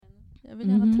Jag vill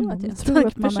gärna tro att jag är en tror stark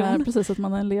att man person. är, precis, att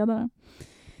man är en ledare.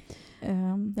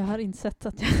 Jag har insett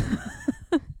att jag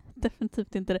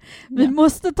definitivt inte det. Vi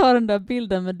måste ta den där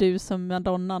bilden med du som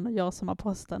Madonnan och jag som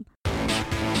aposteln.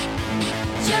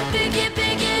 Jag bygger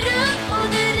upp och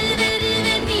du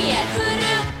river ner.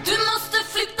 Hörru, du måste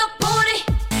flytta på dig.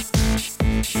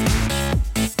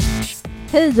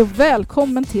 Hej och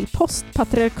välkommen till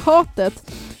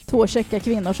Postpatriarkatet. 2 käcka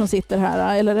kvinnor som sitter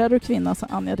här. Eller är du kvinna, så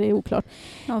Anja? Det är oklart.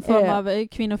 Någon form av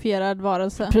kvinnofierad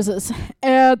varelse. Precis.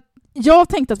 Jag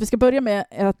tänkte att vi ska börja med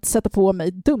att sätta på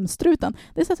mig dumstruten.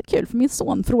 Det är så kul, för min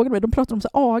son frågade mig, de pratar om så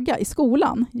aga i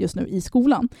skolan, just nu i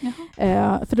skolan.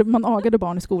 För man agade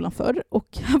barn i skolan förr.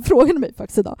 Och han frågade mig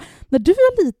faktiskt idag, när du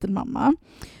var liten mamma,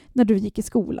 när du gick i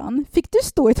skolan, fick du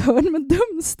stå i ett hörn med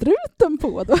dumstruten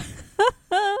på då?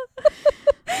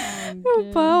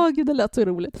 Jag bara, gud, det lät så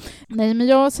roligt. Nej, men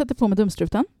jag sätter på mig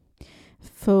dumstruten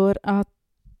för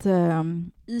att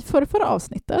i förra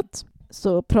avsnittet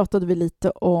så pratade vi lite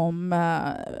om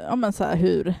så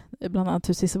här, bland annat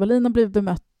hur Cissi Wallin har blivit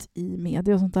bemött i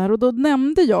media och sånt där. Och då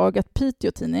nämnde jag att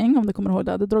Piteå Tidning, om du kommer ihåg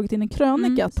det, hade dragit in en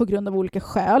krönika på grund av olika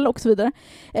skäl och så vidare.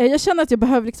 Jag känner att jag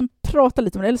behöver liksom prata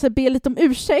lite om det, eller så be lite om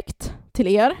ursäkt till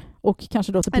er och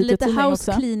kanske då till Piteå Tidning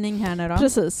också. Lite house cleaning här nu då.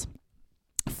 Precis.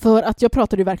 För att jag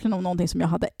pratade ju verkligen om någonting som jag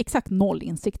hade exakt noll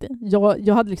insikt i.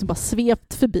 Jag hade liksom bara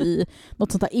svept förbi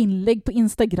något sånt här inlägg på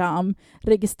Instagram,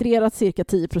 registrerat cirka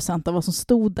 10% av vad som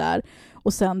stod där.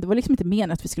 Och sen, det var liksom inte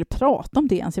meningen att vi skulle prata om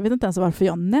det ens. Jag vet inte ens varför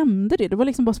jag nämnde det. Det var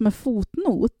liksom bara som en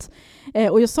fotnot.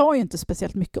 Och jag sa ju inte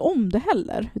speciellt mycket om det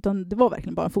heller. Utan det var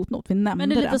verkligen bara en fotnot. Vi nämnde det. Men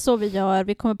det är lite så vi gör.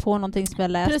 Vi kommer på någonting som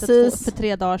jag läste för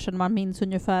 3 dagar sedan. Man minns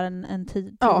ungefär en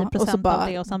 10% och så bara, av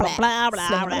det. Och sen bara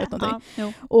slänger man ut någonting.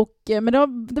 Ja,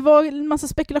 men det var en massa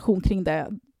spekulation kring det.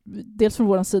 Dels från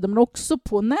vår sida, men också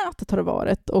på nätet har det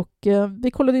varit. Och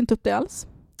vi kollade inte upp det alls.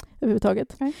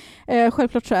 Överhuvudtaget.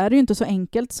 Självklart så är det ju inte så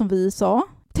enkelt som vi sa.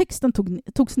 Texten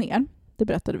togs ner, det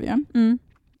berättade vi ju.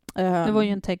 Det var ju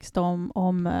en text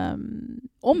om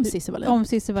Cissi Wallin. Om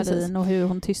Cissi Wallin och hur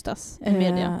hon tystas i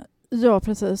media. Ja,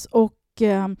 precis. Och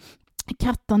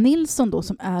Katta Nilsson då,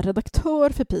 som är redaktör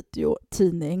för Piteå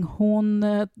Tidning,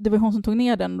 det var hon som tog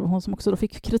ner den och hon som också då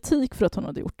fick kritik för att hon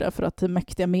hade gjort det, för att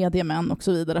mäktiga mediemän och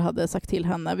så vidare hade sagt till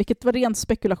henne, vilket var ren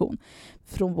spekulation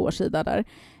från vår sida där,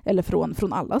 eller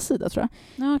från alla sidor tror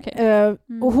jag.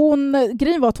 Och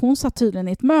grejen var att hon satt tydligen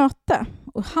i ett möte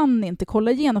och hann inte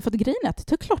kolla igenom, för att grejen är att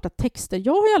det är klart att texter,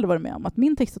 jag har ju aldrig varit med om att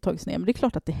min text har tagits ner, men det är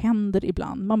klart att det händer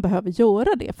ibland, man behöver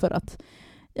göra det för att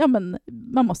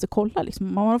man måste kolla.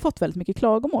 Liksom. Man har fått väldigt mycket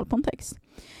klagomål på en text.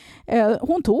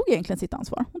 Hon tog egentligen sitt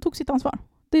ansvar.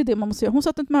 Det är det man måste göra. Hon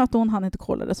satt i ett möte och hon hann inte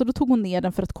kolla det. Så då tog hon ner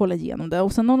den för att kolla igenom det.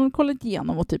 Och sen när hon kollat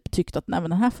igenom och tyckte att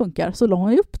den här funkar, så la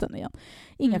hon upp den igen.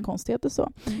 Inga konstigheter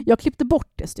så. Jag klippte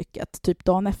bort det stycket typ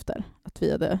dagen efter.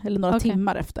 Eller några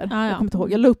timmar efter. Jag kommer inte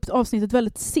ihåg. Jag la upp avsnittet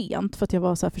väldigt sent för att jag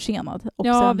var så här försenad. Och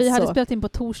sen vi hade spelat in på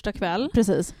torsdag kväll.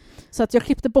 Precis. Så att jag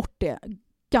klippte bort det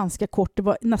ganska kort. Det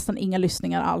var nästan inga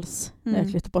lyssningar alls när jag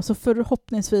klippte på. Så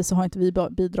förhoppningsvis så har inte vi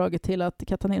bidragit till att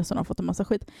Katta Nilsson har fått en massa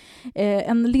skit.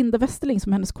 En Linda Westerling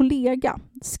som hennes kollega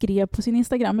skrev på sin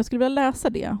Instagram. Jag skulle vilja läsa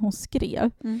det hon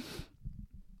skrev.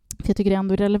 För jag tycker det är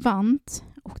ändå relevant.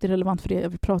 Och det är relevant för det jag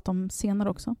vill prata om senare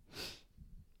också.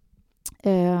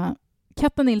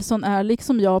 Katta Nilsson är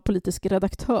liksom jag politisk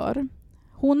redaktör.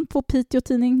 Hon på Piteå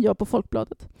Tidning, jag på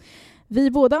Folkbladet. Vi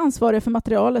är båda ansvariga för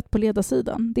materialet på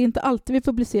ledarsidan. Det är inte alltid vi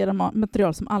publicerar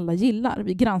material som alla gillar.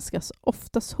 Vi granskas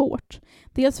oftast hårt.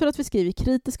 Dels för att vi skriver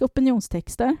kritiska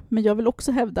opinionstexter, men jag vill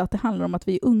också hävda att det handlar om att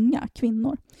vi är unga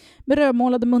kvinnor. Med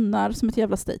rödmålade munnar som ett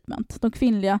jävla statement. De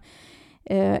kvinnliga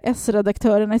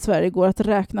S-redaktörerna i Sverige går att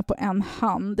räkna på en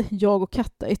hand. Jag och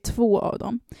Katta är 2 av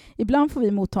dem. Ibland får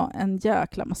vi motta en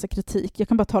jäkla massa kritik. Jag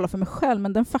kan bara tala för mig själv,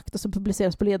 men den fakta som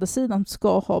publiceras på ledarsidan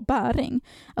ska ha bäring.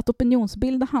 Att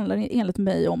opinionsbilda handlar enligt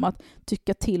mig om att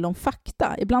tycka till om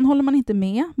fakta. Ibland håller man inte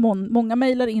med. Många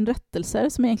mejlar in rättelser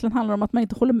som egentligen handlar om att man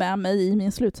inte håller med mig i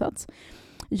min slutsats.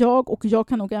 Jag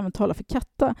kan nog även tala för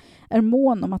Katta, är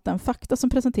mån om att den fakta som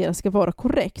presenteras ska vara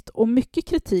korrekt. Om mycket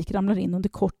kritik ramlar in under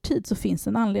kort tid så finns det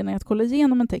en anledning att kolla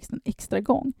igenom en text en extra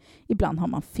gång. Ibland har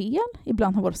man fel,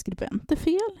 ibland har våra skribenter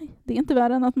fel. Det är inte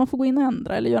värre än att man får gå in och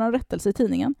ändra eller göra en rättelse i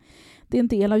tidningen. Det är en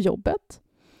del av jobbet.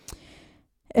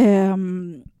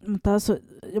 Alltså,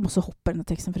 jag måste hoppa den här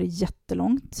texten för det är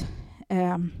jättelångt.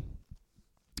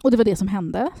 Och det var det som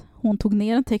hände. Hon tog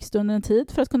ner en text under en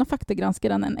tid för att kunna faktagranska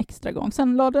den en extra gång.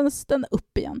 Sen lades den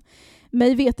upp igen.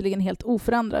 Mig veterligen helt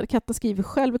oförändrad. Katta skriver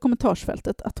själv i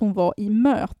kommentarsfältet att hon var i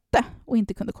möte och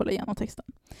inte kunde kolla igenom texten.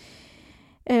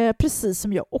 Precis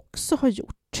som jag också har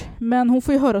gjort. Men hon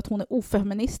får ju höra att hon är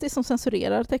ofeministisk som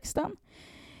censurerar texten.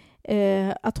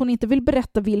 Att hon inte vill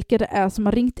berätta vilka det är som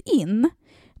har ringt in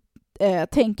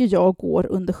tänker jag går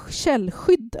under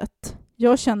källskyddet.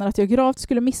 Jag känner att jag gravt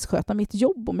skulle missköta mitt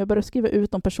jobb om jag börjar skriva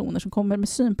ut de personer som kommer med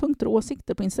synpunkter och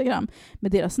åsikter på Instagram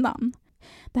med deras namn.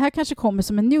 Det här kanske kommer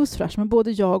som en newsflash, men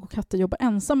både jag och Katta jobbar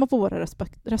ensamma på våra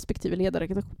respektive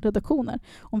ledarredaktioner.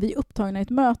 Om vi är upptagna i ett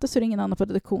möte så är det ingen annan på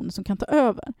redaktionen som kan ta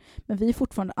över. Men vi är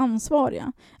fortfarande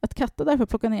ansvariga. Att Katta därför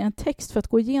plockar ner en text för att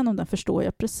gå igenom den förstår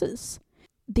jag precis.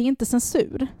 Det är inte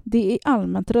censur, det är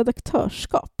allmänt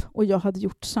redaktörskap. Och jag hade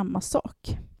gjort samma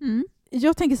sak. Mm.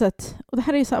 Jag tänker så att, och det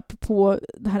här är så här på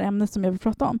det här ämnet som jag vill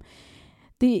prata om.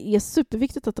 Det är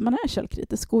superviktigt att man är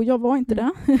källkritisk och jag var inte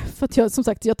det. För att jag, som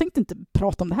sagt, jag tänkte inte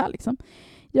prata om det här. Liksom.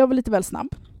 Jag var lite väl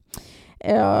snabb.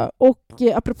 Och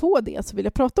apropå det så vill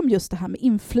jag prata om just det här med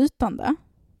inflytande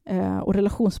och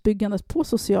relationsbyggandet på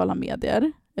sociala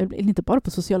medier. Eller inte bara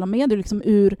på sociala medier, liksom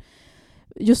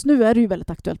just nu är det ju väldigt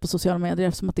aktuellt på sociala medier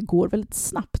eftersom att det går väldigt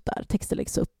snabbt där. Texter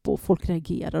läggs upp och folk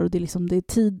reagerar och det är, liksom, det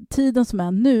är tiden som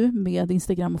är nu med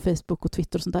Instagram och Facebook och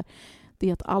Twitter och sånt där. Det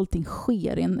är att allting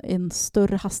sker i en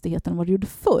större hastighet än vad det gjorde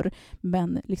förr.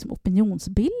 Men liksom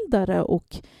opinionsbildare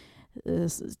och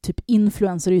typ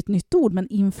influencer är ett nytt ord, men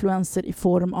influencer i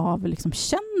form av liksom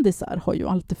kändisar har ju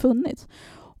alltid funnits.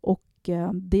 Och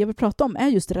det jag vill prata om är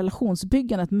just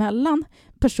relationsbyggandet mellan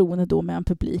personer då med en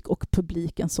publik och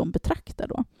publiken som betraktar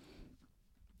då.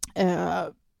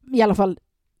 I alla fall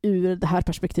ur det här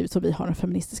perspektivet så vi har den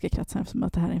feministiska kretsen eftersom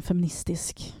att det här är en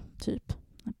feministisk typ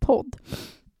podd.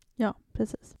 Ja,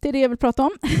 precis. Det är det jag vill prata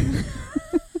om.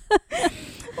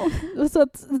 Så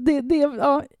att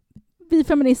ja, vi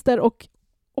feminister och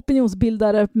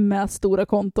opinionsbildare med stora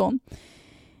konton.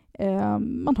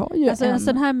 Man har ju en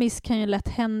sån här miss kan ju lätt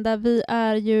hända. Vi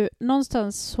är ju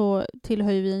någonstans så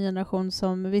tillhör vi en generation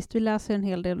som visst vi läser en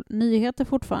hel del nyheter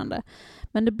fortfarande.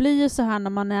 Men det blir ju så här när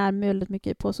man är väldigt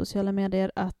mycket på sociala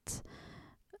medier att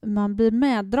man blir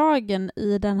meddragen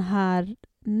i den här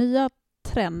nya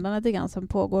trenden lite grann som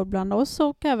pågår bland oss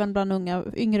och även bland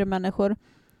yngre människor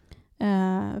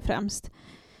främst.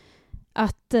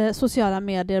 Att sociala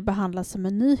medier behandlas som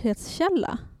en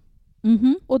nyhetskälla.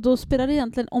 Mm-hmm. Och då spelar det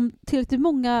egentligen om tillräckligt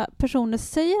många personer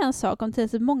säger en sak, om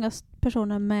tillräckligt många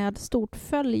personer med stort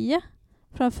följe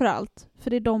framförallt. För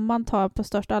det är de man tar på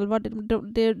största allvar.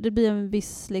 Det blir en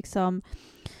viss liksom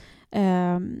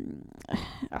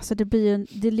alltså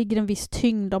det ligger en viss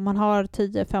tyngd om man har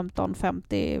 10, 15,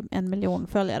 50, 1 miljon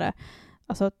följare.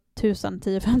 Alltså 1000,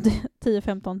 10,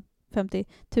 15, 50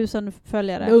 000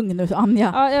 följare. Lugn nu,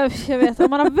 Anja. Ja, jag vet. Om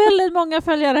man har väldigt många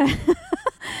följare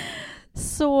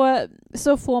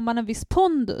så får man en viss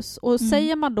pondus. Och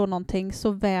säger man då någonting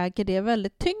så väger det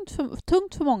väldigt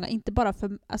tungt för många. Inte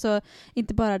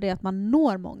bara det att man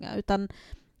når många, utan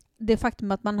det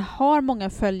faktum att man har många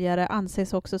följare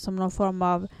anses också som någon form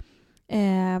av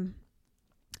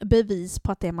bevis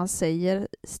på att det man säger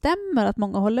stämmer, att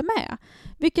många håller med.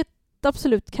 Vilket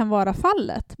absolut kan vara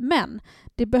fallet, men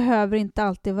det behöver inte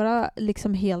alltid vara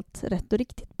liksom helt rätt och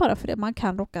riktigt bara för det. Man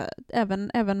kan råka,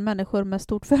 även människor med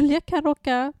stort följe kan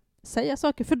råka säga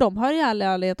saker, för de har i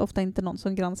ärlighet ofta inte någon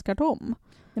som granskar dem.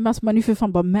 Men alltså, man är ju för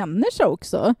fan bara människa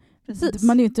också. Precis.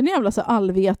 Man är ju inte en jävla så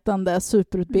allvetande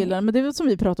superutbildare, men det är väl som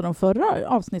vi pratade om förra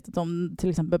avsnittet om till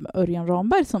exempel Örjan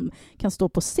Ramberg som kan stå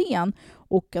på scen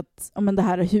och att men det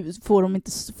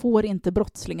här får inte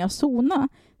brottslingar sona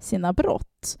sina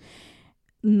brott.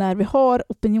 När vi har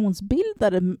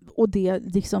opinionsbildare och det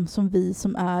liksom som vi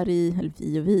som är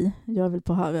jag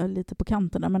är väl lite på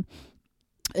kanterna, men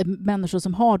människor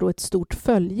som har då ett stort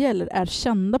följe eller är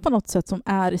kända på något sätt som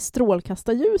är i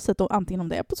strålkastarljuset, och antingen om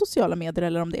det är på sociala medier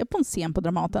eller om det är på en scen på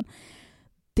Dramaten,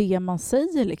 det man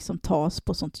säger liksom tas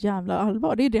på sånt jävla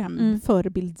allvar. Det är det här med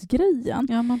förebildsgrejen.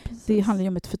 Ja, det handlar ju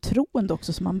om ett förtroende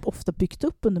också som man ofta byggt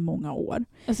upp under många år.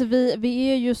 Alltså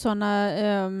vi är ju såna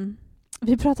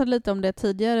vi pratade lite om det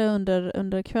tidigare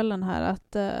under kvällen här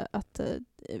att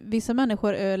vissa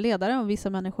människor är ledare och vissa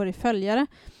människor är följare,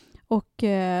 och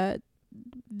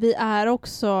vi är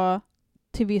också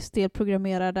till viss del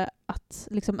programmerade att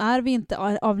liksom, är vi inte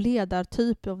av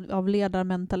ledartyp, av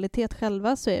ledarmentalitet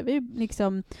själva, så är vi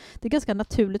liksom, det är ganska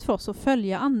naturligt för oss att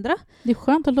följa andra. Det är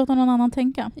skönt att låta någon annan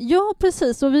tänka. Ja,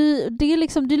 precis. Och det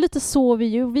är lite så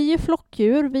vi är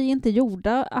flockdjur. Vi är inte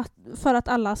gjorda för att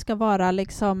alla ska vara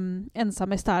liksom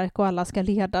ensam är stark och alla ska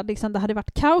leda. Liksom, det hade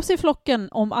varit kaos i flocken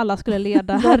om alla skulle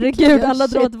leda. Herregud, alla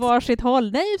drar åt varsitt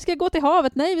håll. Nej, vi ska gå till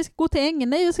havet. Nej, vi ska gå till ängen.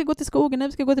 Nej, vi ska gå till skogen. Nej,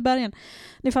 vi ska gå till bergen.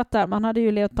 Ni fattar, man hade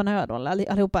ju levt på en ö då,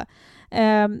 allihopa.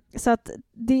 Så att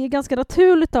det är ganska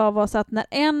naturligt av oss att när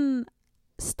en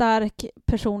stark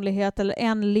personlighet eller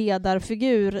en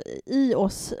ledarfigur i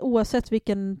oss, oavsett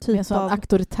vilken typ Med en av...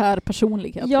 auktoritär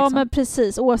personlighet. Ja, liksom. men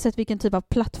precis. Oavsett vilken typ av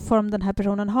plattform den här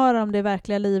personen har, om det är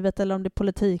verkliga livet eller om det är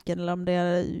politiken eller om det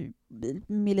är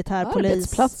militär,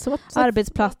 polis,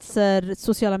 arbetsplatser,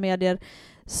 sociala medier,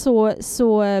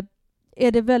 så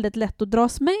är det väldigt lätt att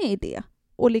dras med i det.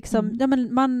 Och liksom, ja,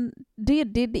 men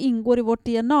det ingår i vårt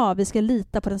DNA. Vi ska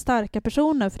lita på den starka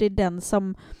personen, för det är den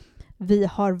som vi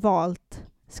har valt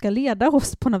ska leda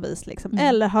oss på något vis. Liksom.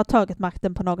 Eller har tagit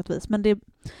makten på något vis. Men det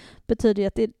betyder ju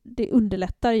att det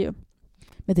underlättar ju.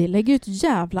 Men det lägger ju ett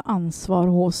jävla ansvar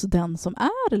hos den som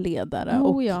är ledare.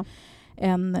 Och ja.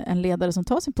 En ledare som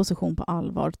tar sin position på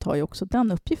allvar tar ju också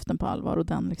den uppgiften på allvar. Och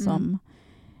den liksom,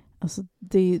 alltså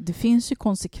det finns ju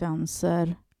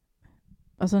konsekvenser.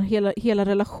 Alltså hela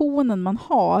relationen man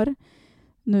har.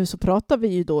 Nu så pratar vi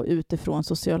ju då utifrån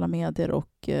sociala medier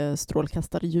och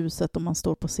strålkastarljuset om man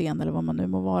står på scen eller vad man nu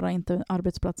må vara, inte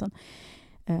arbetsplatsen.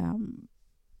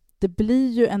 Det blir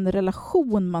ju en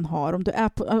relation man har. Om du är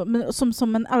på,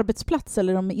 som en arbetsplats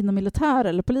eller om inom militär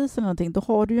eller polisen eller någonting, då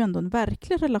har du ju ändå en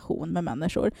verklig relation med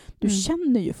människor. Du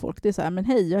känner ju folk. Det är så här, men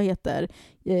hej, jag heter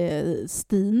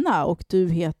Stina och du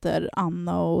heter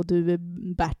Anna och du är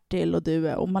Bertil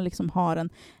och man liksom har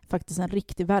faktiskt en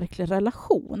riktig verklig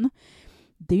relation.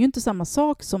 Det är ju inte samma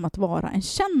sak som att vara en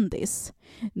kändis.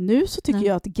 Nu så tycker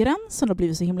jag att gränsen har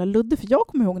blivit så himla luddig. För jag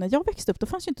kommer ihåg när jag växte upp, då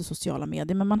fanns ju inte sociala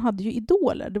medier, men man hade ju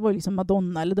idoler. Det var ju liksom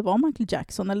Madonna, eller det var Michael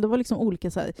Jackson, eller det var liksom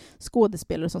olika så här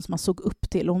skådespelare som man såg upp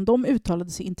till. Och om de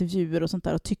uttalade sig i intervjuer och sånt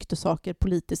där och tyckte saker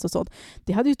politiskt och sånt,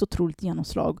 det hade ju ett otroligt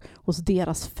genomslag hos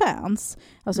deras fans.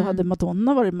 Alltså hade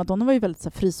Madonna var ju väldigt så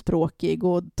här frispråkig,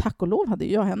 och tack och lov hade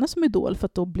jag henne som idol, för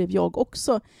att då blev jag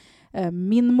också...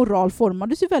 Min moral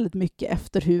formades ju väldigt mycket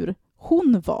efter hur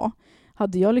hon var.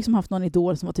 Hade jag liksom haft någon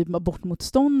idol som var typ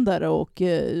abortmotståndare och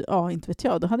inte vet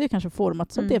jag, då hade jag kanske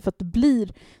formats som det, för att det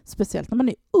blir speciellt när man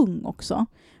är ung också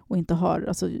och inte har,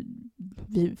 alltså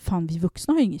vi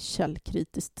vuxna har ju inget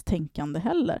källkritiskt tänkande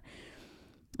heller.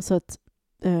 Så att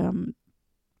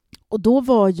och då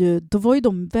var ju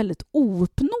de väldigt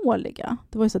ouppnåeliga.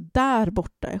 Det var ju så där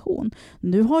borta är hon.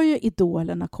 Nu har ju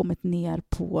idolerna kommit ner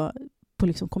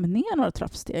kommit ner några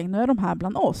trappsteg. Nu är de här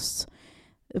bland oss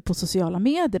på sociala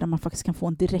medier där man faktiskt kan få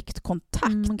en direkt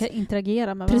kontakt. Man kan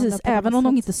interagera med varandra. Precis, även om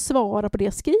de inte svarar på det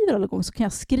jag skriver alla gånger, så kan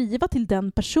jag skriva till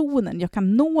den personen. Jag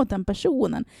kan nå den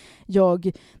personen.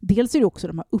 Dels är det också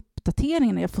de här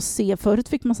uppdateringarna jag får se. Förut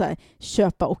fick man så här,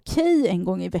 köpa okej en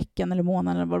gång i veckan eller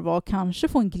månaden eller vad det var. Kanske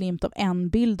få en glimt av en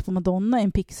bild på Madonna,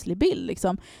 en pixlig bild.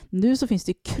 Liksom. Nu så finns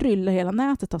det krylla hela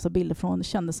nätet, alltså bilder från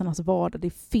kändisarnas vardag, det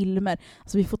är filmer.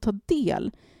 Alltså vi får ta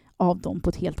del av dem på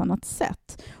ett helt annat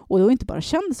sätt. Och då är inte bara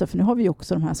kändisar, för nu har vi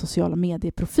också de här sociala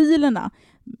medieprofilerna,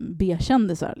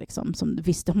 B-kändisar liksom, som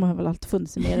visst, de har väl alltid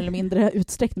funnits i mer eller mindre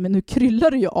utsträckning, men nu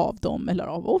kryllar det ju av dem, eller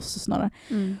av oss snarare.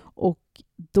 Och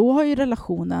då har ju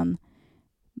relationen,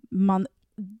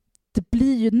 det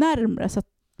blir ju närmare, så att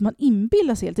man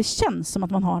inbillar sig, det känns som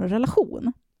att man har en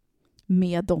relation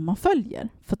med dem man följer,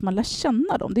 för att man lär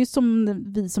känna dem. Det är som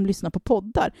vi som lyssnar på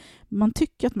poddar. Man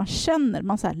tycker att man känner,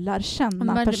 man så här lär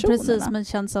känna personerna. Precis, men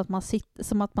känns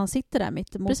som att man sitter där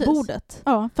mitt emot bordet.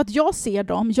 Ja, för att jag ser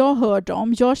dem, jag hör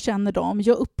dem, jag känner dem,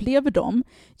 jag upplever dem.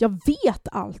 Jag vet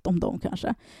allt om dem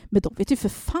kanske. Men de vet ju för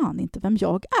fan inte vem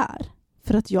jag är.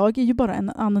 För att jag är ju bara en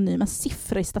anonym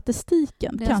siffra i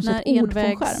statistiken. Det är kanske ett ord på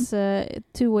en skärm.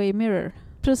 Two-way mirror.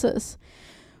 Precis.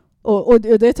 Och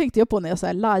det tänkte jag på när jag så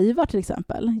här lajvar till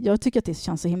exempel. Jag tycker att det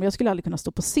känns så himla... Jag skulle aldrig kunna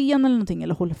stå på scen eller någonting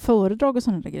eller hålla föredrag och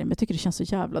sådana grejer. Men jag tycker det känns så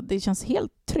jävla... Det känns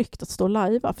helt tryggt att stå och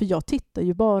lajva. För jag tittar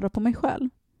ju bara på mig själv.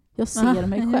 Jag ser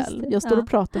mig själv. Jag står och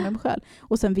pratar med mig själv.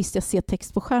 Och sen visst, jag ser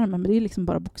text på skärmen, men det är liksom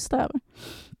bara bokstäver.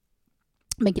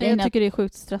 Men jag tycker det är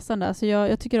sjukt stressande. Alltså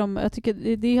jag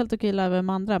tycker det är helt okej att lajva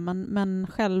med andra. Men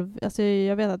själv... Alltså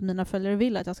jag vet att mina följare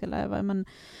vill att jag ska lajva. Men...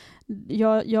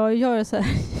 Jag gör så här,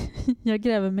 jag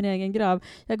gräver min egen grav.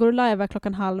 Jag går och livear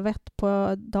 12:30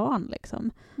 på dagen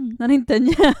liksom. När inte en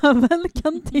jävel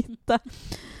kan titta.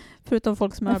 Förutom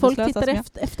folk som är arbetslösa. Folk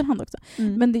tittar efterhand också.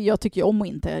 Men jag tycker ju om att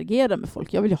interagera med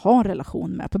folk. Jag vill ju ha en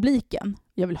relation med publiken.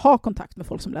 Jag vill ha kontakt med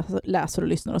folk som läser och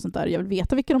lyssnar och sånt där. Jag vill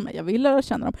veta vilka de är. Jag vill lära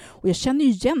känna dem. Och jag känner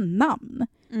ju igen namn.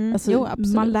 Alltså,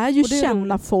 man lär ju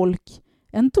känna folk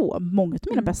ändå. Många av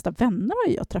mina bästa vänner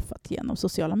har jag träffat genom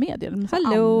sociala medier.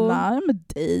 Hallå! Anna, med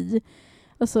dig.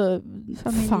 Alltså,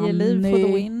 Familjeliv for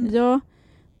the win. Ja,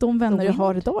 de vänner jag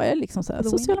har idag är liksom så här,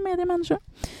 sociala medier-människor.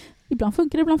 Ibland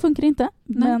funkar det, ibland funkar det inte.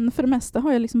 Nej. Men för det mesta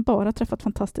har jag liksom bara träffat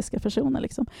fantastiska personer.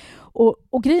 Liksom.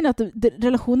 Och grejen är att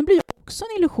relationen blir också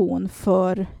en illusion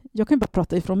för... Jag kan ju bara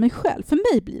prata ifrån mig själv.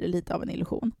 För mig blir det lite av en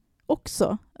illusion.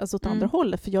 också, alltså åt andra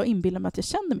hållet, för jag inbillar mig att jag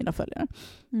känner mina följare.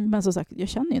 Men som sagt, jag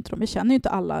känner ju inte dem. Jag känner ju inte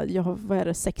alla. Jag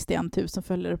har 61 000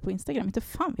 följare på Instagram. Inte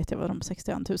fan vet jag vad de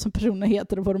 61 000 personer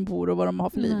heter och var de bor och vad de har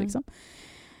för liv. Liksom.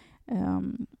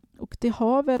 Och det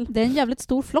har väl... Det är en jävligt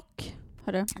stor flock.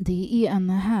 Hörru. Det är en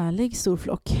härlig stor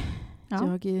flock. Ja.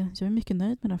 Jag är mycket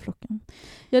nöjd med den flocken.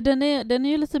 Ja, den är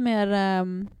ju lite mer...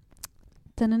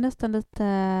 den är nästan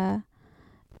lite...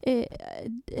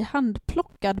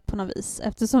 handplockad på något vis,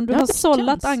 eftersom du har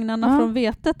sållat agnarna från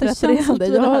vetet. Det känns det.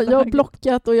 Jag har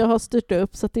blockat och jag har styrt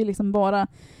upp, så att det är liksom bara...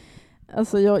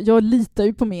 Alltså jag litar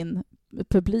ju på min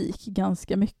publik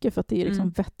ganska mycket, för att det är liksom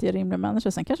vettiga, rimliga människor.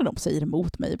 Sen kanske de säger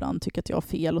emot mig ibland, tycker att jag har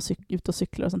fel och ut och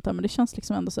cyklar och sånt där, men det känns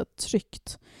liksom ändå så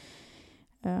tryggt.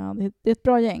 Det är ett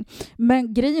bra gäng.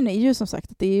 Men grejen är ju som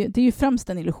sagt att det är ju främst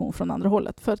en illusion från andra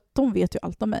hållet, för att de vet ju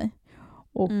allt om mig.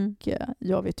 Och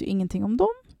jag vet ju ingenting om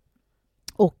dem.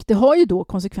 Och det har ju då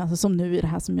konsekvenser, som nu i det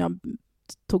här som jag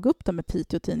tog upp där med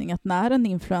Piteå Tidning, att när en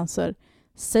influencer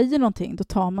säger någonting, då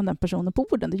tar man den personen på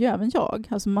orden. Det gör även jag.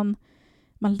 Alltså man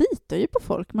litar ju på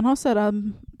folk. Man har så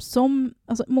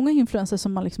här, många influencers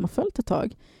som man liksom har följt ett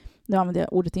tag. Nu använder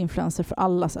jag ordet influencer för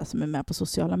alla så här, som är med på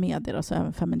sociala medier, alltså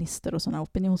även feminister och sådana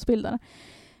opinionsbildare.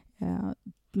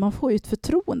 Man får ju ett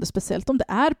förtroende, speciellt om det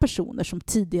är personer som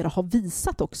tidigare har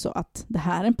visat också att det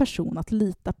här är en person att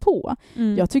lita på.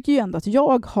 Jag tycker ju ändå att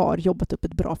jag har jobbat upp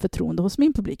ett bra förtroende hos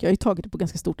min publik. Jag har ju tagit det på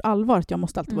ganska stort allvar, att jag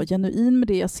måste alltid vara genuin med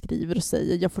det jag skriver och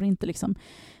säger. Jag får inte liksom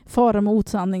fara med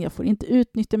osanning, jag får inte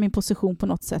utnyttja min position på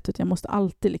något sätt, utan jag måste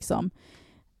alltid liksom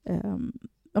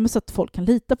så att folk kan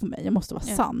lita på mig. Jag måste vara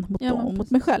sann mot dem och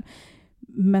mot mig själv.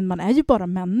 Men man är ju bara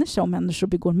människa, och människor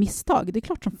begår misstag. Det är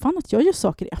klart som fan att jag gör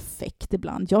saker i affekt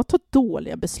ibland. Jag tar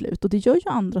dåliga beslut, och det gör ju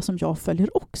andra som jag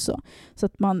följer också. Så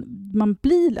att man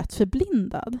blir lätt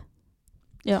förblindad.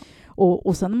 Ja.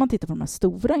 Och sen när man tittar på de här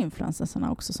stora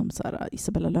influencersarna också, som så här,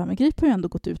 Isabella Löwengrip har ju ändå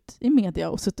gått ut i media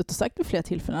och suttit och sagt vid flera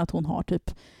tillfällen att hon har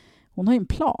en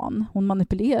plan. Hon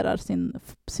manipulerar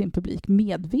sin publik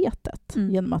medvetet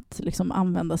genom att liksom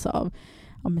använda sig av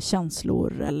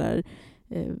känslor eller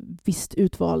visst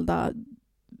utvalda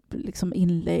liksom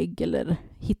inlägg, eller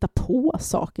hitta på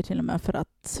saker till och med för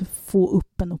att få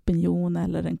upp en opinion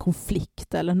eller en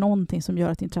konflikt eller någonting som gör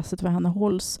att intresset för henne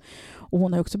hålls. Och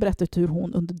hon har också berättat hur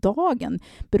hon under dagen,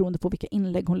 beroende på vilka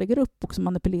inlägg hon lägger upp, också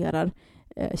manipulerar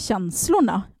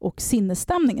känslorna och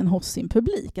sinnesstämningen hos sin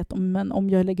publik. Att om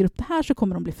jag lägger upp det här så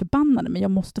kommer de bli förbannade, men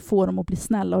jag måste få dem att bli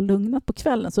snälla och lugna på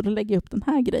kvällen, så då lägger jag upp den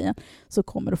här grejen, så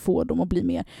kommer det få dem att bli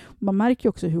mer. Man märker ju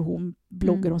också hur hon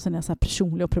bloggar om sina så här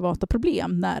personliga och privata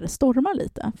problem när det stormar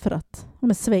lite, för att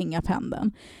svänga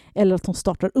pendeln. Eller att hon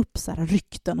startar upp så här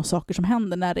rykten och saker som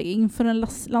händer när det är inför en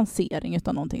lansering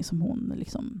utan någonting som hon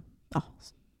liksom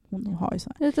hon har ju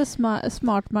så här. Lite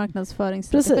smart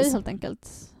marknadsföringsstrategi. Precis. Helt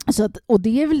enkelt. Så och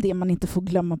det är väl det man inte får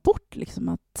glömma bort, liksom,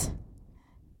 att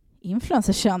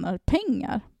influencers tjänar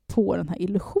pengar på den här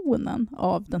illusionen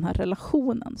av den här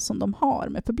relationen som de har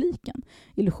med publiken.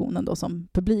 Illusionen då som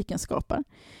publiken skapar.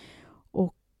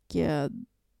 Och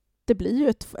det blir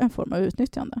ju en form av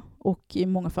utnyttjande. Och i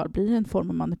många fall blir det en form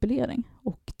av manipulering.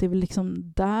 Och det är väl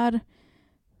liksom där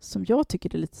som jag tycker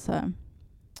det är lite så här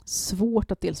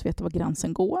svårt att dels veta var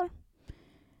gränsen går.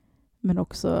 Men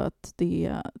också att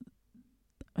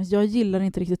jag gillar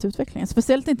inte riktigt utvecklingen.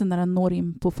 Speciellt inte när den når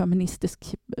in på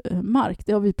feministisk mark.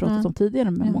 Det har vi pratat om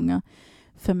tidigare med många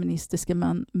feministiska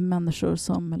människor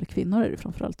eller kvinnor är det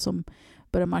framförallt, som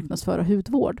börjar marknadsföra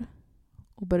hudvård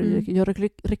och börjar göra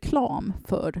reklam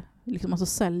för, liksom, alltså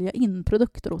sälja in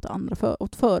produkter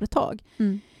åt företag.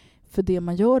 För det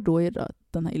man gör då är att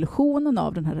den här illusionen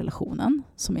av den här relationen,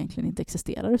 som egentligen inte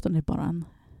existerar utan det är bara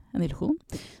en illusion.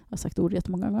 Jag har sagt ord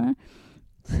jättemånga gånger.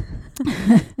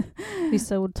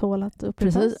 Vissa ord tål att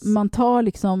upprepas. Precis.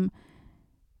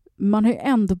 Man har ju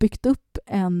ändå byggt upp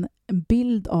en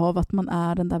bild av att man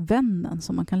är den där vännen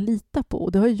som man kan lita på.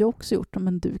 Och det har jag också gjort.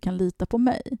 Men du kan lita på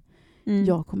mig.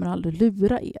 Jag kommer aldrig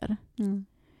lura er.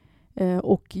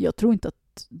 Och jag tror inte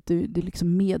att det är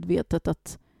liksom medvetet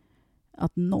att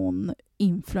någon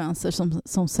influencer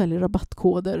som säljer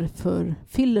rabattkoder för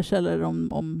fillers, eller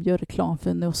om gör reklam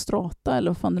för Neostrata eller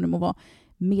vad fan det nu må vara,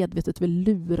 medvetet vill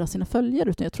lura sina följare,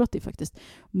 utan jag tror att det är faktiskt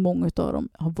många av dem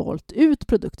har valt ut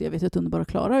produkter. Jag vet att Underbara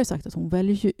Klara har ju sagt att hon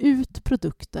väljer ju ut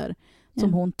produkter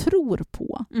som hon tror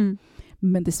på.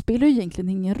 Men det spelar ju egentligen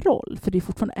ingen roll, för det är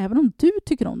fortfarande, även om du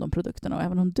tycker om de produkterna och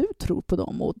även om du tror på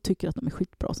dem och tycker att de är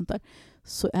skitbra och sånt där,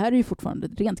 så är det ju fortfarande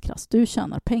rent krasst. Du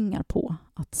tjänar pengar på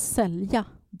att sälja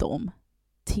dem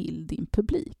till din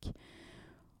publik.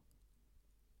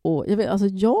 Och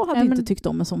jag hade inte tyckt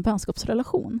om en sån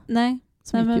vänskapsrelation. Nej,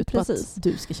 som Nej, men gick ut på precis. att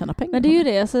du ska tjäna pengar. Men det är på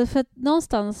ju det, alltså, för att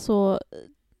någonstans så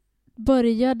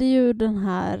började ju den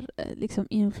här liksom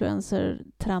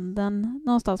influencer-trenden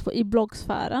någonstans i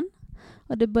bloggsfären.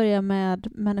 Och det börjar med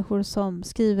människor som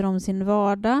skriver om sin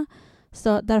vardag,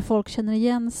 så där folk känner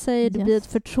igen sig, det blir ett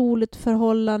förtroligt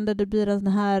förhållande, det blir den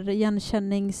här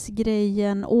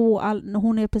igenkänningsgrejen.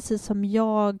 Hon är precis som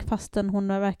jag, fastän hon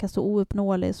verkar så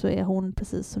ouppnåelig så är hon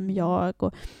precis som jag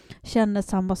och känner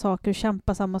samma saker,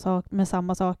 kämpar med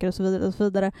samma saker och så vidare och så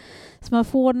vidare. Så man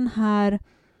får den här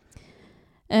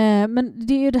men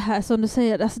det är ju det här som du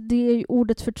säger, alltså det är ju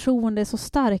ordet förtroende är så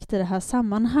starkt i det här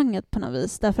sammanhanget på något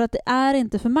vis. Därför att det är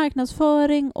inte för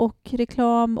marknadsföring och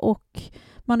reklam och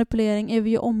manipulering är vi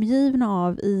ju omgivna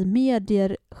av i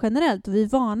medier generellt. Vi är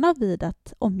vana vid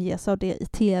att omges av det i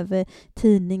tv,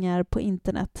 tidningar, på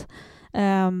internet.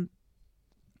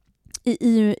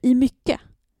 I mycket.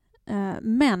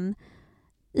 Men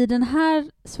i den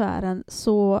här sfären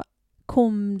så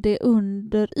kom det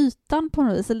under ytan på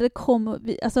något vis. Eller det kom,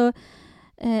 alltså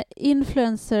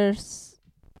influencers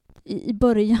i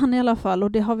början i alla fall,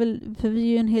 och det har väl, för vi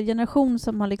är ju en hel generation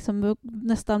som har liksom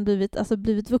nästan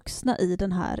blivit vuxna i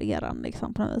den här eran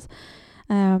liksom, på något vis.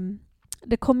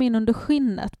 Det kom in under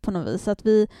skinnet på något vis att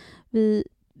vi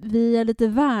är lite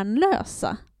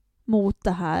värnlösa mot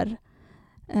det här,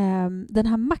 den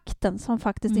här makten som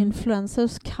faktiskt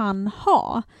influencers kan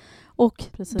ha. Och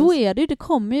precis. Då är det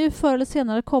kommer ju förr eller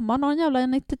senare komma någon jävla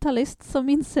 90-talist som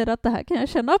inser att det här kan jag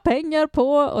tjäna pengar på.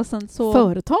 Och sen så...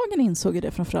 Företagen insåg ju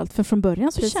det framförallt, för från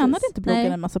början så tjänade inte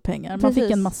bloggaren en massa pengar. Man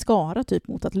fick en mascara typ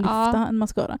mot att lyfta en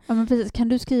mascara. Ja, men precis. Kan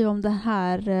du skriva om det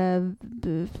här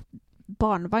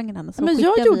barnvagnen? Men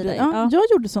jag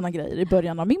gjorde såna grejer i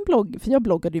början av min blogg, för jag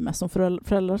bloggade ju mest om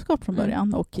föräldraskap från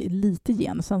början och lite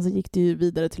igen. Sen så gick det ju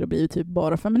vidare till att bli typ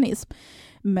bara feminism.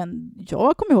 Men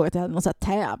jag kommer ihåg att jag hade någon så här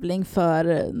tävling för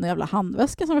en jävla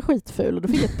handväska som var skitful och då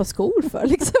fick jag ett par skor för.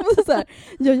 Liksom. Så här.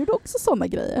 Jag gjorde också såna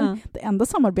grejer. Ja. Det enda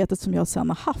samarbetet som jag sen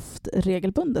har haft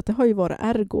regelbundet, det har ju varit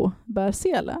Ergo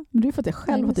bärsele. Men det är för att jag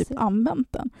själv har typ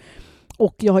använt den.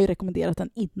 Och jag har ju rekommenderat den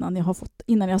innan jag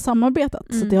har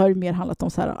samarbetat. Så det har ju mer handlat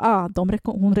om så här,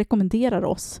 hon rekommenderar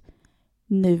oss.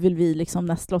 Nu vill vi liksom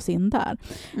nästla oss in där.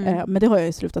 Men det har jag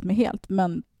ju slutat med helt.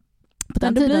 Men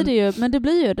det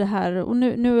blir ju det här, och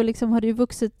nu liksom har det ju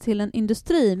vuxit till en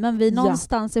industri, men vi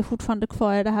någonstans är fortfarande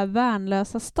kvar i det här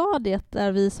värnlösa stadiet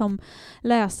där vi som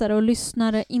läsare och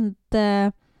lyssnare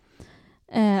inte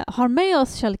har med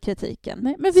oss källkritiken.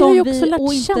 Nej, men vi har ju också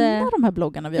lärt känna de här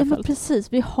bloggarna vi har följt.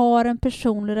 Precis, vi har en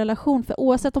personlig relation, för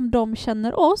oavsett om de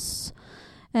känner oss,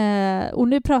 och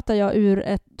nu pratar jag ur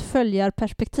ett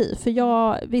följarperspektiv, för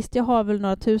jag har väl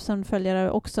några tusen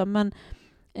följare också, men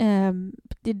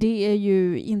det är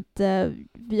ju inte,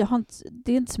 det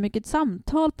är inte så mycket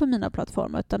samtal på mina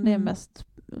plattformar, utan det är mest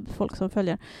folk som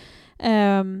följer.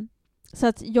 Så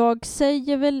att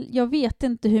jag vet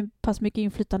inte hur pass mycket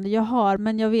inflytande jag har,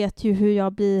 men jag vet ju hur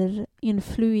jag blir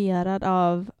influerad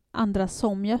av andra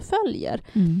som jag följer.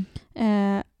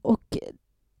 Och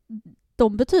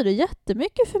de betyder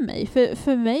jättemycket för mig.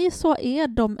 För mig så är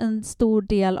de en stor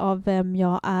del av vem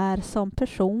jag är som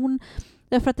person.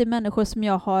 Därför att det är människor som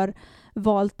jag har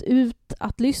valt ut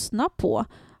att lyssna på.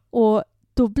 Och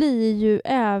då blir ju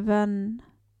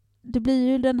det blir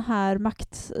ju den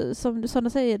här som du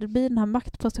säger, det blir den här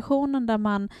maktpositionen där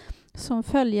man som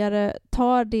följare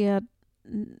tar det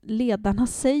ledarna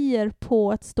säger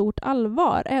på ett stort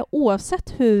allvar.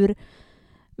 Oavsett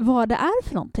vad det är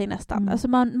för någonting nästan. Alltså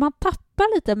man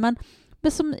tappar lite, men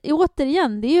som,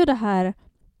 återigen, det är ju det här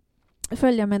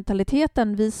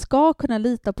följarmentaliteten. Vi ska kunna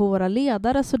lita på våra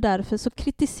ledare, så därför så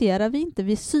kritiserar vi inte.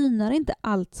 Vi synar inte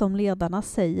allt som ledarna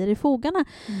säger i fogarna.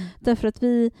 Därför att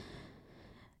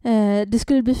det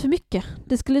skulle bli för mycket.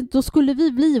 Då skulle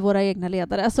vi bli våra egna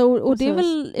ledare. Alltså, och det är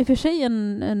väl i och för sig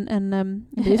en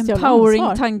empowering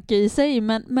tanke i sig.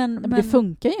 Men det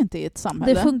funkar ju inte i ett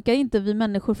samhälle. Det funkar inte. Vi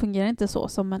människor fungerar inte så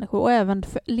som människor. Och även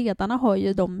ledarna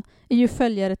är ju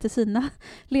följare till sina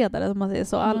ledare, om man säger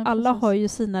så. Alla har ju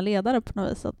sina ledare på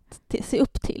något vis att se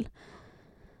upp till.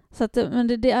 Så att, men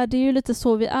det är ju lite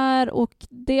så vi är, och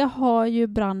det har ju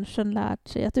branschen lärt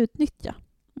sig att utnyttja.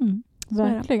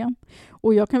 Verkligen.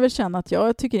 Och jag kan väl känna att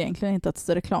jag tycker egentligen inte att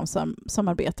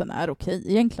reklamsamarbeten är okej.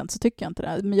 Egentligen så tycker jag inte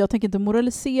det. Men jag tänker inte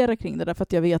moralisera kring det, därför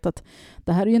att jag vet att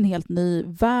det här är ju en helt ny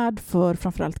värld för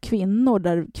framförallt kvinnor,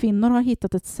 där kvinnor har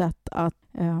hittat ett sätt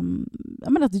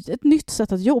ett nytt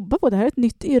sätt att jobba på. Det här är ett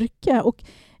nytt yrke, och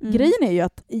Grejen är ju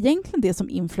att egentligen det som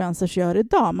influencers gör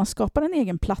idag, man skapar en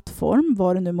egen plattform,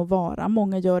 vad det nu må vara.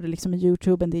 Många gör det liksom med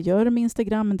YouTube, en del gör det med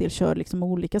Instagram, en del kör liksom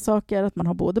olika saker. Att man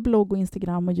har både blogg och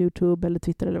Instagram och YouTube eller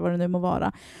Twitter eller vad det nu må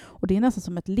vara. Och det är nästan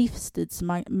som ett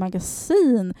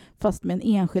livsstilsmagasin fast med en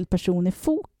enskild person i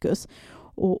fokus.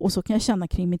 Och så kan jag känna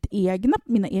kring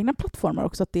mina egna plattformar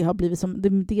också, att det har blivit som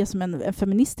en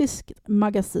feministisk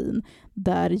magasin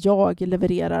där jag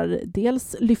levererar,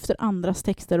 dels lyfter andras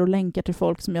texter och länkar till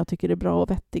folk som jag tycker är bra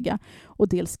och vettiga, och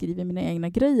dels skriver mina egna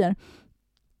grejer.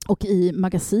 Och i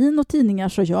magasin och tidningar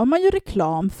så gör man ju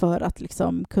reklam för att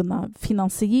liksom kunna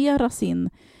finansiera sitt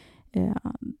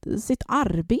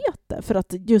arbete, för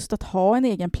att just att ha en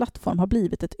egen plattform har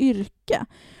blivit ett yrke.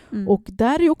 Och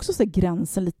där är ju också så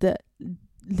gränsen lite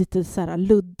så här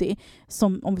luddig.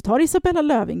 Som om vi tar Isabella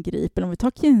Löwengrip, eller om vi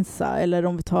tar Kinsa, eller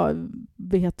om vi tar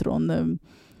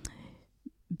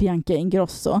Bianca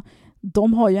Ingrosso.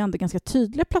 De har ju ändå ganska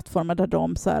tydliga plattformar där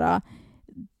de så här,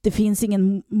 det finns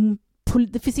ingen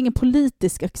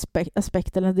politisk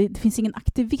aspekt, eller det finns ingen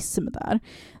aktivism där.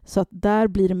 Så att där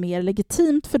blir det mer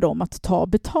legitimt för dem att ta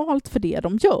betalt för det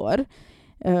de gör.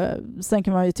 Sen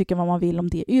kan man ju tycka vad man vill om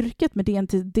det yrket, men det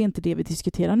är inte det vi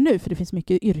diskuterar nu, för det finns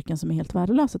mycket yrken som är helt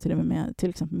värdelösa. Till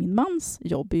exempel min mans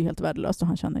jobb är ju helt värdelöst och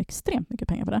han tjänar extremt mycket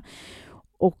pengar på det.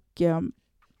 Och,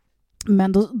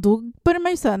 men då börjar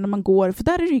man ju säga när man går, för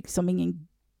där är det liksom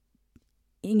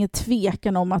ingen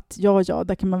tvekan om att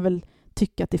där kan man väl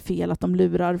tycka att det är fel att de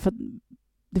lurar, för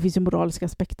det finns ju moraliska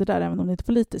aspekter där, även om det inte är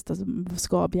politiskt. Alltså,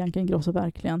 ska Bianca Ingrosso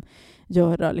verkligen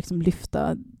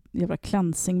lyfta jävla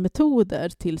cleansing-metoder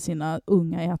till sina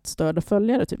unga ätstörda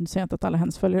följare? Typ, nu säger jag inte att alla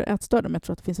hennes följare är ätstörda, men jag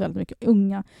tror att det finns väldigt mycket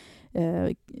unga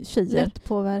tjejer.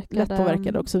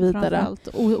 Lättpåverkade och så vidare.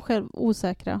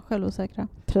 Självosäkra.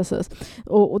 Precis.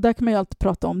 Och där kan man ju alltid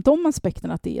prata om de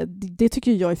aspekterna, att det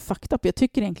tycker jag är fucked up. Jag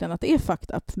tycker egentligen att det är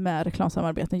fucked up med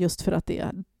reklamsamarbeten, just för att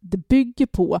det bygger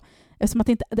på, eftersom att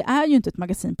det är ju inte ett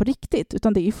magasin på riktigt,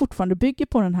 utan det är fortfarande bygger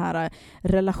på den här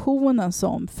relationen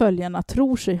som följarna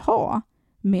tror sig ha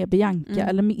med Bianca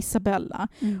eller med Isabella.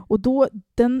 Och då,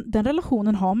 den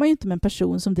relationen har man ju inte med en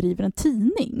person som driver en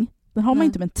tidning. Den har man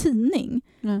inte med en tidning.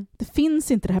 Det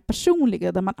finns inte det här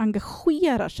personliga där man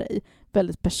engagerar sig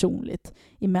väldigt personligt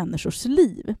i människors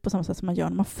liv på samma sätt som man gör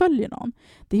när man följer någon.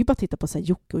 Det är ju bara att titta på så här,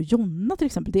 Jocke och Jonna till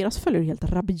exempel. Deras följare är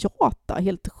helt rabiata,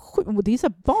 helt och det är så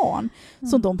här barn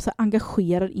som de så här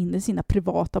engagerar in i sina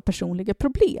privata och personliga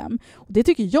problem. Och det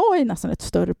tycker jag är nästan ett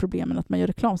större problem än att man gör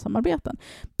reklamsamarbeten.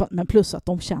 Men plus att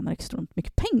de tjänar extremt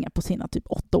mycket pengar på sina typ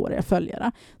 8-åriga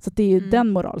följare. Så det är ju den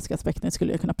moraliska aspekten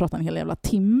skulle jag kunna prata en hel jävla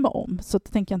timme om. Så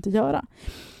det tänker jag inte göra.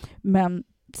 Men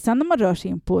sen när man rör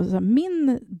sig in på så här,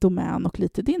 min domän och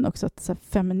lite din också, att så här,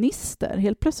 feminister,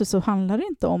 helt plötsligt så handlar det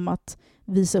inte om att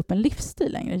visa upp en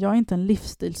livsstil längre. Jag är inte en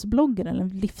livsstilsbloggare eller en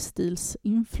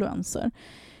livsstilsinfluencer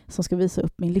som ska visa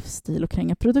upp min livsstil och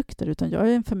kränga produkter, utan jag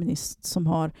är en feminist som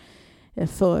har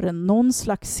för någon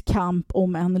slags kamp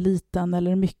om en liten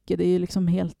eller mycket. Det är ju liksom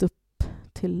helt upp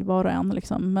till var och en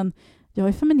liksom. Men jag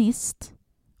är feminist.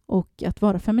 Och att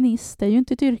vara feminist är ju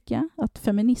inte ett yrke. Att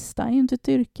feminista är ju inte ett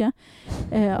yrke.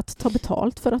 Att ta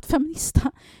betalt för att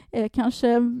feminista är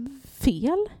kanske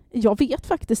fel. Jag vet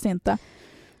faktiskt inte.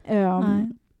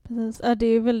 Nej, precis. Det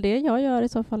är väl det jag gör i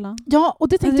så fall. Ja, och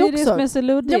det tänkte jag också. Det är det som är så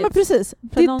luddigt. Ja, men precis.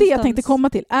 Det är det jag tänkte komma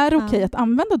till. Är det okej att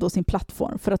använda då sin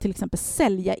plattform för att till exempel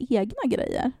sälja egna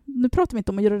grejer? Nu pratar vi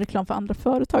inte om att göra reklam för andra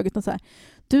företag, utan så här,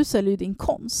 du säljer ju din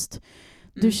konst.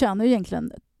 Du tjänar ju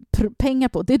egentligen pengar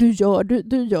på det du gör.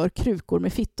 Du gör krukor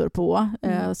med fittor på,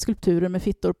 skulpturer med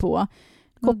fittor på,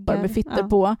 koppar med fittor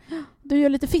på. Du gör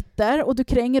lite fitter och du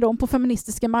kränger dem på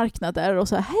feministiska marknader och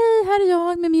så här, hej, här är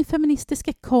jag med min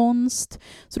feministiska konst.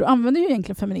 Så du använder ju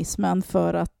egentligen feminismen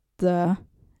för att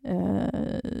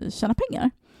tjäna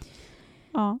pengar.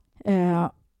 Ja.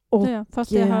 Och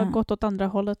fast det har gått åt andra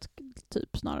hållet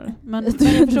typ snarare. Men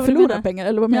du förlorar pengar,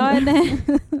 eller vad menar du? Nej.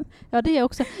 Ja, det är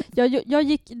också. Jag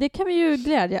gick, det kan vi ju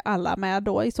glädja alla med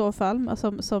då i så fall,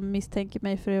 som misstänker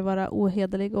mig för att vara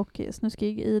ohederlig och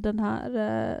snuskig i den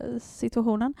här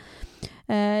situationen.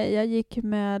 Jag gick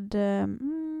med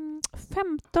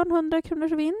 1500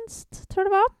 kronors vinst, tror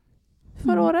jag det var,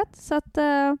 förra året. Så att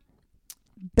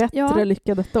bättre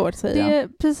lycka detta år, säger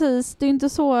jag. Precis. Det är inte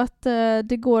så att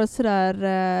det går sådär.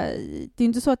 Det är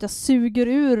inte så att jag suger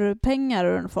ur pengar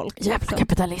ur folk. Jävla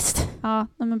kapitalist. Ja,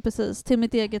 men precis. Till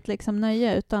mitt eget liksom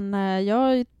nöje. Utan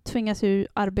jag tvingas ju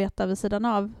arbeta vid sidan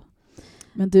av.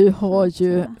 Men du har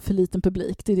ju för liten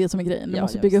publik. Det är det som är grejen. Du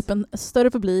måste bygga upp en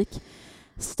större publik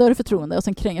större förtroende och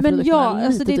sen kränga produkterna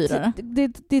lite dyrare.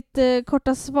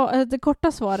 Det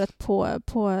korta svaret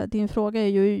på din fråga är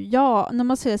ju ja, när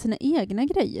man ser sina egna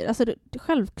grejer. Alltså det är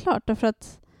självklart, därför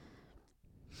att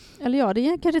eller ja, det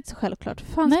är kanske inte så självklart.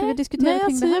 Fan, ska vi diskutera kring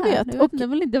alltså, det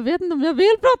här? Jag vet inte om jag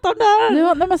vill prata om det här.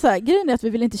 Ja, men så här, grejen är att vi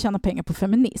vill inte tjäna pengar på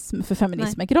feminism, för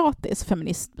feminism är gratis.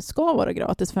 Feminism ska vara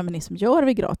gratis. Feminism gör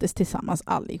vi gratis tillsammans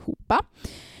allihopa.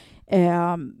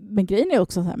 Men grejen är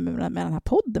också så här med den här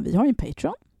podden. Vi har ju en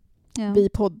Patreon. Ja. Vi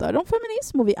poddar om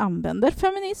feminism och vi använder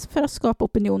feminism för att skapa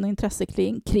opinion och intresse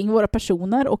kring våra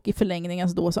personer, och i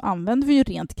förlängningen då så använder vi ju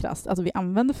rent krasst, alltså vi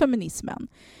använder feminismen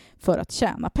för att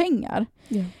tjäna pengar.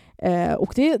 Yeah.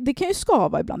 Och det kan ju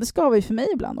skava ibland. Det skavar ju för mig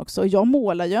ibland också. Jag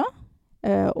målar ju.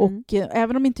 Och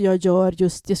även om inte jag gör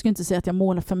just, jag skulle inte säga att jag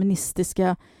målar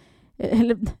feministiska,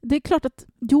 eller det är klart att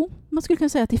man skulle kunna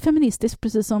säga att det är feministiskt,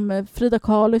 precis som Frida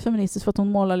Kahlo är feministisk för att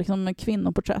hon målar liksom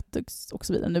kvinnoporträtt och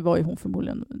så vidare. Nu var ju hon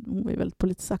var ju väldigt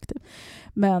politiskt aktiv.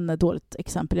 Men dåligt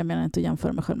exempel, jag menar inte att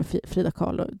jämföra mig själv med Frida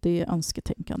Kahlo, det är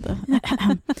önsketänkande.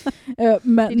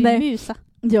 Men, det är din musa.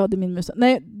 Ja, det är min musa.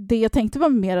 Nej, det jag tänkte var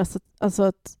mer alltså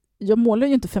att jag målar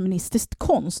ju inte feministiskt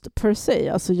konst per se.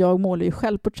 Alltså jag målar ju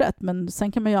självporträtt, men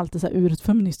sen kan man ju alltid säga ur ett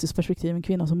feministiskt perspektiv, en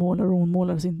kvinna som målar och hon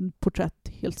målar sin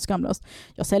porträtt helt skamlöst.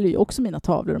 Jag säljer ju också mina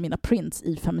tavlor och mina prints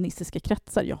i feministiska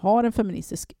kretsar. Jag har en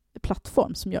feministisk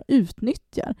plattform som jag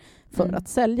utnyttjar för att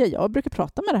sälja. Jag brukar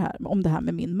prata om det här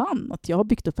med min man, att jag har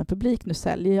byggt upp en publik, nu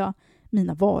säljer jag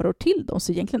mina varor till dem.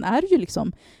 Så egentligen är det ju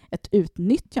liksom ett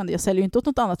utnyttjande. Jag säljer ju inte åt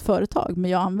något annat företag,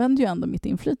 men jag använder ju ändå mitt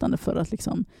inflytande för att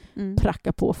liksom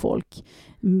pracka på folk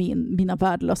mina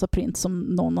värdelösa print, som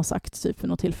någon har sagt typ vid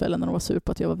något tillfälle när de var sur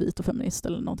på att jag var vit och feminist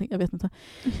eller någonting. Jag vet inte.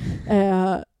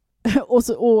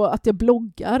 Och att jag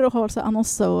bloggar och har så här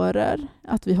annonsörer,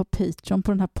 att vi har Patreon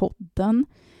på den här podden.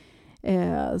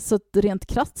 Så att rent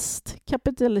krasst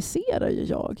kapitaliserar ju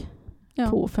jag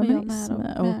på feminism.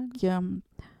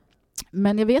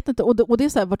 Men jag vet inte, och det är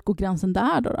så här, vart går gränsen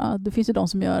där då? Det finns ju de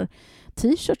som gör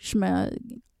t-shirts med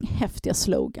häftiga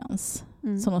slogans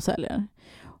som de säljer.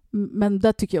 Men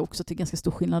där tycker jag också att det är ganska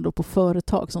stor skillnad då på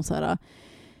företag som så här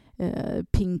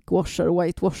pinkwashar,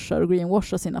 whitewashar och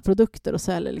greenwashar sina produkter och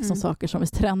säljer liksom saker som är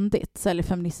trendigt. Säljer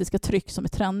feministiska tryck som är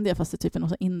trendiga, fast det är typ en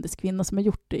indisk kvinna som har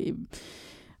gjort det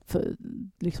för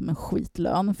liksom en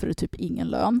skitlön, för det är typ ingen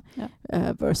lön,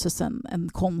 versus en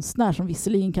konstnär som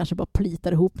visserligen kanske bara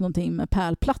plitar ihop någonting med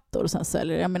pärlplattor och sen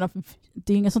säljer. Jag menar,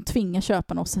 det är ingen som tvingar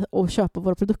köparna att köpa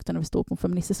våra produkter när vi står på en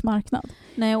feministisk marknad.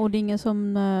 Nej, och det är ingen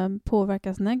som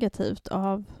påverkas negativt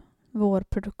av vår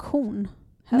produktion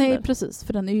heller. Nej, precis,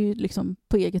 för den är ju liksom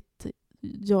på eget.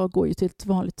 Jag går ju till ett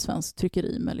vanligt svenskt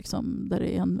tryckeri med liksom, där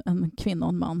det är en kvinna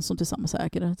och en man som tillsammans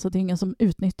äger det. Så det är ingen som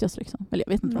utnyttjas. Liksom. Eller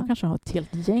jag vet inte, de kanske har ett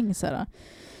helt gäng så här,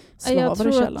 slavar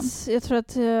i källan. Jag tror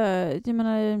att, jag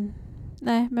menar,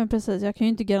 nej men precis, jag kan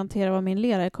ju inte garantera var min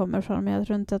lera kommer ifrån, men jag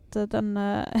tror inte att den...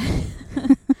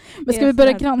 Men ska vi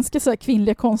börja granska så här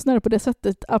kvinnliga konstnärer på det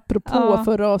sättet, apropå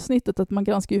förra avsnittet, att man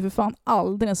granskar ju för fan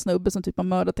aldrig en snubbe som typ har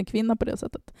mördat en kvinna på det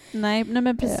sättet. Nej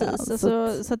men precis.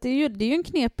 Så att det är ju en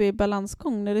knepig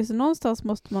balansgång. Liksom, någonstans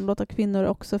måste man låta kvinnor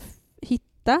också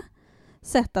hitta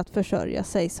sätt att försörja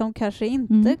sig som kanske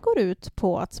inte går ut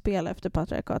på att spela efter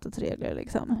patriarkatets regler.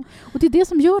 Liksom. Och det är det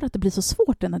som gör att det blir så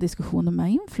svårt, den här diskussionen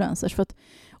med influencers, för att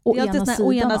å ena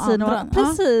sidan.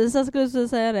 Precis, jag skulle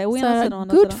säga det.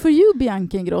 Good for you,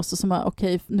 Bianca Ingrosso, som var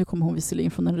nu kommer hon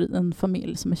visserligen från en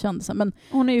familj som är kändisar, men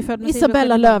hon är ju född med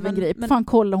Isabella Löwengrip, fan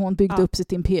kolla, hon byggde upp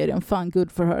sitt imperium, fan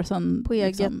good for her. Sen, på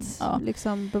eget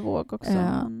liksom bevåg också.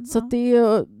 Så att det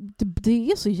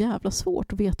är så jävla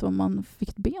svårt att veta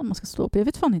vilket ben man ska stå på. Jag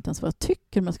vet fan inte ens vad jag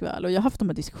tycker, man ska vara ärlig. Och jag har haft de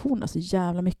här diskussionerna så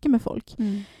jävla mycket med folk.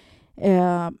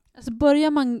 Alltså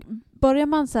börjar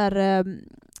man så här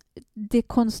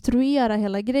dekonstruera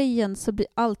hela grejen, så blir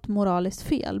allt moraliskt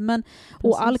fel.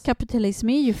 Och all kapitalism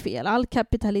är ju fel. All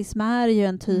kapitalism är ju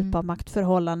en typ av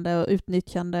maktförhållande och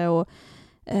utnyttjande och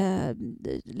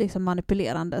liksom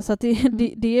manipulerande. Så att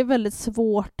det är väldigt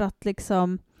svårt att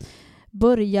liksom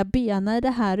börja bena i det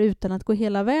här utan att gå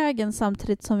hela vägen,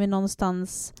 samtidigt som vi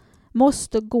någonstans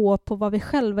måste gå på vad vi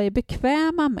själva är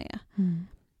bekväma med.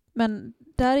 Men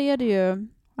där är det ju...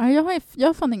 Jag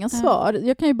har fan inga svar.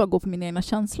 Jag kan ju bara gå på min egna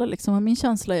känsla. Liksom. Min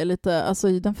känsla är lite...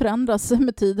 Alltså, den förändras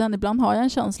med tiden. Ibland har jag en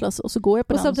känsla och så går jag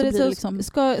på den. Samtidigt så liksom...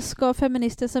 ska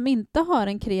feminister som inte har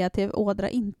en kreativ ådra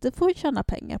inte få tjäna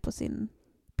pengar på sin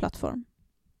plattform?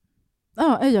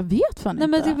 Ja, jag vet fan inte.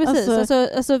 Nej, men precis.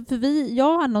 Alltså, för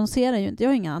jag annonserar ju inte. Jag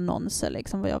har inga annonser,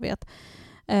 liksom, vad jag vet.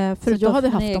 Så jag hade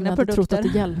haft dem när jag trott att det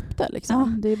hjälpte.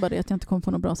 Liksom. Det är bara det att jag inte kommer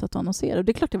på något bra sätt att annonsera.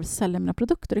 Det är klart jag vill sälja mina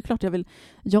produkter. Det är klart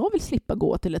jag vill slippa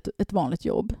gå till ett vanligt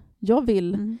jobb. Jag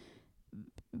vill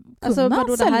Alltså, kunna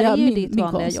vadå, det sälja här är ju min ditt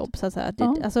vanliga konst. jobb. Så att säga.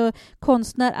 Ja. Alltså,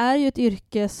 konstnär är ju ett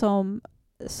yrke som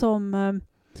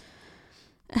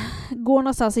går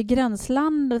någonstans i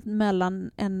gränslandet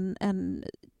mellan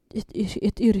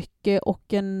ett yrke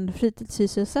och en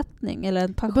fritidssysselsättning eller en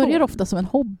Det passion. börjar ofta som en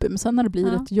hobby, men sen när det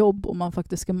blir ett jobb och man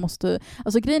faktiskt måste...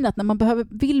 Alltså grejen är att när man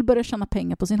vill börja tjäna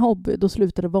pengar på sin hobby, då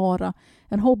slutar det vara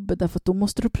en hobby, därför att då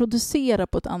måste du producera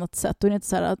på ett annat sätt. Då är det inte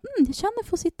så här att jag känner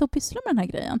för att sitta och pyssla med den här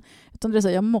grejen. Utan det är så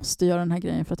här, jag måste göra den här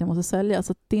grejen för att jag måste sälja.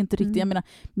 Så att det är inte riktigt... Jag menar,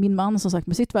 min man som sagt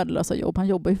med sitt värdelösa jobb, han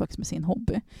jobbar ju faktiskt med sin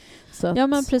hobby. Så att, Ja,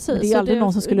 men precis. men det är aldrig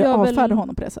någon som skulle avfärda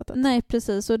honom på det sättet. Nej,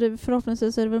 precis. Och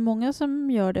förhoppningsvis är det väl många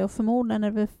som gör det, och förmodligen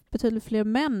är det betydligt fler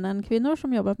män än kvinnor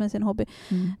som jobbar med sin hobby.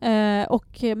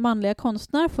 Och manliga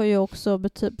konstnärer får ju också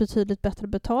betydligt bättre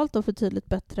betalt och betydligt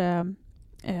bättre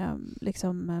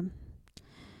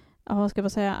vad ska man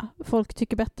säga? Folk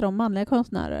tycker bättre om manliga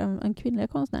konstnärer än kvinnliga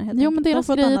konstnärer. Helt Jo, men deras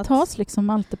grejer tas annat... liksom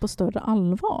alltid på större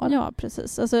allvar. Ja,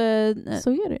 precis. Alltså,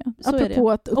 så är det ju. Så apropå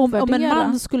är det. Att uppvärdera... Om en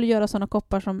man skulle göra sådana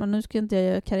koppar som... Nu ska inte jag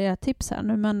göra karriärtips här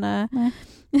nu, men...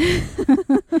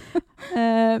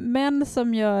 män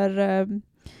som gör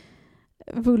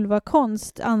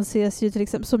vulvakonst anses ju till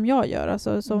exempel, som jag gör,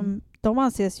 alltså, de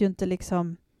anses ju inte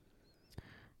liksom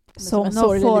som en någon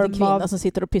sorglig form liten kvinna av... som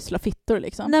sitter och pysslar fittor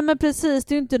liksom. Nej, men precis,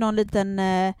 det är ju inte någon liten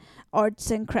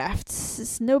arts and crafts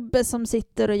snubbe som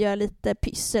sitter och gör lite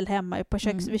pyssel hemma på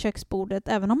vid köksbordet.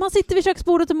 Även om man sitter vid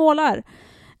köksbordet och målar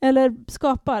eller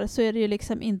skapar, så är det ju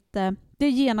liksom inte... Det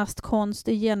är genast konst,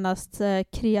 det är genast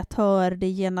kreatör, det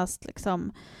är genast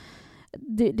liksom...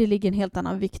 Det ligger en helt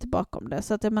annan vikt bakom det.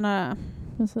 Så att jag menar...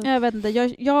 Precis. Jag vet inte,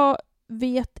 jag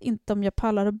vet inte om jag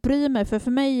pallar att bry mig.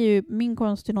 För mig är ju min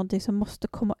konst ju någonting som måste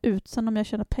komma ut. Sen om jag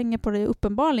tjänar pengar på det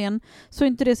uppenbarligen, så är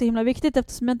inte det så himla viktigt,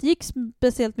 eftersom jag inte gick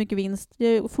speciellt mycket vinst.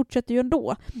 Jag fortsätter ju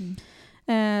ändå.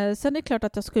 Sen är det klart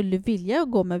att jag skulle vilja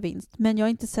gå med vinst, men jag är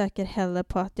inte säker heller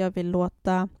på att jag vill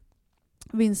låta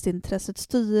vinstintresset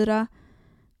styra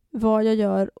vad jag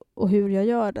gör och hur jag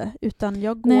gör det, utan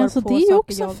jag går alltså på det är ju saker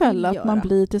också jag en fälla vill att man göra.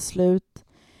 blir till slut,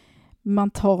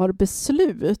 man tar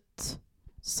beslut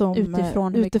som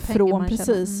Utifrån hur mycket pengar man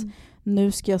precis. tjänar.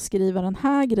 Nu ska jag skriva den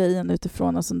här grejen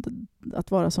utifrån alltså,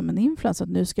 att vara som en influencer.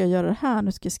 Nu ska jag göra det här,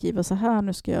 nu ska jag skriva så här,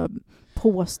 nu ska jag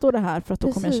påstå det här för att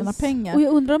då kommer jag tjäna pengar. Och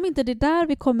jag undrar om inte det är där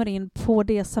vi kommer in på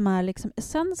det som är liksom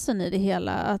essensen i det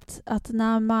hela. Att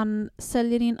när man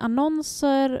säljer in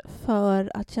annonser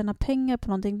för att tjäna pengar på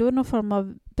någonting, då är det någon form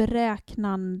av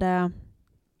beräknande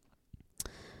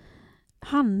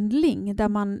handling där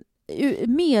man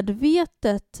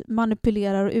medvetet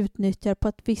manipulerar och utnyttjar på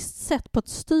ett visst sätt, på ett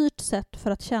styrt sätt,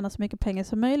 för att tjäna så mycket pengar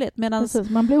som möjligt. Precis,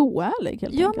 man blir oärlig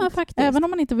helt enkelt. Men faktiskt. Även om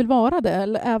man inte vill vara det,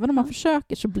 eller även om man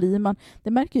försöker, så blir man...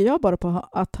 Det märker jag bara på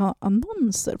att ha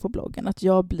annonser på bloggen, att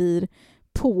jag blir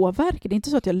påverkad. Det är inte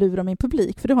så att jag lurar min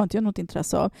publik, för det har inte jag något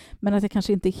intresse av, men att jag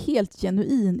kanske inte är helt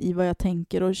genuin i vad jag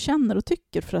tänker och känner och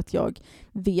tycker, för att jag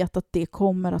vet att det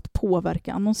kommer att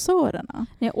påverka annonsörerna.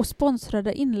 Ja, och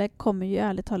sponsrade inlägg kommer ju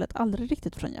ärligt talat aldrig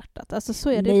riktigt från hjärtat. Alltså så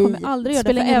är det. Nej, kommer aldrig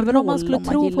göra det. För även om man skulle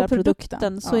tro på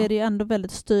produkten så är det ju ändå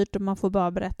väldigt styrt, och man får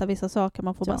bara berätta vissa saker,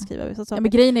 man får bara skriva vissa saker. Ja,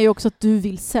 men grejen är ju också att du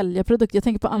vill sälja produkter. Jag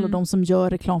tänker på alla de som gör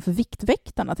reklam för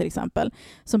Viktväktarna till exempel.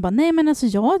 Som bara, nej men alltså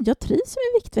jag trivs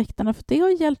med Viktväktarna för det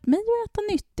har hjälpt mig att äta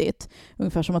nyttigt.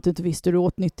 Ungefär som att du inte visste hur du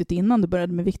åt nyttigt innan du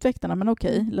började med Viktväktarna, men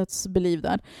okej, let's believe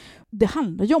that. Det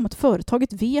handlar ju om att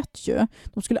företaget vet ju,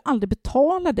 de skulle aldrig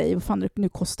betala dig, vad fan det nu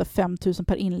kostar 5 000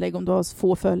 per inlägg om du har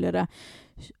få följare,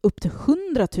 upp till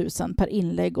 100 000 per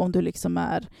inlägg om du liksom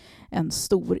är en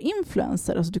stor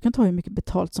influencer. Alltså du kan ta hur mycket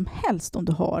betalt som helst om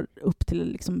du har upp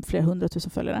till liksom flera 100 000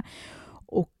 följare.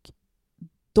 Och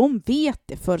de vet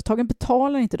det. Företagen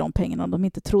betalar inte de pengarna om de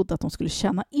inte trodde att de skulle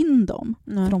tjäna in dem.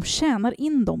 Nej. För de tjänar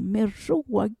in dem med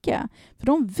råge. För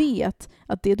de vet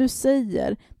att det du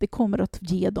säger, det kommer att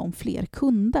ge dem fler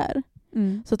kunder.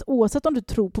 Så att oavsett om du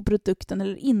tror på produkten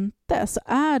eller inte, så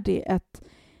är det ett...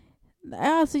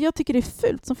 Alltså jag tycker det är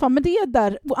fult som fan. Men det är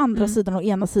där på andra sidan och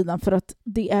ena sidan, för att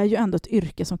det är ju ändå ett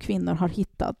yrke som kvinnor har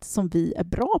hittat som vi är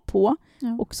bra på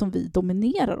och som vi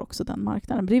dominerar också den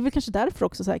marknaden. Men det är väl kanske därför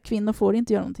också så här, kvinnor får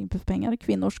inte göra någonting för pengar.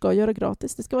 Kvinnor ska göra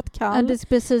gratis. Det ska vara ett kall. Ja,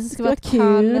 det ska vara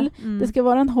kul. Det ska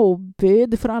vara en hobby.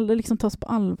 Det får aldrig liksom tas på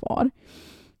allvar.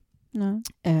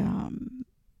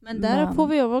 Men där får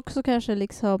vi också kanske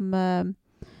liksom...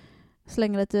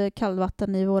 slänga lite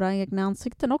kallvatten i våra egna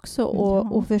ansikten också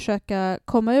och försöka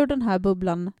komma ur den här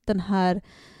bubblan, den här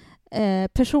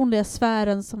personliga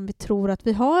sfären som vi tror att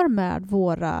vi har med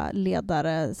våra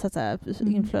ledare, så att säga,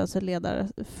 influencerledare,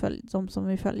 de som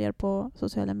vi följer på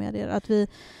sociala medier. Att vi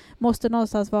måste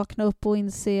någonstans vakna upp och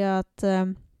inse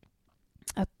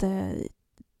att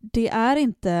det är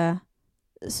inte,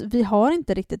 vi har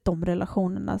inte riktigt de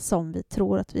relationerna som vi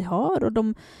tror att vi har.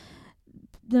 Och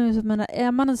jag menar,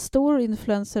 är man en stor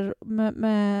influencer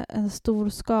med en stor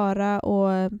skara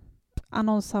och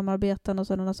annonssamarbeten och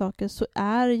sådana saker, så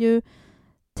är ju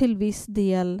till viss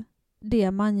del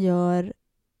det man gör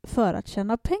för att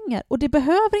tjäna pengar. Och det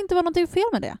behöver inte vara någonting fel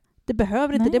med det. Det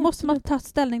behöver inte. Nej, det måste man ta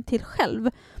ställning till själv.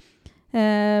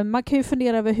 Man kan ju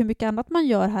fundera över hur mycket annat man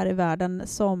gör här i världen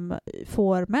som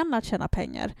får män att tjäna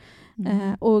pengar.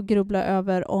 Och grubbla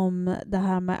över om det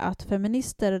här med att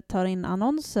feminister tar in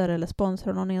annonser eller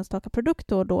sponsrar någon enstaka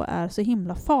produkt och då är så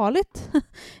himla farligt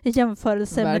i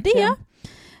jämförelse Verkligen. med det.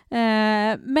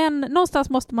 Men någonstans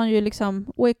måste man ju liksom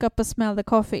wake up and smell the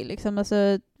coffee. Liksom.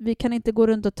 Alltså, vi kan inte gå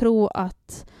runt och tro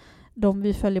att de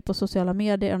vi följer på sociala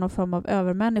medier är någon form av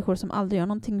övermänniskor som aldrig gör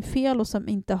någonting fel och som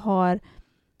inte har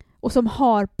och som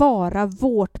har bara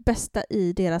vårt bästa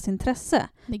i deras intresse.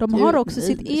 De har också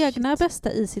sitt egna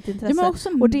bästa i sitt intresse.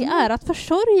 Och det är att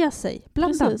försörja sig,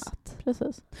 bland annat.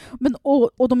 Precis. Men,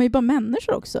 och de är ju bara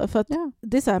människor också. För att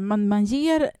det är så här, man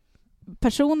ger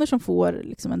personer som får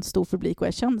liksom en stor publik och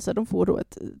är kända, de får då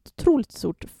ett otroligt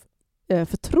stort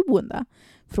förtroende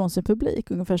från sin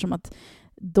publik. Ungefär som att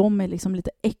de är liksom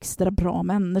lite extra bra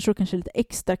människor, kanske lite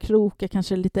extra kloka,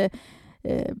 kanske lite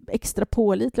extra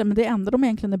pålitliga, men det enda de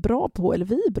egentligen är bra på, eller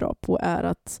vi är bra på, är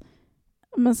att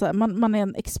man är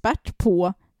en expert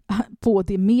på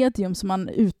det medium som man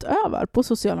utövar på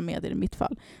sociala medier i mitt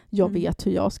fall. Jag vet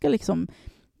hur jag ska liksom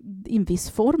i en viss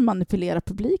form manipulera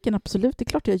publiken, absolut, det är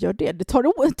klart jag gör det. Det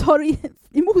tar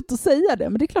emot att säga det,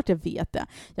 men det är klart jag vet det.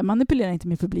 Jag manipulerar inte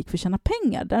min publik för att tjäna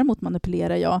pengar, däremot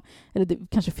manipulerar jag, eller det är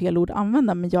kanske fel ord att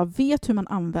använda, men jag vet hur man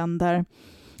använder.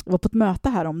 Jag var på ett möte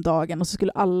här om dagen och så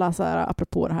skulle alla, så här,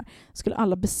 apropå det här, skulle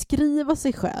alla beskriva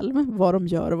sig själv, vad de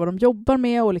gör och vad de jobbar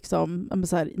med och liksom,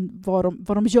 så här,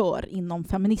 vad de gör inom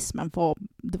feminismen.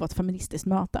 Det var ett feministiskt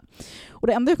möte. Och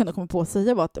det enda jag kunde komma på att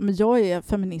säga var att jag är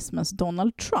feminismens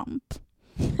Donald Trump.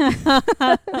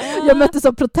 Jag möttes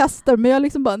av protester, men jag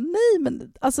liksom bara, nej,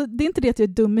 men alltså, det är inte det att jag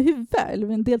är dum i huvudet, eller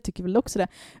en del tycker väl också det,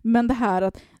 men det här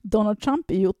att Donald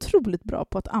Trump är ju otroligt bra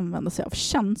på att använda sig av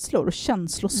känslor och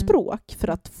känslospråk för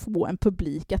att få en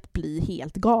publik att bli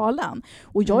helt galen.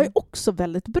 Och jag är också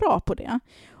väldigt bra på det.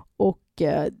 Och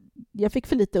jag fick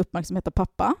för lite uppmärksamhet av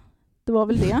pappa. Det var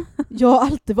väl det. Jag har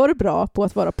alltid varit bra på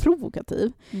att vara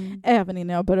provokativ. Även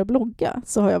innan jag började blogga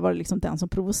så har jag varit liksom den som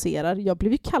provocerar. Jag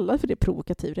blev ju kallad för det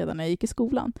provokativ redan när jag gick i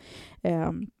skolan.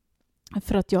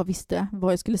 För att jag visste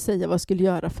vad jag skulle säga, vad jag skulle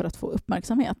göra för att få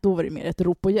uppmärksamhet. Då var det mer ett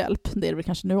rop på hjälp. Det är det väl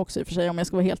kanske nu också i och för sig, om jag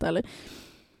ska vara helt ärlig.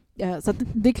 Så att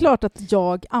det är klart att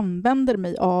jag använder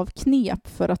mig av knep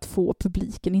för att få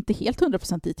publiken inte helt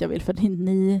 100% dit jag vill. För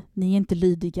ni är inte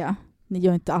lydiga. Ni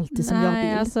gör inte alltid som jag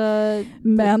vill. Alltså,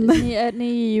 men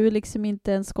ni är ju liksom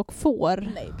inte en skock får.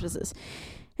 Nej, precis.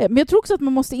 Men jag tror också att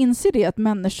man måste inse det, att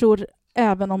människor,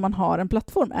 även om man har en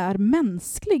plattform, är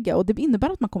mänskliga. Och det innebär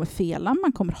att man kommer fela,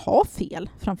 man kommer ha fel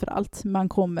framförallt. Man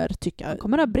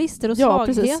kommer ha brister och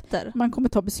svagheter. Precis. Man kommer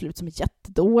ta beslut som är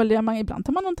jättedåliga. Ibland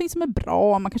tar man någonting som är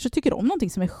bra. Man kanske tycker om någonting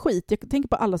som är skit. Jag tänker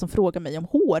på alla som frågar mig om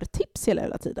hårtips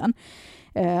hela tiden.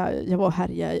 Jag var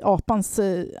här i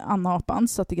Anna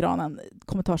Apans satt i granen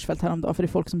kommentarsfält häromdagen, för det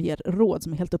är folk som ger råd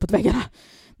som är helt uppåt väggarna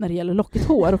när det gäller lockigt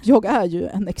hår, och jag är ju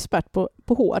en expert på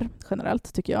hår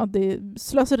generellt, tycker jag. Det är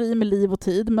slöseri med liv och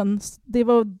tid, men det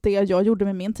var det jag gjorde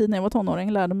med min tid när jag var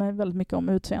tonåring, lärde mig väldigt mycket om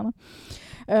utseende.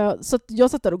 Så att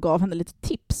jag satt där och gav henne lite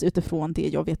tips utifrån det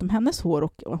jag vet om hennes hår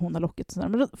och hon har lockigt.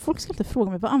 Men folk ska alltid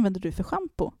fråga mig, vad använder du för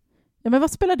shampoo? Ja, men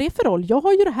vad spelar det för roll? Jag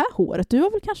har ju det här håret. Du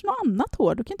har väl kanske något annat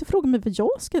hår. Du kan inte fråga mig vad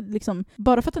jag ska liksom...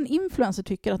 Bara för att en influencer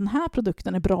tycker att den här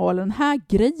produkten är bra, eller den här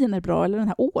grejen är bra, eller den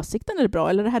här åsikten är bra,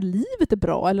 eller det här livet är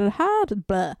bra, eller det här...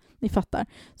 Blä, ni fattar.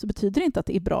 Så betyder det inte att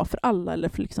det är bra för alla, eller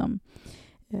för liksom...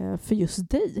 För just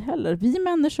dig heller. Vi är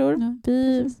människor.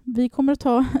 Vi kommer att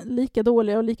ta lika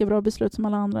dåliga och lika bra beslut som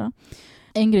alla andra.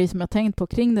 En grej som jag tänkt på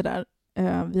kring det där,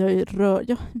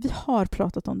 vi har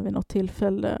pratat om det vid något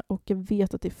tillfälle, och jag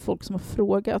vet att det är folk som har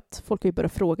frågat. Folk har ju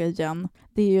börjat fråga igen.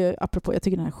 Det är ju, apropå, jag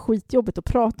tycker det här är skitjobbigt att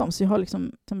prata om, så jag har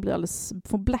liksom, den blir alldeles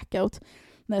på blackout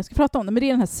när jag ska prata om det. Men det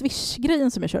är den här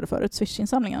Swish-grejen som jag körde förut,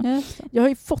 Swish-insamlingen. Jag har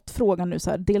ju fått frågan nu så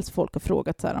här, dels folk har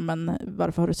frågat så här, men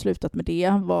varför har du slutat med det?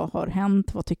 Vad har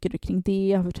hänt? Vad tycker du kring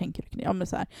det? Hur tänker du kring det? Ja, men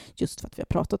så här, just för att vi har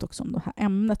pratat också om det här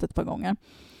ämnet ett par gånger.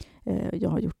 Jag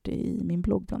har gjort det i min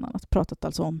blogg bland annat. Pratat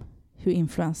alltså om hur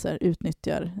influencer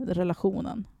utnyttjar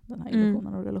relationen, den här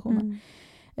illusionen och relationen.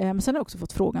 Men sen har jag också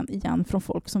fått frågan igen från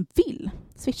folk som vill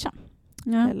swisha.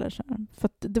 Ja. Eller så här. För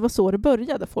att det var så det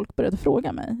började. Folk började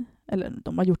fråga mig. Eller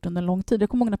de har gjort det under en lång tid. Jag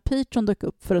kommer ihåg när Patreon dök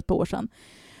upp för ett par år sedan.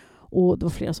 Och det var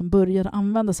flera som började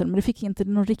använda sig, men det fick inte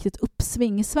någon riktigt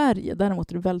uppsving i Sverige.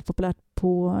 Däremot är det väldigt populärt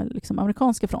på liksom,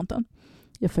 amerikanska fronten.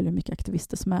 Jag följer mycket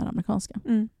aktivister som är amerikanska.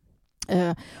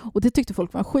 Och det tyckte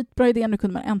folk var en skitbra idé. Nu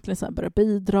kunde man äntligen så här börja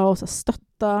bidra och så här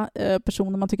stötta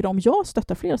personer man tycker om. Jag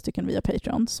stöttar flera stycken via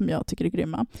Patreon som jag tycker är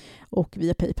grymma. Och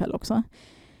via PayPal också.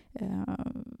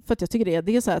 För att jag tycker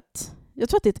det är så att jag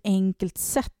tror att det är ett enkelt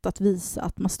sätt att visa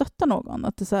att man stöttar någon.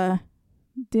 Att det, så här,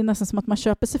 det är nästan som att man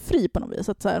köper sig fri på något vis.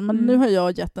 Att så här, men nu har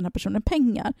jag gett den här personen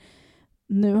pengar.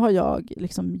 Nu har jag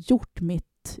liksom gjort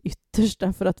mitt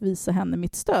yttersta för att visa henne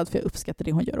mitt stöd. För jag uppskattar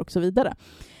det hon gör och så vidare.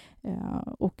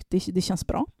 Och det känns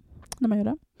bra när man gör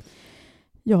det.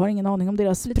 Jag har ingen aning om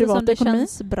deras privata ekonomi. Det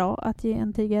känns bra att ge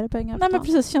en tiggare pengar. Nej, men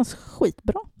precis, det känns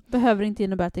skitbra. Behöver inte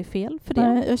innebära att det är fel för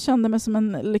det. Nej, jag kände mig som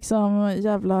en liksom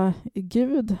jävla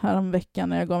gud här om veckan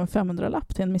när jag gav en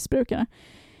 500-lapp till en missbrukare.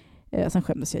 Sen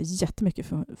skämdes jag jättemycket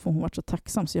för hon var så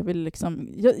tacksam, så jag ville liksom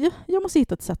jag måste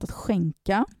hitta ett sätt att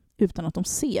skänka utan att de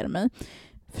ser mig.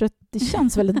 För att det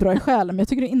känns väldigt bra i själen, men jag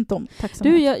tycker inte om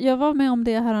tacksamhet. Du, jag var med om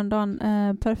det häromdagen.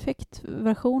 Perfekt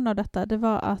version av detta. Det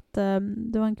var att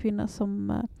det var en kvinna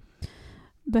som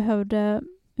behövde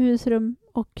husrum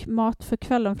och mat för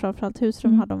kvällen. Framförallt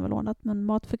husrum hade de väl lånat, men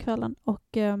mat för kvällen.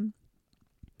 Och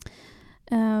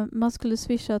man skulle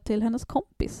swisha till hennes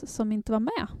kompis som inte var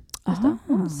med.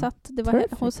 Hon satt, det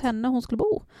var hos henne hon skulle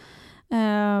bo.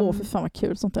 För fan vad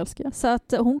kul, sånt älskar jag. Så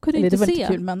att hon kunde Eller inte det var se. Inte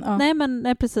kul, men,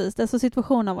 Nej, precis. Alltså,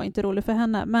 situationen var inte rolig för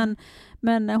henne.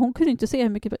 Men hon kunde inte se hur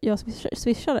mycket jag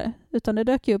swishade. Utan det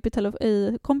dök ju upp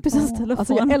i kompisens telefon.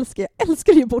 Alltså jag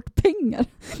älskar ju bort pengar.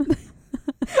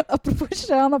 Apropå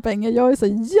tjäna pengar, jag är så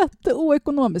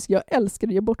jätteoekonomisk. Jag älskar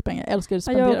att ge bort pengar. Jag älskar att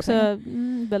spendera pengar. Jag är också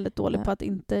väldigt dålig på att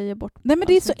inte ge bort pengar. Nej, men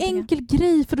det är så enkel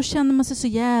grej, för då känner man sig så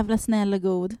jävla snäll och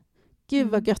god. Gud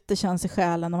vad gött det känns i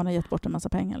själen när man har gett bort en massa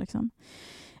pengar. Liksom.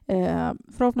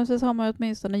 Förhoppningsvis har man ju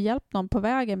åtminstone hjälpt någon på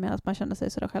vägen medan man känner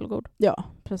sig sådär självgod. Ja,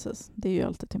 precis. Det är ju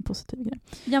alltid en positiv grej.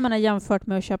 Jag menar jämfört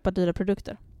med att köpa dyra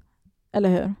produkter. Eller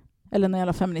hur? Eller en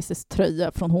jävla feministisk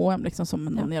tröja från H&M liksom, som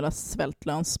någon jävla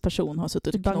svältlönsperson har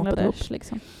suttit och knåpat ihop.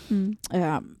 Liksom.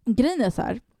 Grejen är så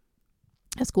här.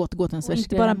 Jag ska återgå till en svensk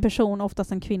inte bara en person,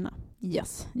 oftast en kvinna.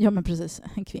 Yes. Ja, men precis.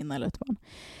 En kvinna eller ett barn.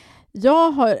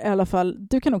 Jag har i alla fall,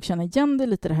 du kan nog känna igen dig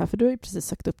lite det här, för du har ju precis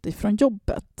sagt upp dig från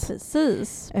jobbet.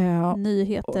 Precis.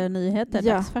 Nyheter,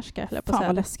 dagsfärska. Fan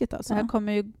vad läskigt alltså. Det här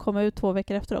kommer ju komma ut 2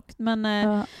 veckor efter också. Men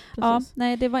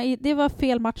nej, det var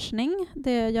fel matchning.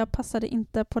 Jag passade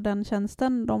inte på den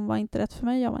tjänsten. De var inte rätt för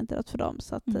mig, jag var inte rätt för dem.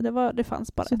 Så att det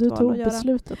fanns bara så ett val att göra. Så du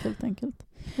tog beslutet helt enkelt.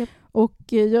 Yep.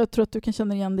 Och jag tror att du kan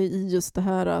känna igen dig i just det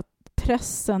här att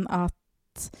pressen att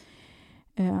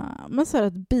men så här,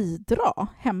 att bidra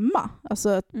hemma.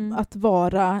 Alltså att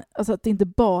vara, alltså att det inte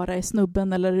bara är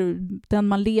snubben eller den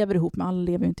man lever ihop med. Alla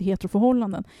lever ju inte i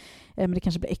heteroförhållanden. Men det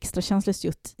kanske blir extra känsligt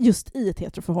just i ett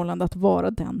heteroförhållande att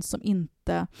vara den som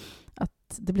inte,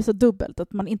 att det blir så dubbelt,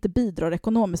 att man inte bidrar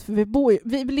ekonomiskt. För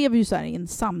vi lever ju så här i en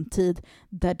samtid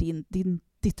där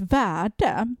ditt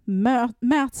värde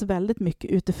mäts väldigt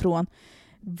mycket utifrån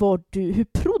hur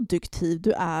produktiv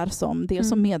du är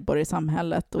som medborgare i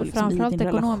samhället och liksom i din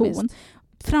relation.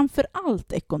 Framför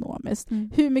allt ekonomiskt.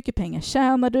 Hur mycket pengar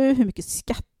tjänar du? Hur mycket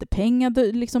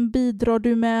skattepengar liksom bidrar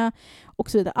du med? Och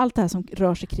så vidare. Allt det här som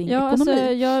rör sig kring ekonomi.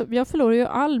 Alltså, jag förlorar ju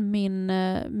all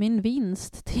min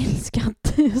vinst till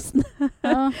skatt just nu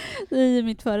i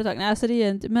mitt företag. Nej, alltså det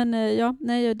är inte, men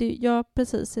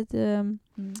precis.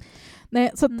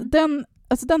 Nej, så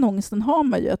att den ångesten har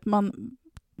man ju, att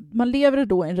man lever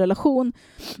då i en relation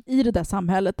i det där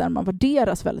samhället där man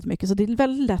värderas väldigt mycket. Så det är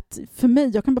väldigt lätt för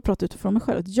mig, jag kan bara prata utifrån mig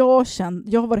själv, att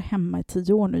jag har varit hemma i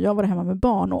 10 år nu, jag har varit hemma med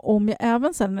barn, och om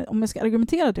jag ska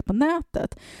argumentera det på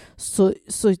nätet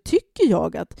så tycker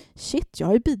jag att jag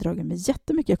har ju bidragit med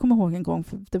jättemycket. Jag kommer ihåg en gång,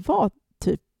 för det var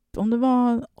typ, om det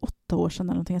var 8 år sedan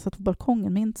eller någonting, jag satt på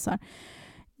balkongen minst så här,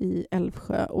 i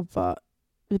Älvsjö och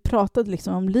vi pratade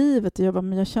liksom om livet, och jag bara,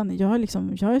 men jag känner,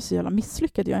 jag är så jävla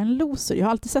misslyckad, jag är en loser. Jag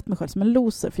har alltid sett mig själv som en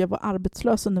loser, för jag var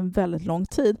arbetslös under en väldigt lång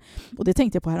tid. Och det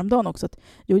tänkte jag på häromdagen också, att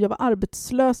jag var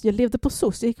arbetslös, jag levde på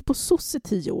SOS, jag gick på SOS i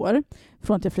 10 år,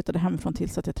 från att jag flyttade hemifrån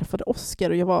tills att jag träffade Oscar,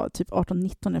 och jag var typ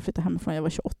 18-19 när jag flyttade hemifrån, jag var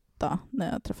 28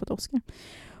 när jag träffade Oscar.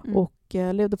 Och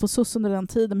levde på SOS under den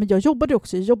tiden, men jag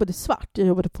jobbade svart.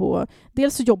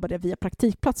 Dels så jobbade jag via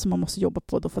praktikplats som man måste jobba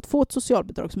på då, för att få ett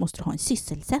socialbidrag så måste du ha en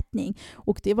sysselsättning,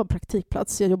 och det var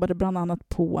praktikplats. Jag jobbade bland annat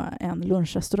på en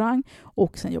lunchrestaurang,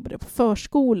 och sen jobbade jag på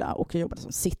förskola, och jag jobbade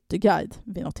som cityguide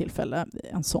vid något tillfälle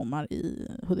en sommar i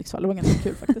Hudiksvall. Det var ganska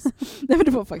kul faktiskt. Nej, men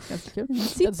det var faktiskt ganska kul.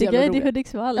 Cityguide i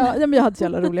Hudiksvall. Ja, men jag hade så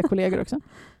jävla roliga kollegor också.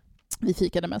 Vi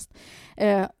fikade mest.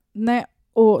 Nej,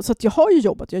 Och så att jag har ju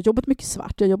jobbat. Jag har jobbat mycket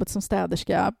svart. Jag har jobbat som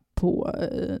städerska på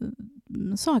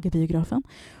Sagabiografen.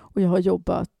 Och jag har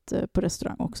jobbat på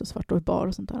restaurang också, svart och i bar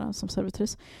och sånt där som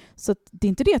servitris. Så att det är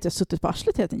inte det att jag har suttit på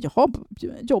arslet hela tiden. Jag har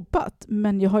jobbat,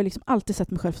 men jag har liksom alltid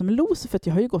sett mig själv som en loser för att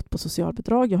jag har ju gått på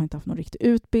socialbidrag. Jag har inte haft någon riktig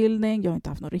utbildning. Jag har inte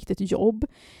haft något riktigt jobb.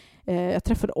 Jag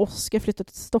träffade Oskar, flyttade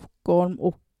till Stockholm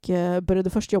och började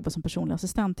först jobba som personlig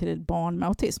assistent till ett barn med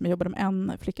autism. Jag jobbade med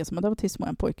en flicka som hade autism och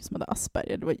en pojke som hade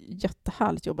Asperger. Det var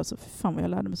jättehärligt jobb. Så fan vad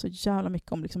jag lärde mig så jävla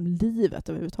mycket om liksom livet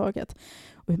överhuvudtaget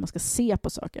och hur man ska se på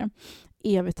saker.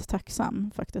 Evigt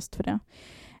tacksam faktiskt för det.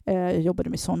 Jag jobbade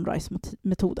med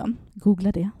Sunrise-metoden.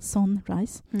 Googla det,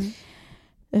 Sunrise.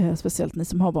 Speciellt ni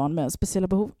som har barn med speciella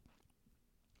behov.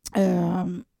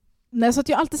 Nej, så att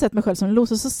jag alltid sett mig själv som en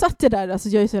loser. Så satt jag där, alltså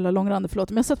jag är så jävla långrandig, förlåt,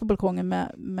 men jag satt på balkongen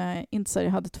med Intsar.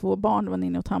 Jag hade 2 barn, det var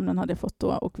Ninni och Tamlen hade jag fått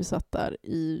då, och vi satt där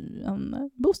i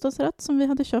en bostadsrätt som vi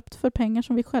hade köpt för pengar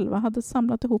som vi själva hade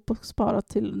samlat ihop och sparat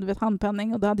till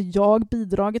handpenning, och det hade jag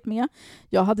bidragit med.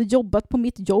 Jag hade jobbat på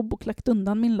mitt jobb och lagt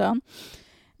undan min lön.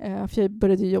 För jag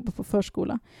började jobba på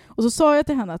förskola. Och så sa jag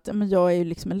till henne att men jag är ju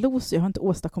liksom en loser. Jag har inte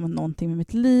åstadkommit någonting med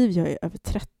mitt liv. Jag är över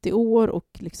 30 år och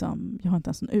liksom, jag har inte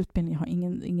ens en utbildning. Jag har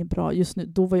ingen bra... Just nu,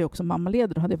 då var jag också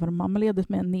mammaledig. Då hade jag varit mammaledig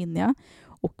med en Ninja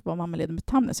och var mammaledig med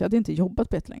Tamlen. Så jag hade inte jobbat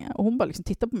på ett länge. Och hon bara liksom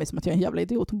tittade på mig som att jag är en jävla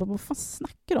idiot. Hon bara, vad fan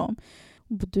snackar du om?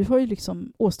 Du har ju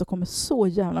liksom åstadkommit så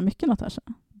jävla mycket, Natasha.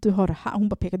 Du har det här. Hon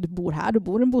bara pekar, du bor här, du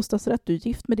bor i en bostadsrätt, du är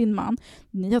gift med din man,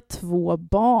 ni har 2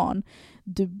 barn,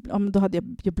 då hade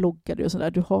jag bloggade och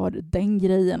sådär, du har den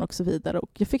grejen och så vidare. Och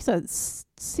jag fick så här,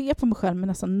 se på mig själv med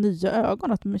nästan nya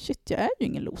ögon att men shit, jag är ju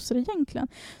ingen loser egentligen.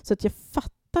 Så att jag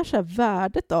fattar så här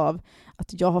värdet av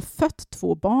att jag har fött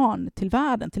 2 barn till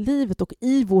världen, till livet, och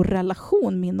i vår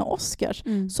relation, min och Oskars,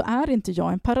 så är inte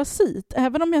jag en parasit.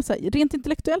 Även om jag säger, rent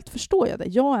intellektuellt förstår jag det,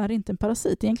 jag är inte en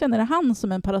parasit. Egentligen är det han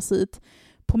som är en parasit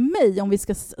på mig, om vi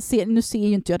ska se, nu ser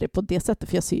ju inte jag det på det sättet,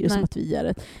 för jag ser det som att vi är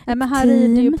ett men här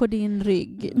team. är det ju på din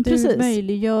rygg. Du Precis.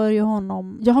 möjliggör ju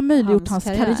honom. Jag har möjliggjort hans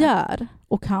karriär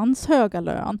och hans höga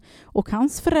lön och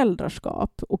hans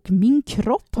föräldraskap, och min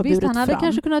kropp har burit fram. Han hade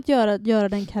kanske kunnat göra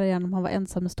den karriären om han var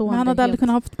ensamstående. Men han hade aldrig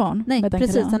kunnat ha haft barn. Nej, med den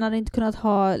precis. karriären. Han hade inte kunnat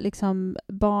ha liksom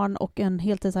barn och en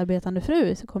heltidsarbetande fru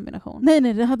i kombination.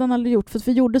 Nej, det hade han aldrig gjort. För att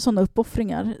vi gjorde sådana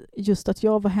uppoffringar. Just att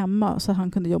jag var hemma så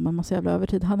han kunde jobba en massa jävla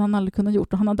övertid. Hade han aldrig kunnat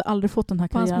gjort. Och han hade aldrig fått den här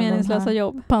karriären. På hans meningslösa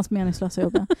jobb. På hans meningslösa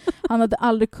jobb. Han hade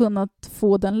aldrig kunnat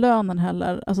få den lönen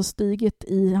heller. Alltså stigit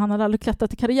i... Han hade aldrig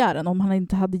klättrat i karriären om han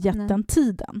inte hade gett den tiden.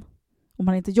 Om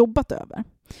han inte jobbat över.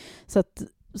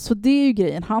 Så det är ju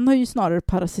grejen. Han har ju snarare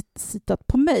parasitat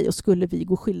på mig, och skulle vi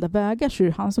gå skilda vägar så är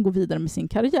det han som går vidare med sin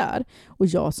karriär. Och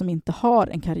jag som inte har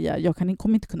en karriär, jag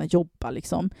kommer inte kunna jobba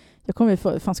liksom.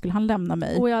 Fan skulle han lämna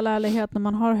mig? Och i all ärlighet, när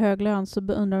man har hög lön så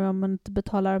undrar jag om man inte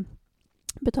betalar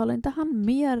inte han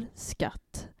mer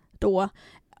skatt då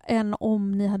än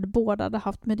om ni båda hade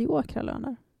haft mediokra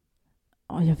löner?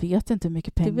 Ja, jag vet inte hur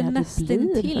mycket pengar det blir. Det är väl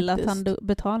nästan till att han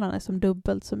betalar nästan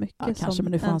dubbelt så mycket kanske, som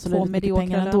men nu får han så två mycket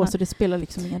pengar ändå, så det spelar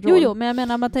liksom ingen roll. Jo, men jag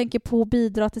menar, man tänker på att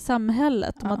bidra till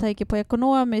samhället. Ja. Man tänker på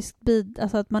ekonomiskt,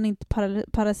 alltså att man inte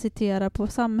parasiterar på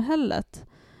samhället.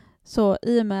 Så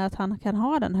i och med att han kan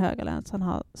ha den höga lön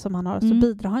som han har så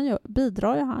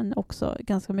bidrar ju han också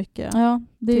ganska mycket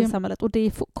till samhället. Och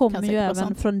det kommer ju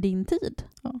även från din tid.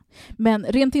 Ja. Men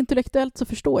rent intellektuellt så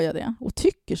förstår jag det och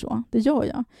tycker så. Det gör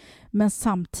jag. Men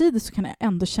samtidigt så kan jag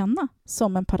ändå känna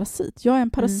som en parasit. Jag är en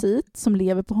parasit som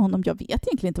lever på honom. Jag vet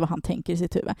egentligen inte vad han tänker i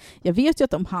sitt huvud. Jag vet ju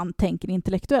att om han tänker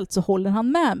intellektuellt så håller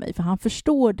han med mig. För han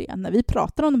förstår det. När vi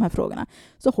pratar om de här frågorna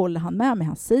så håller han med mig.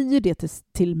 Han säger det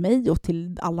till mig och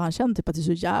till alla han känner. Typ att det är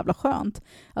så jävla skönt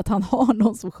att han har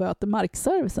någon som sköter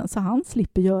markservicen. Så han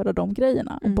slipper göra de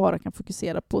grejerna och bara kan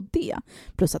fokusera på det.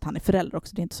 Plus att han är förälder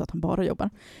också. Det är inte så att han bara jobbar.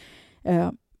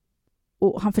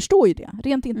 Och han förstår ju det,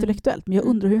 rent intellektuellt. Men jag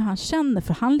undrar hur han känner,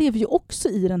 för han lever ju också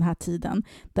i den här tiden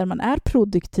där man är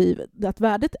produktiv, att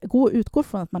värdet utgår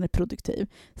från att man är produktiv.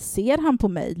 Ser han på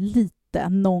mig lite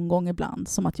någon gång ibland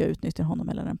som att jag utnyttjar honom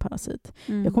eller en parasit?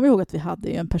 Jag kommer ihåg att vi hade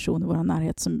en person i vår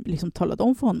närhet som liksom talade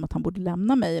om för honom att han borde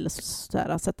lämna mig eller så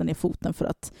här, sätta ner foten för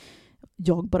att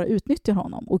jag bara utnyttjar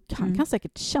honom. Och han kan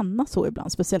säkert känna så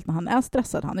ibland, speciellt när han är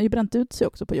stressad. Han har ju bränt ut sig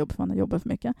också på jobb för han har jobbat för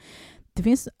mycket. Det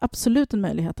finns absolut en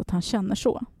möjlighet att han känner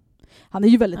så. Han är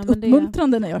ju väldigt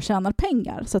uppmuntrande när jag tjänar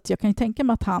pengar. Så att jag kan ju tänka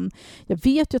mig att jag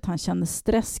vet ju att han känner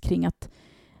stress kring att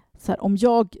så här, om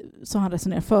jag, så han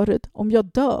resonerar förut, om jag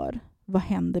dör, vad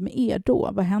händer med er då?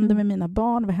 Vad händer med mina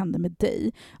barn? Vad händer med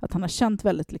dig? Att han har känt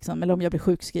väldigt, liksom, eller om jag blir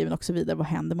sjukskriven och så vidare, vad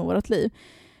händer med vårt liv?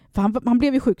 För han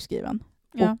blev ju sjukskriven.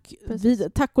 Ja, och precis.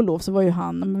 tack och lov så var ju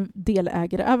han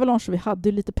delägare i Avalanche, så vi hade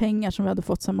ju lite pengar som vi hade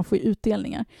fått, så man får ju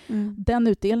utdelningar. Mm. Den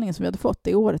utdelningen som vi hade fått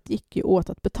det året gick ju åt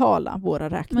att betala våra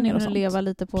Men räkningar ni och kunde sånt. leva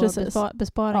lite på Precis.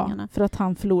 besparingarna. Ja, för att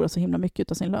han förlorar så himla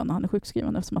mycket av sin lön när han är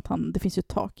sjukskriven, eftersom att det finns ju ett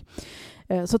tak.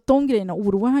 Så att de grejerna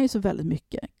oroar han ju så väldigt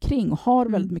mycket kring och har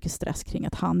väldigt mycket stress kring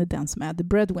att han är den som är the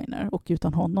breadwinner och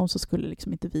utan honom så skulle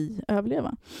liksom inte vi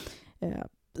överleva.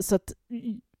 Så att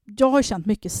jag har känt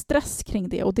mycket stress kring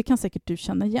det och det kan säkert du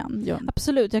känna igen.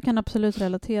 Absolut, jag kan absolut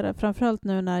relatera. Framförallt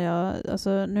nu när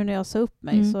jag sa upp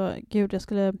mig så gud, jag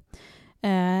skulle...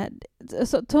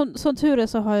 som tur är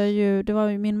så har jag ju, det var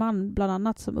ju min man bland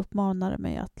annat som uppmanade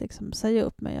mig att liksom säga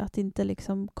upp mig, att inte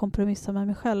liksom kompromissa med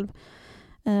mig själv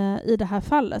i det här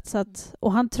fallet. Så att,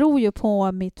 och han tror ju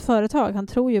på mitt företag, han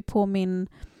tror ju på min...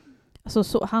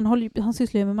 Alltså han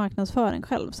sysslar ju med marknadsföring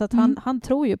själv, så att han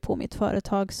tror ju på mitt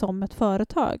företag som ett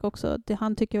företag också.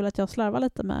 Han tycker väl att jag slarvar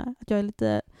lite med, att jag är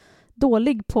lite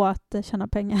dålig på att tjäna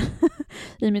pengar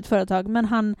i mitt företag. Men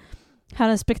han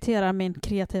respekterar min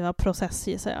kreativa process,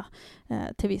 gissar jag,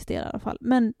 till viss del i alla fall.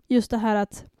 Men just det här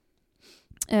att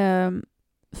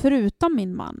förutom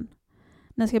min man,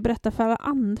 när jag ska berätta för alla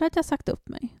andra att jag sagt upp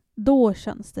mig, då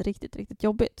känns det riktigt, riktigt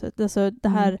jobbigt. Alltså det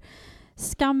här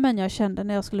skammen jag kände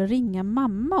när jag skulle ringa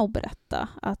mamma och berätta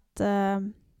att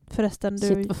förresten du...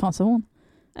 Shit, vad fan sa hon?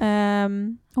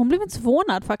 Hon blev inte så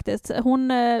förvånad faktiskt.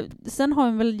 Sen har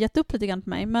hon väl gett upp lite grann på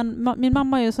mig, men min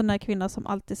mamma är ju en sån där kvinna som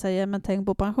alltid säger men tänk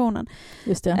på pensionen.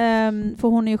 Just det. För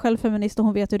hon är ju själv feminist och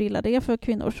hon vet hur illa det är för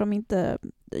kvinnor som inte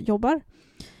jobbar.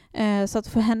 Så att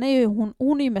för henne är ju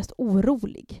hon är ju mest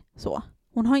orolig så.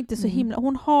 Hon har inte så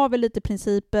hon har väl lite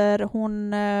principer,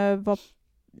 hon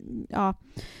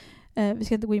vi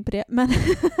ska inte gå in på det, men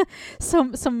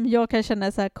som jag kan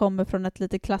känna så här, kommer från ett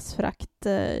lite klassförakt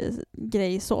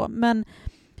grej så, men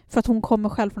för att hon kommer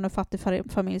själv från en fattig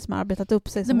familj som har arbetat upp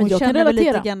sig, så hon känner väl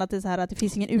lite grann att det är så här, att det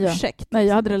finns ingen ursäkt. Nej,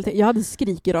 jag hade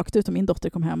skrikit rakt ut om min dotter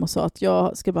kom hem och sa att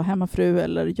jag ska vara hemmafru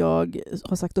eller jag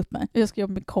har sagt upp mig. Jag ska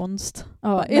jobba med konst.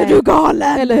 Ja, är du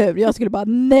galen? Eller hur? Jag skulle bara,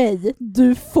 nej,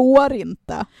 du får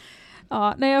inte.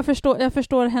 Ja, nej, jag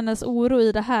förstår hennes oro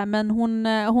i det här, men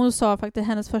hon sa faktiskt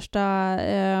hennes första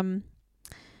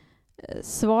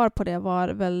svar på det var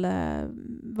väl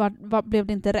blev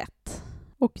det inte rätt.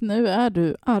 Och nu är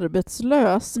du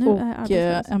arbetslös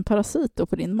en parasit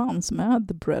på din man som är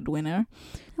the breadwinner.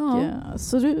 Ja.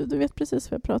 Så du vet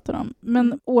precis vad jag pratar om.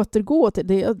 Men återgå till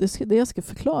det jag ska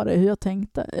förklara hur jag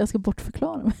tänkte. Jag ska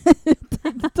bortförklara mig.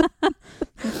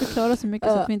 Jag förklarar så mycket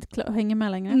så att vi inte hänger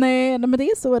med längre. Nej, men det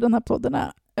är så den här podden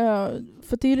är.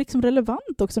 För det är ju liksom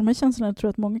relevant också. De här känslorna tror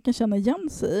jag att många kan känna igen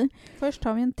sig i. Först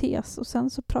har vi en tes och sen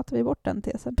så pratar vi bort den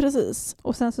tesen. Precis.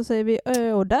 Och sen så säger vi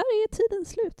och där är tiden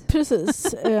slut.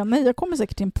 Precis. Nej, jag kommer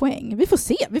säkert till en poäng. Vi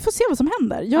får se vad som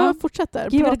händer. Jag fortsätter.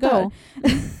 Give it a go.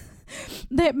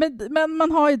 Nej, men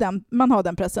man har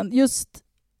den pressen. Just,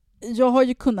 jag har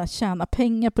ju kunnat tjäna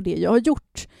pengar på det jag har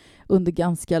gjort under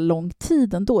ganska lång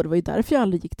tid ändå. Det var ju därför jag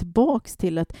aldrig gick tillbaks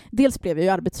till ett... Dels blev jag ju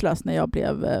arbetslös när jag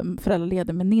blev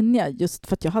föräldraledig med Ninja, just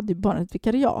för att jag hade ju bara ett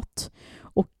vikariat.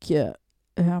 Och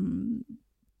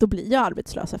då blir jag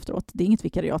arbetslös efteråt. Det är inget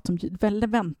vikariat som väl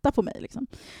väntar på mig. Liksom.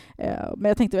 Men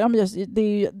jag tänkte,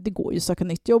 det går ju att söka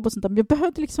nytt jobb och sånt där. Men jag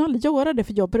behövde liksom aldrig göra det,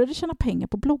 för jag började tjäna pengar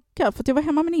på blogga. För att jag var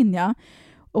hemma med Ninja.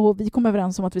 Och vi kom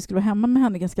överens om att vi skulle vara hemma med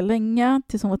henne ganska länge,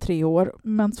 tills hon var 3 år.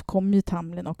 Men så kom ju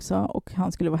Tamlin också, och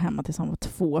han skulle vara hemma tills han var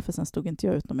 2, för sen stod inte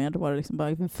jag ut något mer. Då var det liksom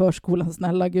bara förskolan,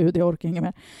 snälla gud, jag orkar inga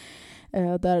mer.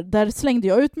 Där slängde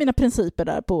jag ut mina principer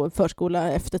där på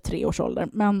förskola efter 3 års ålder.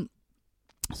 Men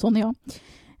sån är jag.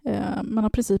 Man har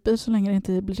principer så länge det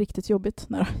inte blir riktigt jobbigt.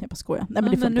 Nej, jag bara skojar.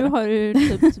 Nej, men nu har du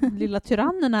typ lilla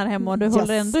tyrannen här hemma och du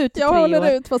håller ändå ut i 3 år. Jag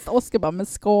håller ut, fast Oskar bara, men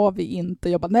ska vi inte?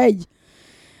 Jag bara, nej.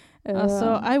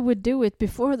 Alltså, I would do it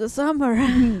before the summer.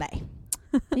 Nej.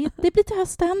 Det blir till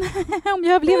hösten. Om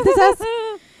jag överlever till höst.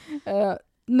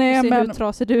 Nej, men hur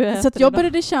trasig du är. Så att jag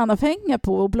började tjäna pengar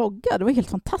på att blogga. Det var helt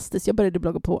fantastiskt. Jag började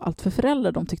blogga på Allt för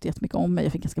föräldrar. De tyckte jättemycket om mig.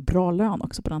 Jag fick ganska bra lön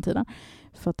också på den tiden.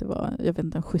 För att det var, jag vet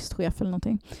inte, en schysst chef eller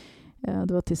någonting.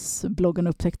 Det var tills bloggen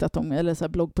upptäckte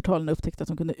bloggportalen upptäckte att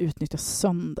de kunde utnyttja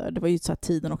sönder. Det var ju så här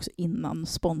tiden också innan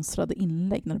sponsrade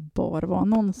inlägg, när det bara var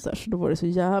annonser. Så då var det så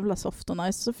jävla soft och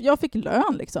nice. Så jag fick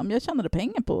lön liksom. Jag tjänade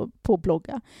pengar på att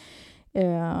blogga.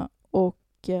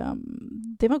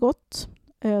 Det var gott.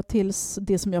 Tills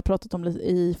det som jag pratat om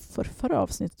i förra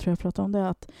avsnittet, tror jag pratade om det,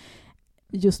 att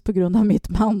just på grund av mitt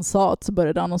manshat så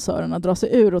började annonsörerna dra sig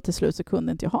ur och till slut så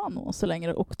kunde inte jag ha annonser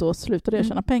längre och då slutade jag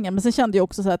tjäna pengar. Men sen kände jag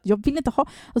också så att jag vill inte ha,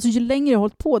 alltså ju längre jag har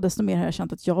hållit på desto mer har jag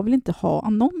känt att jag vill inte ha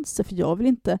annonser för jag vill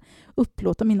inte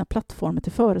upplåta mina plattformar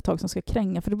till företag som ska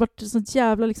kränga, för det var sånt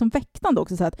jävla liksom väktande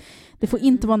också så att det får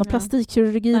inte vara någon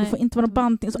plastikkirurgi, det får inte vara någon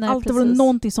bantning, så alltid var det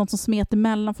någonting sånt som smet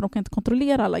emellan för de kan inte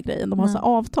kontrollera alla grejer. De har så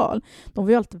avtal. De var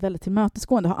ju alltid väldigt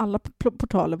tillmötesgående. Har alla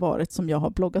portaler varit som jag har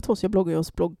bloggat hos. Jag bloggar ju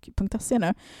hos blogg.se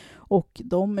nu. Och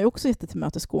de är också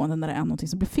jättetillmötesgående när det är någonting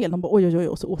som blir fel. De bara oj,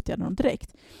 och så åtgärdar de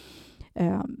direkt.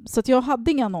 Så att jag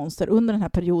hade inga annonser under den här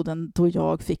perioden då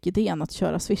jag fick idén att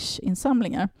köra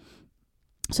Swish-insamlingar.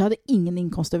 Så jag hade ingen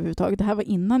inkomst överhuvudtaget. Det här var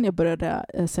innan jag började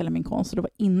sälja min konst. Och det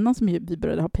var innan som vi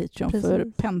började ha Patreon. Precis.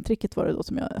 För pentricket var det då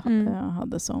som jag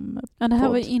hade som Ja, det här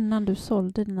var innan du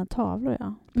sålde dina tavlor,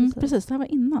 ja. Precis, det här var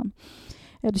innan.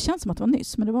 Det känns som att det var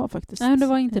nyss, men det var faktiskt... Nej, det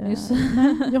var inte nyss.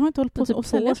 Nej, jag har inte hållit på att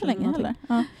sälja så länge heller.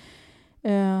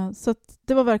 Ja. Så att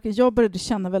det var verkligen... Jag började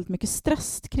känna väldigt mycket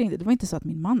stress kring det. Det var inte så att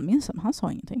min man han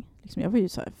sa ingenting. Liksom, jag var ju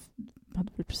så här... Jag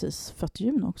hade väl precis fött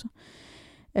Juno också.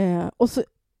 Och så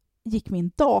gick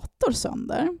min dator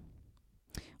sönder.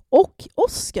 Och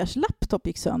Oskars laptop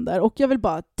gick sönder. Och jag vill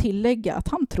bara tillägga att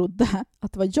han trodde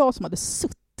att det var jag som hade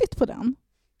suttit på den.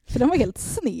 För den var helt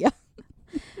sned.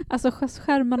 Alltså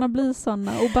skärmarna blir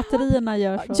såna och batterierna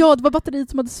gör så. Ja, det var batteriet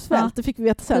som hade svällt. Det fick vi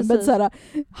veta sen. Men så här,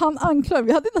 han anklagade.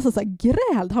 Vi hade nästan så här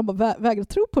gräl. Han bara vägrade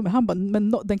tro på mig. Han bara,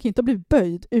 men den kan ju inte ha blivit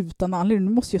böjd utan anledning.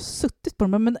 Nu måste jag ha suttit på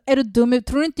den. Men är du dum?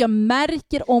 Tror du inte jag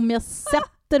märker om jag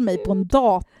sätter mig på en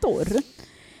dator?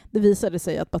 Det visade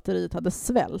sig att batteriet hade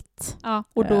svällt. Ja,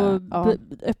 och då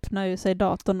öppnar ju sig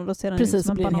datorn och då ser den precis, ut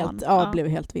som en banan. Det blev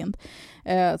helt vind.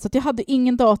 Så att jag hade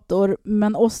ingen dator,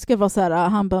 men Oskar var så här,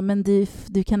 han bara, men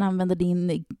du kan använda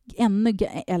din ännu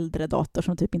äldre dator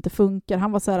som typ inte funkar.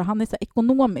 Han var så här, han är så här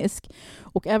ekonomisk.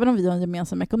 Och även om vi har en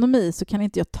gemensam ekonomi så kan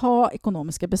inte jag ta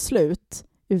ekonomiska beslut.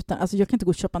 Alltså jag kan inte gå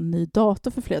och köpa en ny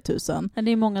dator för flera tusen. Men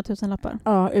det är många tusenlappar.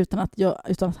 Ja, utan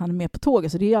att han är med på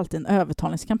tåget. Så det är alltid en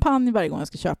övertalningskampanj varje gång jag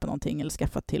ska köpa någonting eller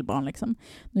skaffa ett till barn. Liksom.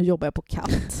 Nu jobbar jag på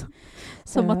katt.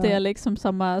 Som att det är liksom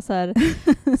samma så här,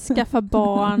 skaffa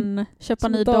barn, köpa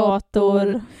ny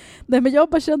dator. Nej, men jag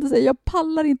bara kände sig, jag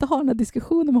pallar inte ha den här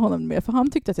diskussionen med honom mer. För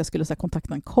han tyckte att jag skulle så här,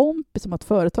 kontakta en kompis som ett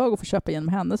företag och få köpa genom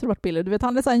henne så det vart billigt. Du vet,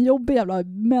 han är så här, en jobbig jävla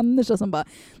människa som bara,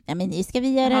 nej men nu ska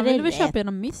vi göra det. Han ville väl köpa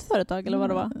genom mitt företag eller vad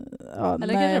det var? Ja,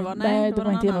 eller nej, det var? Nej, det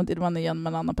var inte genom, det var igen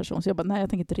med en annan person. Så jag bara, nej jag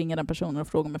tänker inte ringa den personen och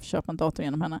fråga om jag får köpa en dator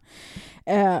genom henne.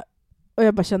 Och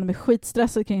jag bara kände mig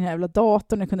skitstressad kring den här jävla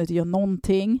datorn. Jag kunde inte göra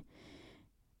någonting.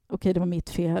 Okej, det var mitt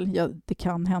fel. Det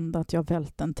kan hända att jag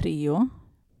välte en Treo.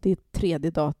 Det är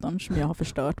tredje datorn som jag har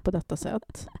förstört på detta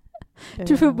sätt.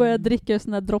 Du får börja dricka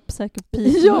sån här droppsäker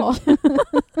pip. Ja.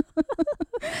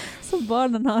 Som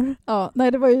barnen har. Ja,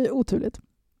 nej det var ju oturligt.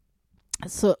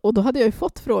 Och då hade jag ju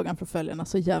fått frågan från följarna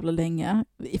så jävla länge,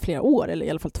 i flera år, eller i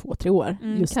alla fall 2-3 år,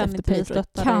 just efter Patreon.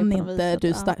 Kan inte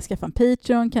du skaffa en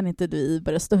Patreon? Kan inte du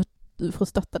börja du får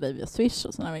stötta dig via Swish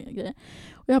och såna grejer?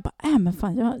 Och jag bara, men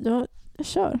fan, jag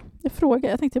kör. Jag frågar.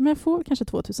 Jag tänkte, men jag får kanske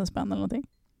 2000 spänn eller någonting.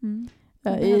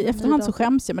 I efterhand så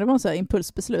skäms jag, men det var en sån här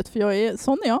impulsbeslut, för jag är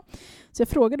sån är jag. Så jag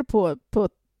frågade på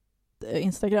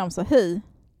Instagram, så hej,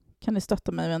 kan ni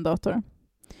stötta mig med en dator?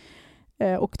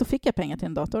 Och då fick jag pengar till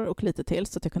en dator och lite till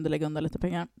så att jag kunde lägga undan lite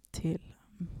pengar till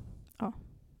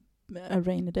a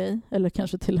rainy day eller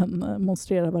kanske till en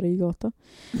monstrera varje gata.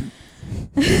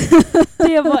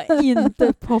 Det var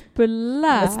inte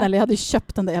populärt. Men snälla, jag hade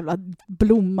köpt den där jävla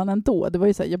blomman ändå. Det var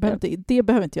ju så här, det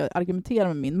behöver inte jag argumentera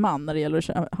med min man när det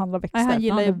gäller att handla växter. Nej, han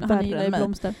gillar ju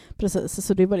blomster. Precis,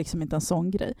 så det var liksom inte en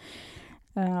sån grej.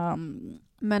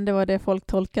 Men det var det folk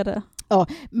tolkade. Ja,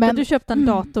 men du köpte en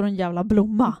dator och en jävla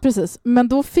blomma. Precis, men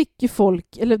då fick ju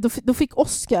folk, eller då fick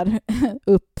Oskar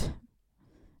upp,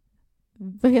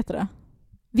 vad heter det?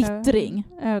 Vittring.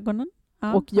 Ögonen.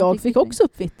 Ja, och jag fick också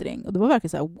upp vittring. Och det var verkligen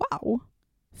så här, wow,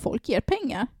 folk ger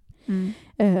pengar.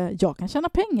 Jag kan tjäna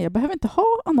pengar. Jag behöver inte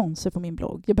ha annonser på min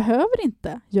blogg. Jag behöver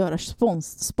inte göra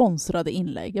sponsrade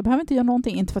inlägg. Jag behöver inte göra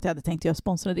någonting. Inte för att jag hade tänkt göra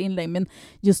sponsrade inlägg, men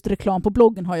just reklam på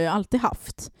bloggen har jag alltid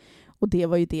haft. Och det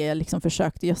var ju det jag liksom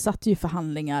försökte. Jag satt ju i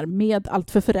förhandlingar med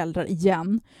Allt för föräldrar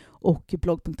igen. Och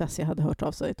blogg.se hade hört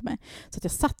av sig till mig. Så att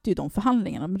jag satt ju i de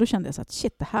förhandlingarna. Men då kände jag så att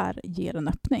shit, det här ger en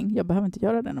öppning. Jag behöver inte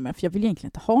göra det mer. För jag vill egentligen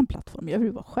inte ha en plattform. Jag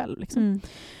vill vara själv. Liksom.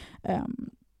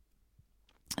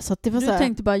 Så att det var du så här,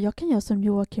 tänkte bara, jag kan göra som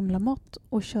Joakim Lamotte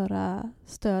och köra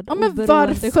stöd. Ja, men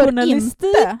varför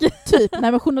inte? Typ,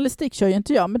 nej men journalistik kör ju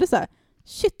inte jag. Men det är så här,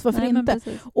 shit, varför inte?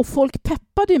 Och folk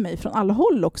peppade ju mig från alla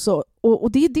håll också.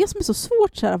 Och det är det som är så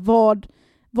svårt. Så här,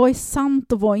 vad är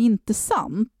sant och vad är inte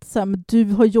sant? Så här, men du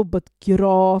har jobbat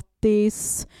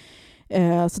gratis.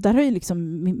 Så där har ju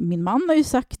liksom, min man har ju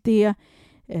sagt det.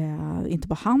 Inte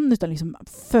bara han, utan liksom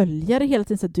följare hela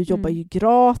tiden. Så att du jobbar ju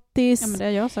gratis. Ja, men det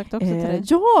har jag sagt också till dig.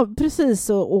 Ja, precis.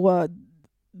 Och vad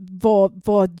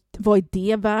är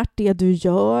det värt, det du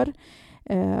gör?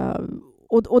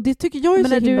 Och det tycker jag är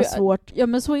så himla svårt. Ja,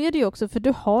 men så är det ju också, för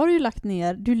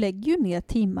du lägger ju ner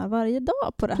timmar varje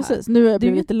dag på det här. Precis, nu har jag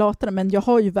blivit lite latare, men det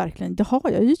har jag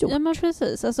ju gjort. Ja, men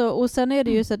precis. Alltså, och sen är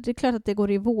det ju så att det är klart att det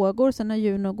går i vågor. Sen när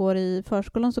Juno går i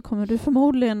förskolan så kommer du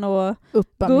förmodligen att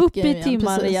gå upp i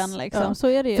timmar igen. Liksom. Ja. Så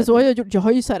är det ju. För så har jag gjort. Jag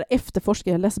har ju så här efterforskat,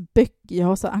 jag har läst böcker, jag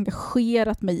har så här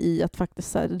engagerat mig i att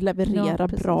faktiskt så här leverera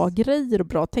bra grejer och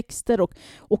bra texter, och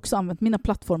också använt mina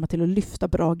plattformar till att lyfta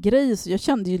bra grejer. Så jag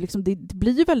kände ju liksom, det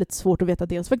blir ju väldigt svårt att veta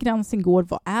dels var gränsen går,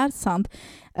 vad är sant,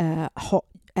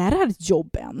 är det här ett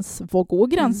jobb ens? Vad går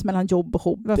gränsen mellan jobb och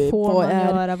hobby? Vad får man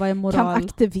göra? Vad är moral? Kan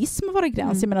aktivism vara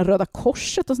gräns? Jag menar, Röda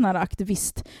Korset och såna här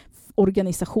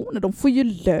aktivistorganisationer, de får ju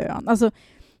lön. Alltså,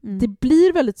 det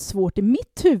blir väldigt svårt i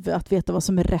mitt huvud att veta vad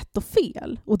som är rätt och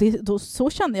fel. Och så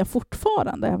känner jag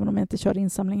fortfarande, även om jag inte kör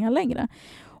insamlingar längre.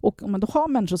 Och om man då har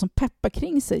människor som peppar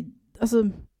kring sig, alltså,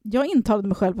 jag intalade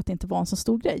mig själv att det inte var en så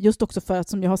stor grej. Just också för att,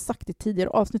 som jag har sagt i tidigare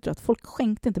avsnitt, att folk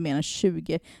skänkte inte mer än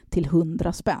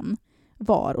 20-100 spänn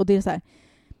var. Och det är så här,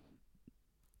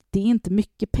 det är inte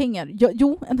mycket pengar.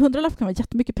 Jo, en 100-lapp kan vara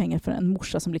jättemycket pengar för en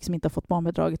morsa som liksom inte har fått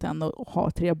barnbidraget än och har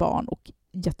 3 barn och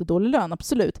jättedålig lön,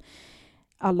 absolut.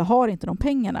 Alla har inte de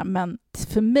pengarna, men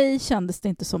för mig kändes det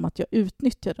inte som att jag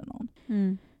utnyttjade någon.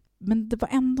 Men det var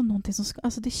ändå någonting som...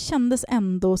 Alltså det kändes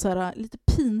ändå så här, lite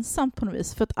pinsamt på något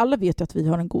vis. För att alla vet ju att vi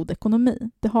har en god ekonomi.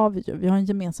 Det har vi ju. Vi har en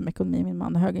gemensam ekonomi, min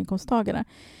man är höginkomsttagare.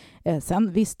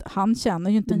 Sen visst, han tjänar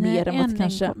ju inte mer än vad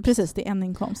kanske... Inkomst. Precis, det är en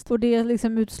inkomst. Och det är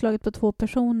liksom utslaget på 2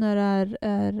 personer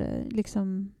är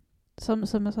liksom...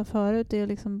 Som jag sa förut, det är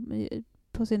liksom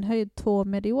på sin höjd 2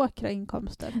 mediokra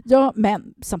inkomster. Ja,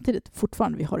 men samtidigt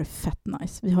fortfarande, vi har det fett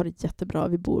nice. Vi har det jättebra,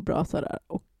 vi bor bra sådär.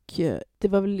 Och det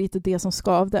var väl lite det som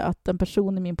skavde, att en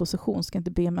person i min position ska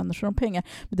inte be människor om pengar.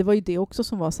 Men det var ju det också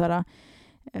som var så här,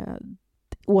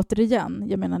 återigen,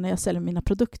 jag menar när jag säljer mina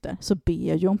produkter så ber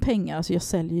jag ju om pengar. Alltså jag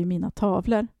säljer ju mina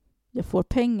tavlor. Jag får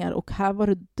pengar, och här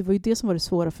var det var ju det som var det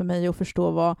svåra för mig att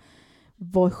förstå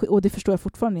och det förstår jag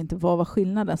fortfarande inte, vad var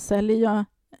skillnaden? Säljer jag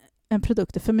en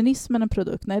produkt? Är feminismen en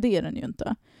produkt? Nej, det är den ju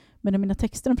inte. Men är mina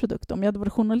texter en produkt? Om jag hade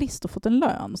varit journalist och fått en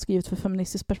lön och skrivit för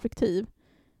Feministiskt perspektiv,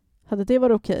 hade det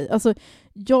varit okej? Alltså,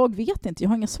 jag vet inte, jag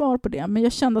har inga svar på det. Men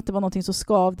jag kände att det var någonting som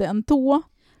skavde ändå.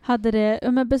 Hade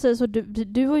det, men precis, och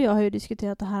du och jag har ju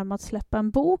diskuterat det här med att släppa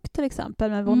en bok till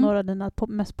exempel med några av dina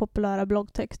mest populära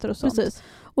bloggtexter och sånt. Precis.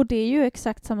 Och det är ju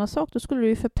exakt samma sak. Då skulle du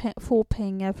ju få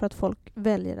pengar för att folk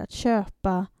väljer att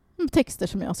köpa texter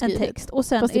som jag har skrivit. En text. Och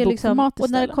sen är liksom, och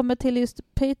när det kommer till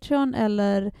just Patreon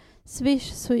eller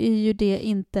Swish så är ju det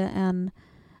inte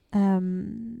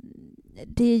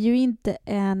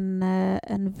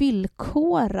en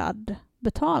villkorad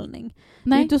betalning.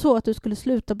 Nej. Det är inte så att du skulle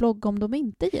sluta blogga om de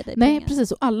inte ger dig pengar.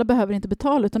 Precis. Och alla behöver inte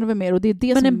betala utan det var mer. Och det är det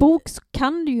men som... en bok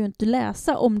kan du ju inte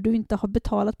läsa om du inte har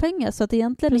betalat pengar. Så att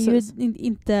egentligen precis. Är ju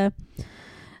inte...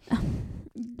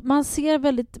 Man ser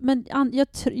väldigt... Men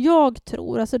jag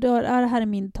tror, alltså det här är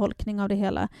min tolkning av det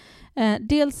hela.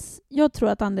 Dels, jag tror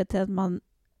att anledningen till att man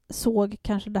såg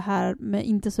kanske det här med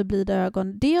inte så blida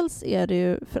ögon. Dels är det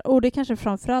ju, och det är kanske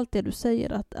framförallt det du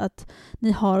säger, att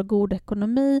ni har god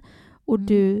ekonomi och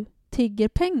du tigger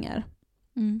pengar.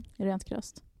 Rent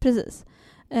krasst. Precis.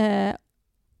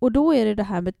 Och då är det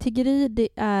här med tiggeri, det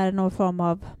är någon form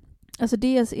av, alltså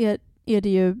dels är det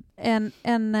ju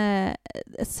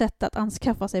ett sätt att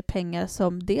anskaffa sig pengar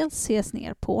som dels ses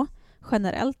ner på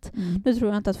generellt. Nu tror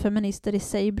jag inte att feminister i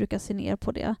sig brukar se ner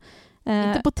på det.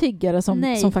 Inte på tiggare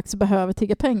som faktiskt behöver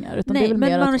tigga pengar, utan det är väl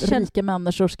mer att rika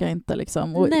människor ska inte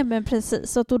liksom... Nej, men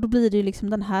precis. Så att då blir det ju liksom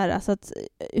den här, alltså att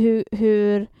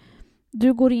hur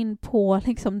du går in på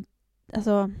liksom,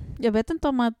 alltså, jag vet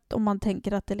inte om man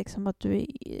tänker att det liksom att du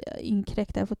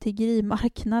inkräktar på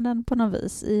tiggerimarknaden på något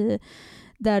vis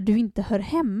där du inte hör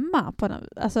hemma på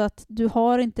alltså att du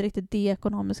har inte riktigt det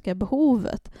ekonomiska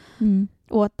behovet.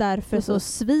 Och att därför så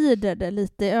svider det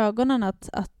lite i ögonen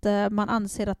att man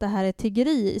anser att det här är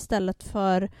tiggeri istället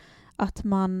för att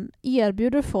man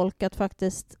erbjuder folk att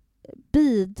faktiskt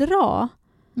bidra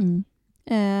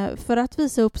för att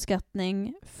visa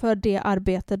uppskattning för det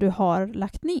arbete du har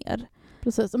lagt ner.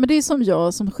 Precis. Men det är som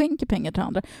jag som skänker pengar till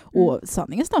andra. Och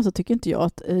sanningens namn så tycker inte jag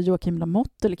att Joakim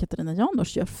Lamotte eller Katarina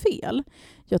Janouch gör fel.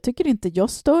 Jag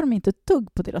stör mig inte ett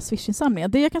dugg på deras Swish-insamlingar.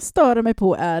 Det jag kan störa mig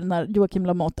på är när Joakim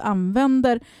Lamotte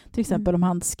använder, till exempel om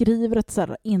han skriver ett så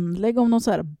här inlägg om någon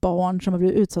så här barn som har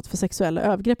blivit utsatt för sexuella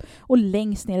övergrepp och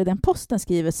längst ner i den posten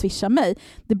skriver swisha mig.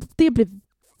 Det blir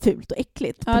fult och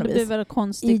äckligt. Ja, det blir väl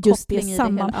konstig i just det koppling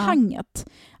sammanhanget.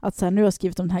 Att så här, nu har jag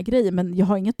skrivit om den här grejen, men jag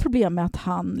har inget problem med att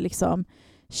han liksom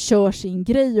kör sin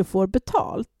grej och får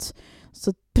betalt.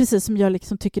 Så precis som jag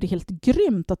liksom tycker det är helt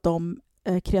grymt att de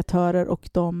kreatörer och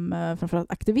de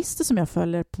framförallt aktivister som jag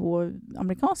följer på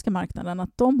amerikanska marknaden,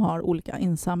 att de har olika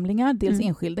insamlingar, dels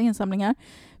enskilda insamlingar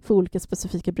för olika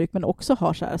specifika bruk, men också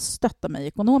har så här, stötta mig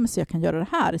ekonomiskt så jag kan göra det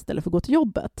här istället för att gå till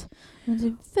jobbet. Men det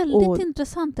är väldigt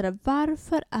intressant det där.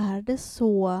 Varför är det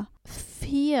så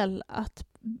fel att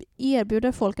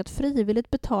erbjuda folk att frivilligt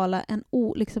betala en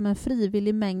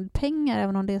frivillig mängd pengar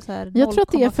även om det är så här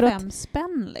 0,5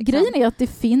 spänn? Liksom. Grejen är att det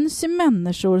finns ju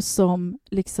människor som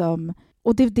liksom,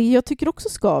 och det är det jag tycker också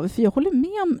skaver, för jag håller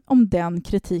med om den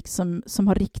kritik som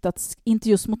har riktats, inte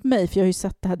just mot mig, för jag har ju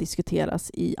sett det här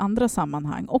diskuteras i andra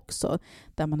sammanhang också,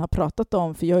 där man har pratat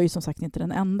om, för jag är ju som sagt inte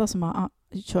den enda som har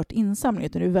kört insamling,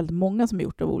 utan det är väldigt många som har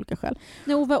gjort det av olika skäl.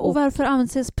 Nej, och varför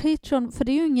anses Patreon? För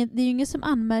det är ju ingen som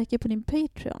anmärker på din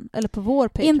Patreon, eller på vår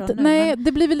Patreon. Nej,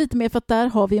 det blir väl lite mer för att där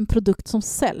har vi en produkt som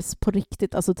säljs på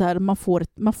riktigt, alltså där man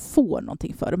får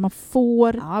någonting för det. Man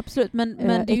får absolut, men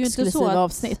det är ju inte så att,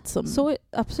 avsnitt som... så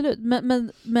absolut,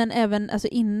 men även alltså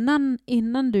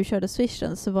innan du körde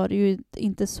Swishen så var det ju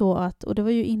inte så att, och det var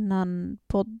ju innan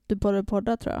du började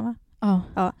podda, tror jag, va?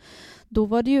 Ja. Då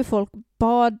var det ju folk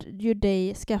bad ju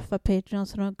dig skaffa Patreon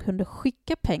så de kunde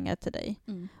skicka pengar till dig.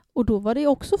 Och då var det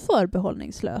också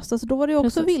förbehållningslöst. Alltså då var det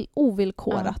också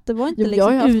ovillkorat. Ja. Det var inte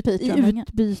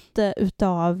utbyte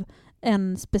utav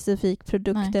en specifik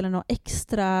produkt eller något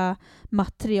extra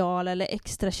material eller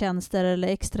extra tjänster eller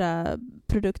extra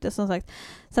produkter, som sagt.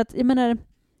 Så att jag menar,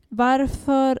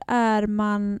 varför är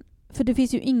man... För det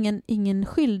finns ju ingen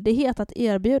skyldighet att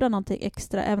erbjuda någonting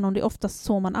extra, även om det är oftast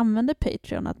så man använder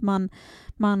Patreon. Att man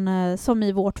som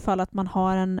i vårt fall, att man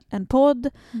har en podd,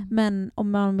 men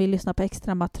om man vill lyssna på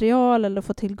extra material eller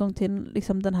få tillgång till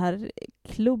liksom den här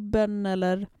klubben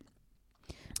eller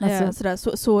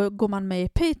så går man med i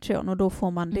Patreon och då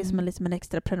får man det som en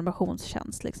extra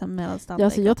prenumerationstjänst. Liksom,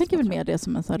 jag tänker väl mer det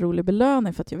som en sån här rolig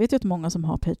belöning, för att jag vet ju att många som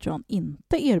har Patreon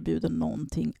inte erbjuder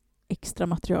någonting extra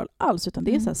material alls, utan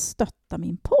det är så här, stötta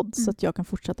min podd så att jag kan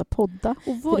fortsätta podda.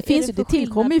 Och det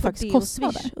tillkommer ju faktiskt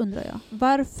kostnader, Swish, undrar jag.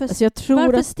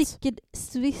 Varför sticker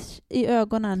Swish i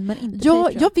ögonen men inte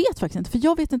Patreon? Jag vet faktiskt inte, för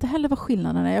jag vet inte heller vad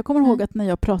skillnaden är. Jag kommer ihåg att när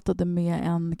jag pratade med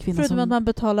en kvinna förutom att man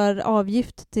betalar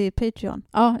avgift till Patreon.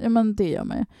 Ja, men det gör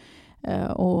man ju.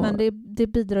 Men det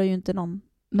bidrar ju inte någon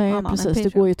annan än precis, Patreon.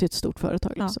 det går ju till ett stort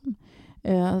företag liksom.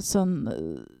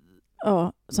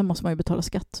 Sen måste man ju betala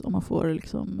skatt om man får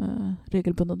liksom,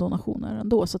 regelbundna donationer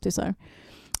ändå. Så att det är så här.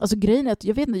 Alltså grejen är att,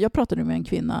 jag pratade med en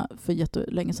kvinna för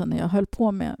jättelänge sedan när jag höll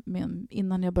på med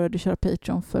innan jag började köra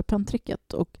Patreon för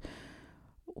Pentricket, och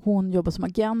hon jobbar som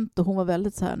agent och hon var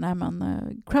väldigt så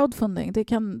här, crowdfunding, det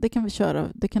kan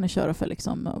ni köra för,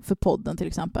 liksom, för podden till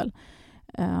exempel.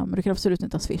 Men du kan absolut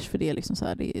inte ha Swish, för det är liksom så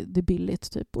här, det är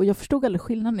billigt typ. Och jag förstod aldrig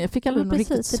skillnaden. Jag fick aldrig något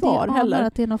riktigt svar heller.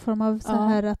 Att det är någon form av så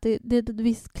här, att det är en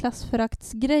viss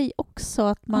klassföraktsgrej också,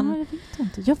 att man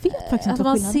jag vet faktiskt inte att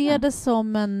man ser det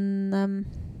som en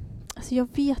alltså jag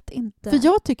vet inte. För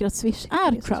jag tycker att Swish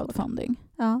är crowdfunding.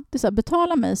 Ja. Det är så här,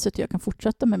 betala mig så att jag kan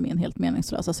fortsätta med min helt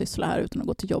meningslösa syssla här utan att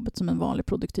gå till jobbet som en vanlig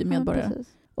produktiv medborgare. Ja,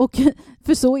 och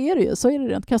för så är det ju, så är det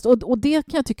rent krasst. Och det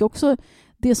kan jag tycka också,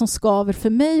 det som skaver för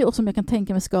mig och som jag kan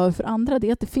tänka mig skaver för andra, det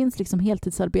är att det finns liksom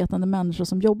heltidsarbetande människor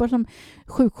som jobbar som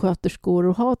sjuksköterskor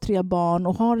och har 3 barn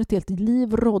och har ett helt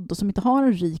liv rodd och som inte har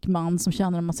en rik man som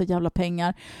tjänar en massa jävla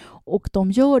pengar. Och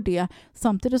de gör det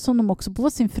samtidigt som de också på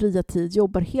sin fria tid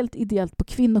jobbar helt ideellt på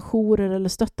kvinnojourer eller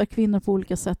stöttar kvinnor på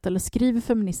olika sätt eller skriver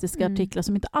feministiska artiklar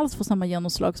som inte alls får samma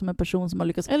genomslag som en person som har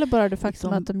lyckats... Eller bara det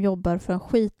faktum att de jobbar för en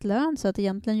skitlön, så att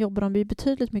egentligen jobbar de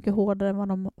betydligt mycket hårdare än vad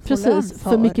de får lön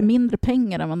för mycket mindre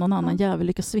pengar än vad någon annan jävel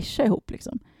lyckas swisha ihop.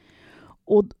 Liksom.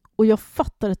 Och jag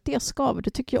fattar att det skaver. Det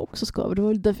tycker jag också skaver. Det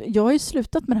var därför, jag har ju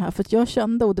slutat med det här för att jag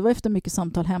kände, och det var efter mycket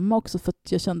samtal hemma också, för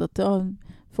att jag kände att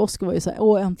för Oskar var ju så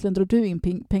här, äntligen drar du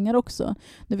in pengar också.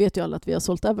 Nu vet ju alla att vi har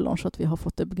sålt Avalanche, att vi har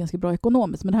fått det ganska bra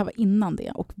ekonomiskt, men det här var innan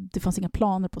det och det fanns inga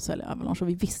planer på att sälja Avalanche och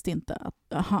vi visste inte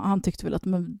att han tyckte väl att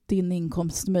din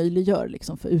inkomst möjliggör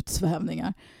liksom för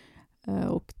utsvävningar.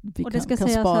 Och vi och det ska kan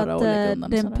sägas spara att och lägga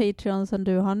undan den Patreon som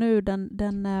du har nu,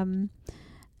 den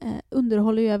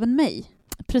underhåller ju även mig.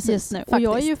 precis. just nu. Faktiskt. Och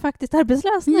jag är ju faktiskt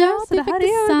arbetslös nu. Ja, så det här är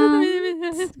är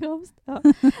ja.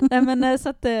 Nej, men så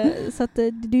att det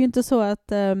är ju inte så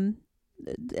att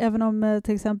även om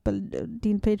till exempel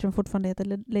din Patreon fortfarande heter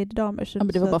Lady Damer. Så, Ja,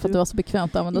 men det var så bara för att det var så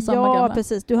bekvämt att använda samma ja, gamla.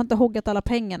 precis. Du har inte hoggat alla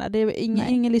pengarna. Det är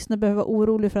ingen lyssnare behöver vara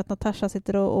orolig för att Natasha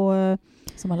sitter och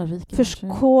Som alla rika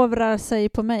förkovrar sig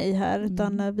på mig här.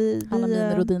 Utan vi alla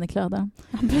miner och dina kläder.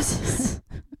 Ja, precis.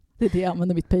 Det är det jag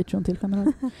använder mitt Patreon till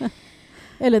generellt.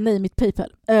 Eller nej, mitt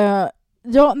PayPal.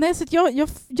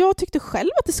 Så jag tyckte själv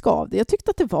att det skavde. Jag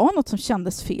tyckte att det var något som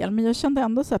kändes fel. Men jag kände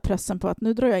ändå så här pressen på att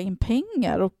nu drar jag in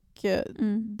pengar. Och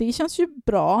det känns ju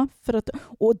bra.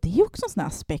 Och det är också en sån här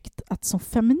aspekt att som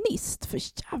feminist, för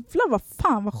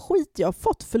jävlar vad skit jag har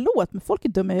fått. Förlåt, men folk är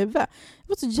dumma i huvudet. Jag har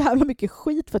fått så jävla mycket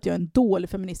skit för att jag är en dålig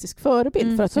feministisk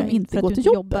förebild. För att jag inte går till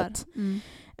jobbet.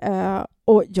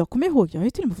 Och jag kommer ihåg, jag har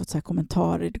ju till och med fått så här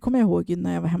kommentarer. Det kommer jag ihåg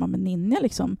när jag var hemma med Ninja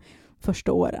liksom,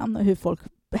 första åren. Hur folk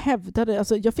hävdade,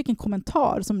 alltså jag fick en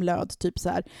kommentar som löd typ så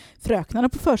här: fröknarna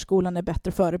på förskolan är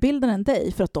bättre förebilder än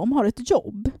dig för att de har ett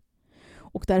jobb.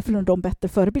 Och därför är de bättre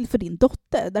förebild för din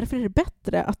dotter. Därför är det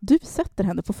bättre att du sätter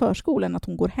henne på förskolan än att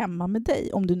hon går hemma med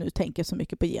dig. Om du nu tänker så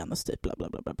mycket på genus typ bla bla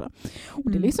bla bla.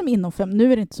 Och det är liksom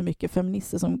nu är det inte så mycket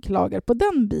feminister som klagar på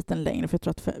den biten längre. För jag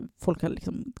tror att folk har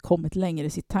liksom kommit längre i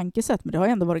sitt tankesätt. Men det har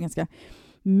ändå varit ganska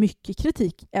mycket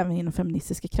kritik även inom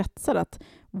feministiska kretsar. Att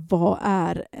vad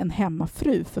är en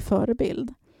hemmafru för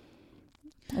förebild?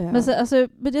 Men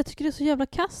jag tycker det är så jävla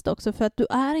kast också, för att du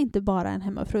är inte bara en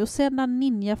hemmafru. Och sedan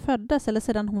Ninja föddes, eller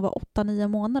sedan hon var 8-9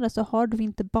 månader, så har du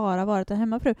inte bara varit en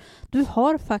hemmafru. Du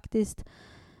har faktiskt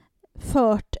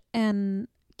fört en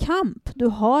kamp. Du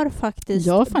har faktiskt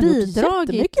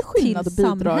bidragit till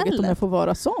samhället. Om jag får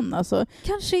vara sån. Alltså.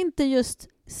 Kanske inte just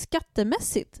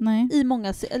skattemässigt. Nej. I många,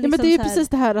 liksom ja, men det är ju precis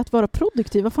det här att vara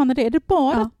produktiv. Vad fan är det? Är det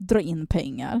bara att dra in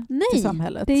pengar till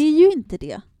samhället? Nej, det är ju inte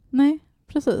det. Nej.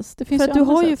 Precis. Det finns för ju att du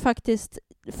har sätt. ju faktiskt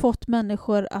fått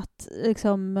människor att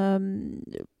liksom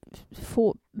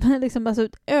få liksom, alltså,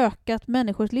 ökat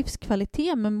människors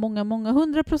livskvalitet med många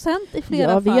 100% i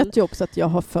flera fall. Jag vet ju också att jag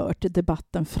har fört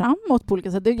debatten framåt på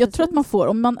olika sätt. Jag tror att man får,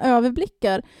 om man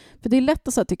överblickar, för det är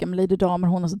lätt att tycka att Lady Damer,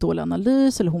 hon har så dålig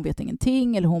analys, eller hon vet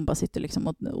ingenting, eller hon bara sitter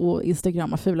liksom och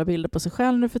instagrammar fula bilder på sig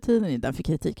själv nu för tiden. Den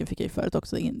kritiken fick jag ju förut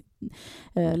också.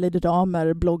 Lady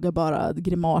Damer bloggar bara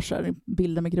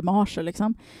bilder med grimaser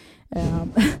liksom.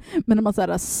 Men när man så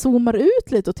här zoomar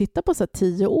ut lite och tittar på så här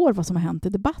 10 år vad som har hänt i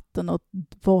debatten och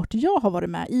vart jag har varit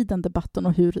med i den debatten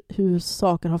och hur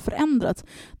saker har förändrats,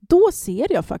 då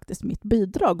ser jag faktiskt mitt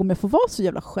bidrag. Om jag får vara så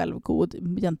jävla självgod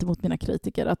gentemot mina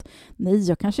kritiker att nej,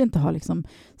 jag kanske inte har liksom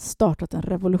startat en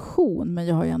revolution, men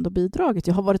jag har ju ändå bidragit.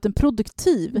 Jag har varit en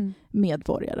produktiv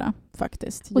medborgare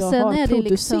faktiskt. Och jag sen har är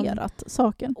producerat liksom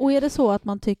saker. Och är det så att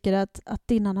man tycker att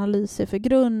din analys är för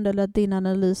grund, eller att din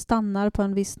analys stannar på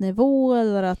en viss nivå,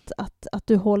 eller att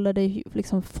du håller dig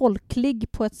liksom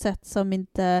folklig på ett sätt som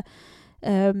inte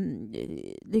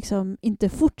liksom inte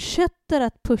fortsätter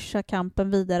att pusha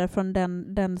kampen vidare från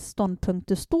den ståndpunkt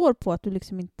du står på, att du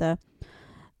liksom inte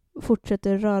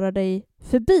fortsätter röra dig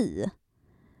förbi,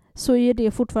 så är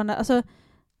det fortfarande, alltså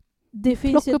det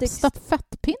finns plocka upp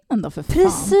stafettpinnen då för fan.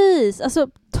 Precis, alltså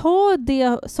ta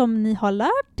det som ni har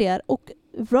lärt er och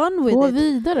run with it. Gå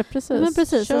vidare, precis. Men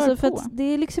precis, kör alltså, på. för att det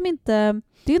är liksom inte,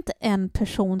 det är inte en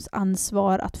persons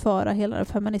ansvar att föra hela den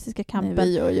feministiska kampen. Nej,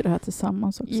 vi gör ju det här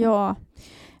tillsammans också. Ja.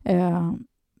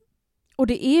 Och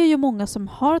det är ju många som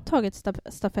har tagit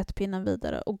stafettpinnen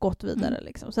vidare och gått vidare.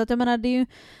 Liksom. Så att jag menar,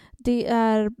 det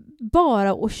är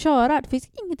bara att köra. Det finns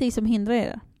ingenting som hindrar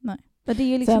er. Nej. Men det är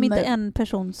ju liksom inte en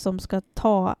person som ska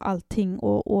ta allting,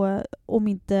 och om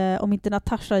inte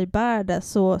Natasha bär det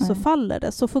så faller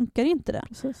det. Så funkar inte det.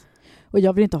 Precis. Och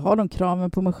jag vill inte ha de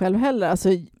kraven på mig själv heller. Alltså,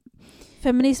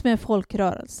 feminism är en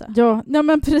folkrörelse. Ja,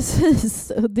 men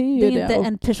precis. Det är ju inte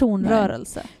en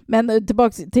personrörelse. Nej. Men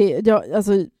tillbaka till...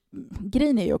 alltså,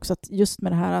 grejen är ju också att just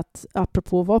med det här att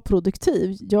apropå att vara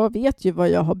produktiv, jag vet ju vad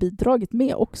jag har bidragit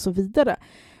med och så vidare.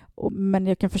 Men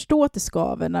jag kan förstå att det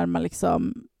skaver när man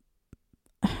liksom...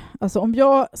 Alltså om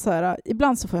jag så här,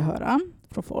 ibland så får jag höra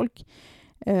från folk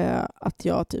att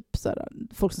jag typ så här,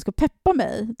 folk som ska peppa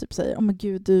mig typ säger, men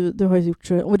gud, du har ju gjort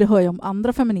så, och det hör jag om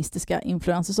andra feministiska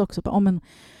influencers också, men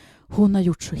hon har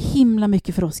gjort så himla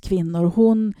mycket för oss kvinnor,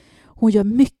 hon gör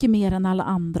mycket mer än alla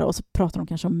andra, och så pratar de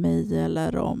kanske om mig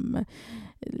eller om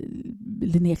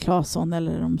Linnea Claesson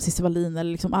eller om Cissi Wallin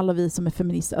eller liksom alla vi som är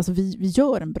feminister. Alltså vi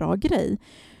gör en bra grej.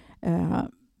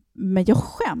 Men jag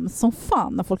skäms som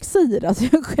fan när folk säger det. Alltså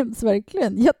jag skäms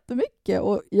verkligen jättemycket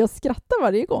och jag skrattar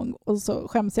varje gång, och så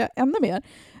skäms jag ännu mer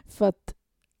för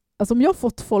att alltså om jag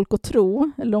fått folk att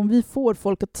tro, eller om vi får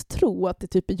folk att tro att det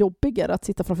typ är jobbigare att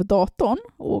sitta framför datorn,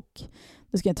 och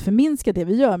nu ska jag inte förminska det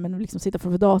vi gör, men liksom sitta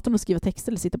framför datorn och skriva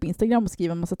texter, eller sitta på Instagram och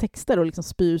skriva en massa texter och liksom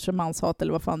spyr sig manshat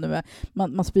eller vad fan nu är.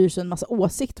 Man spyr sig en massa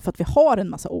åsikter för att vi har en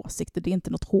massa åsikter. Det är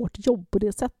inte något hårt jobb på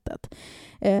det sättet.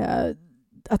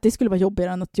 Att det skulle vara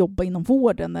jobbigare än att jobba inom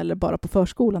vården eller bara på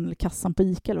förskolan eller kassan på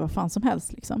ICA eller vad fan som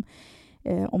helst. Liksom.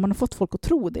 Om man har fått folk att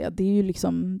tro det, det är ju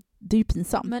liksom, det är ju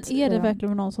pinsamt. Men är det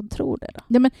verkligen någon som tror det då?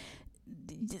 Ja, men,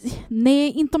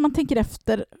 nej, inte om man tänker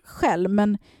efter själv,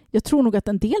 men jag tror nog att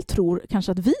en del tror,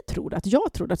 kanske att vi tror, att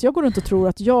jag går runt och tror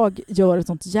att jag gör ett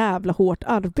sånt jävla hårt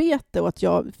arbete och att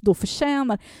jag då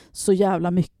förtjänar så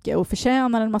jävla mycket och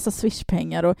förtjänar en massa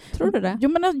swishpengar. Och, tror du det? Jo,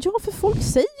 men, ja, för folk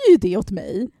säger ju det åt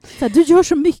mig. Så här, du gör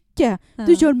så mycket,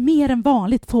 du gör mer än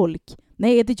vanligt folk.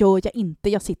 Nej, det gör jag inte.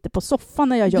 Jag sitter på soffan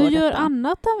när jag gör detta. Du gör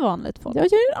annat än vanligt folk. Jag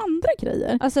gör andra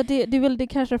grejer. Alltså det är väl det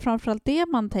kanske framförallt det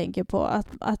man tänker på.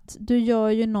 Att du gör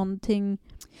ju någonting...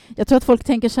 Jag tror att folk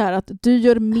tänker så här att du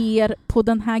gör mer på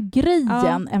den här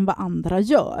grejen än vad andra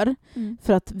gör.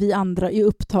 För att vi andra är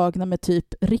upptagna med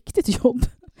typ riktigt jobb.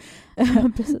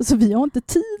 Så vi har inte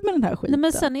tid med den här skiten. Nej,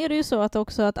 men sen är det ju så att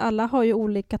också att alla har ju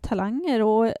olika talanger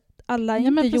och alla är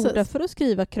inte gjorda för att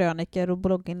skriva kröniker och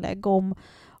blogginlägg om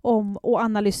och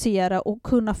analysera och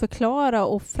kunna förklara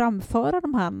och framföra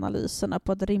de här analyserna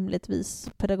på ett rimligt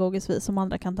vis, pedagogiskt vis som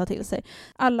andra kan ta till sig.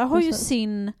 Alla har ju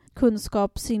sin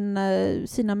kunskap,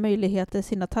 sina möjligheter,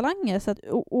 sina talanger. Så att,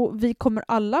 och vi kommer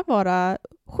alla vara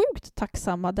sjukt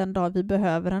tacksamma den dag vi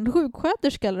behöver en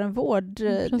sjuksköterska eller en vård.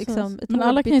 Liksom, men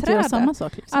alla kan inte göra samma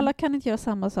sak. Liksom. Alla kan inte göra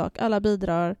samma sak. Alla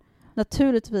bidrar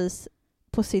naturligtvis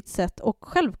på sitt sätt. Och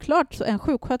självklart så är en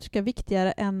sjuksköterska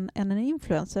viktigare än en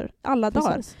influencer alla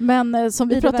dagar. Men som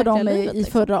vi pratade om livet, i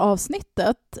förra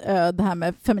avsnittet, det här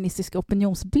med feministiska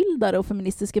opinionsbildare och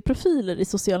feministiska profiler i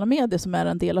sociala medier som är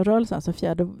en del av rörelsen, alltså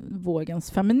fjärde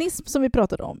vågens feminism som vi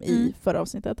pratade om i förra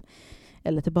avsnittet.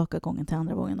 Eller tillbakagången till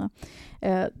andra vågen.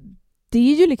 Det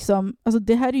är ju liksom, alltså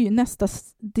det här är ju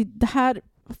det här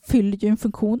fyller ju en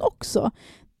funktion också.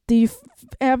 Det är ju,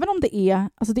 även om det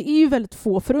är ju väldigt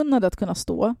få förunnade att kunna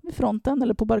stå vid fronten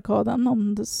eller på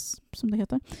barrikaden, som det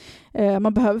heter.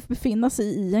 Man behöver befinna sig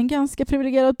i en ganska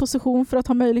privilegierad position för att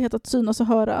ha möjlighet att synas och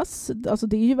höras. Alltså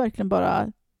det är ju verkligen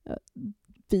bara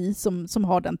vi som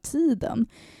har den tiden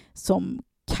som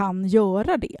kan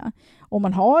göra det. Om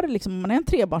man är en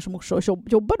trebarnsmorsa och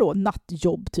jobbar då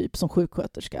nattjobb typ som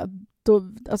sjuksköterska,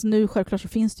 då, alltså nu självklart så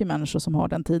finns det ju människor som har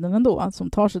den tiden ändå, som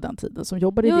tar sig den tiden, som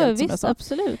jobbar ideellt som jag sa.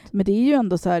 Absolut. Men det är ju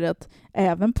ändå så här att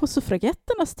även på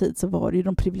suffragetternas tid så var det ju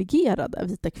de privilegierade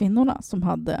vita kvinnorna som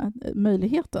hade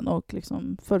möjligheten och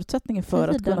liksom förutsättningen för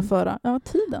att kunna föra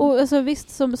tiden. Och alltså, visst,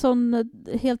 som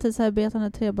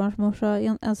heltidsarbetande trebarnsmorsa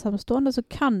ensamstående så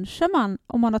kanske man,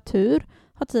 om man har tur,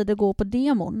 har tid att gå på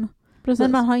demon. Precis.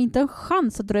 Men man har inte en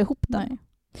chans att dra ihop den. Nej.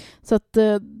 Så att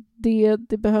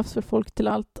det behövs för folk till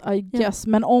allt, I guess.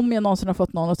 Men om jag någonsin har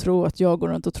fått någon att tro att jag går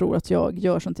runt och tror att jag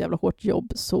gör sånt jävla hårt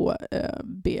jobb, så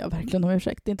ber jag verkligen om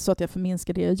ursäkt. Det är inte så att jag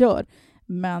förminskar det jag gör,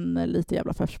 men lite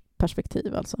jävla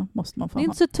perspektiv alltså måste man få. Det är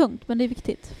inte så tungt, men det är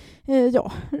viktigt.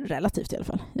 Ja, relativt i alla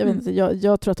fall. Jag vet inte,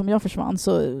 jag tror att om jag försvann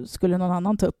så skulle någon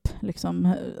annan ta upp.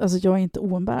 Liksom, alltså jag är inte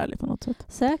oumbärlig på något sätt.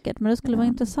 Säkert, men det skulle vara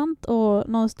intressant att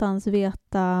någonstans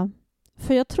veta.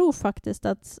 För jag tror faktiskt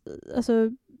att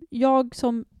alltså, jag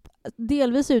som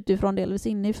delvis utifrån, delvis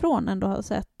inifrån ändå har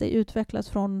sett det utvecklas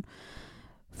från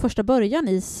första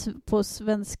början på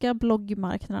svenska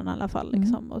bloggmarknaden i alla fall.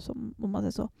 Liksom, och som, om man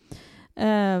säger så.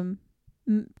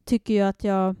 Tycker jag att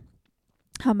jag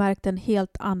har märkt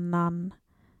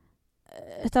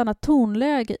ett annat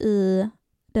tonläge i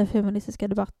den feministiska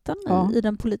debatten, i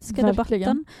den politiska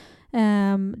debatten.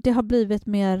 Det har blivit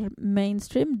mer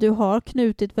mainstream. Du har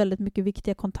knutit väldigt mycket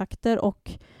viktiga kontakter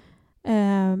och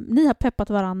ni har peppat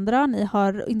varandra, ni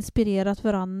har inspirerat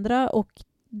varandra, och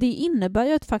det innebär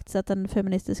ju faktiskt att den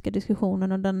feministiska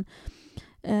diskussionen och den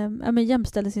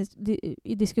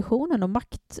jämställdhetsdiskussionen och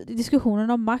diskussionen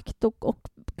om makt och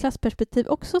klassperspektiv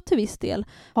också till viss del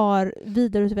har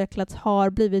vidareutvecklats, har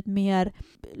blivit mer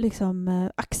liksom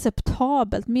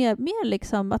acceptabelt, mer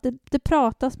liksom att det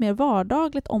pratas mer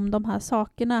vardagligt om de här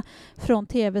sakerna, från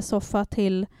tv-soffa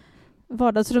till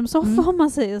vardagsrumssoffa om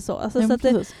man säger så. Alltså, Ja, så att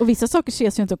det, och vissa saker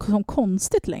ses ju inte som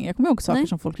konstigt längre. Jag kommer ihåg saker Nej.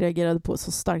 som folk reagerade på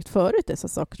så starkt förut. Dessa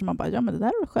saker som man bara, ja men det där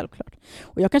är väl självklart.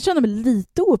 Och jag kan känna mig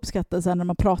lite ouppskattad sen när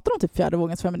man pratar om typ fjärde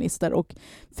vågens feminister och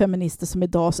feminister som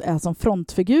idag är som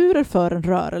frontfigurer för en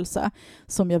rörelse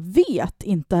som jag vet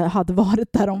inte hade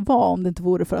varit där de var om det inte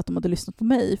vore för att de hade lyssnat på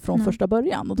mig från första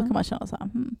början. Och då kan man känna så här.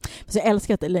 Så jag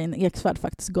älskar att Elaine Eksvärd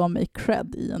faktiskt gav mig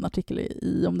cred i en artikel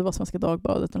i om det var Svenska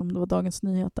Dagbladet eller om det var Dagens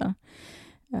Nyheter.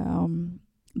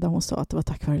 Där hon sa att det var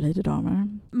tack vare Lady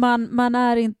Damer. man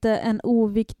är inte en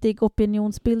oviktig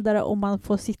opinionsbildare om man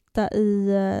får sitta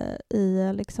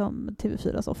i liksom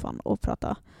TV4-soffan och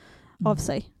prata av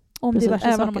sig om Precis, diverse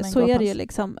även om saker. man Så är är det ju gapans.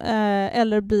 liksom.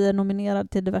 Eller blir nominerad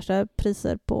till diverse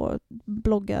priser på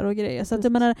bloggar och grejer. Så att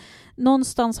jag menar,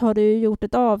 någonstans har du ju gjort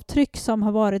ett avtryck som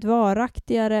har varit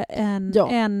varaktigare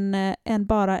än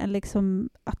bara en liksom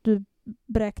att du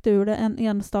bräkte ur det en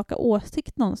enstaka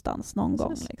åsikt någonstans någon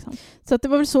gång. Liksom. Så att det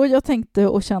var väl så jag tänkte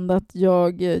och kände att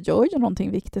jag gör ju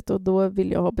någonting viktigt och då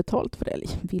vill jag ha betalt för det.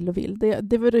 Eller vill.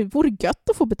 Det vore gött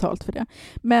att få betalt för det.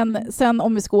 Men sen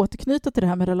om vi ska återknyta till det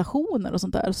här med relationer och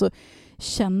sånt där så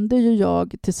kände ju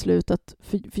jag till slut att,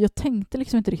 för jag tänkte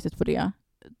liksom inte riktigt på det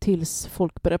tills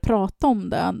folk började prata om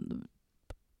det.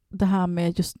 Det här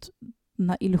med just den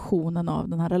här illusionen av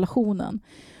den här relationen.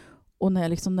 Och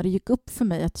när det gick upp för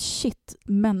mig att shit,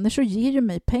 människor ger ju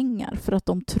mig pengar för att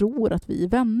de tror att vi är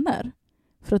vänner.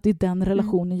 För att det är den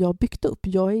relationen jag har byggt upp.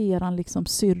 Jag är eran liksom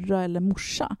syrra eller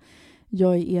morsa.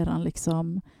 Jag är eran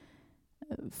liksom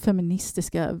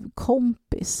feministiska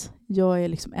kompis. Jag är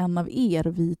liksom en av er,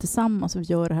 vi tillsammans, och vi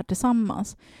gör det här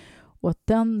tillsammans. Och att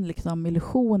den liksom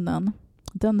illusionen,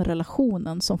 den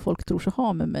relationen som folk tror sig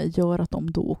ha med mig gör att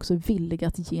de då också är villiga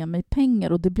att ge mig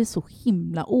pengar. Och det blir så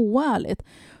himla oärligt.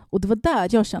 Och det var där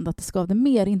jag kände att det skavde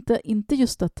mer. Inte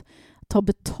just att ta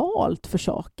betalt för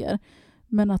saker.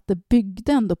 Men att det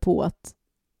byggde ändå på att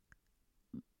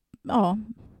ja,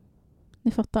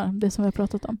 ni fattar det som vi har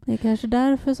pratat om. Det är kanske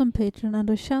därför som Patreon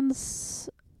ändå känns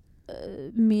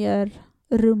mer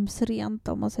rumsrent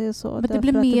om man säger så. Men det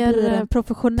blir mer det blir en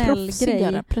professionell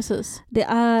grej. Precis. Det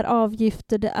är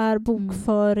avgifter, det är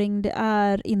bokföring, det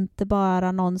är inte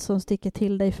bara någon som sticker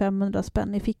till dig 500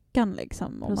 spänn i fickan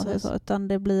liksom, om man säger så, utan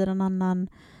det blir en annan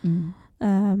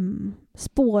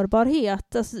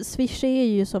spårbarhet. Alltså, Swish är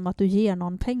ju som att du ger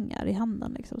någon pengar i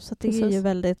handen liksom. Så det är ju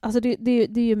väldigt, alltså det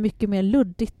är ju mycket mer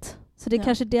luddigt. Så det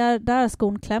kanske det är där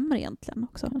skon klämmer egentligen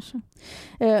också. Kanske.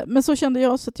 Men så kände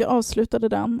jag så att jag avslutade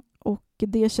den och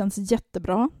det känns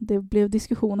jättebra. Det blev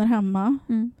diskussioner hemma.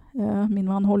 Min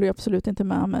man håller ju absolut inte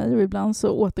med mig och ibland så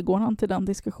återgår han till den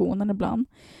diskussionen ibland.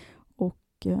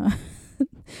 Och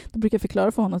då brukar jag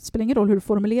förklara för honom att det spelar ingen roll hur du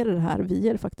formulerar det här. Vi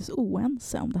är faktiskt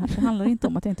oense om det här. Det handlar inte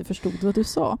om att jag inte förstod vad du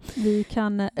sa. Vi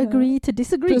kan agree to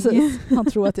disagree. Precis. Han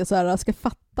tror att jag så här ska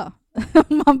fatta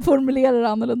om man formulerar det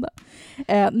annorlunda.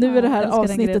 Nu är det här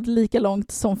avsnittet lika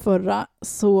långt som förra,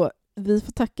 så vi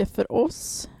får tacka för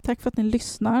oss. Tack för att ni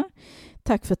lyssnar.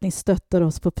 Tack för att ni stöttar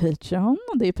oss på Patreon.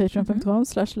 Det är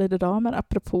patreon.com/ladydamer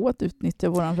apropå att utnyttja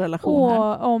vår relation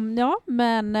här.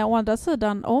 Men å andra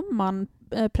sidan, om man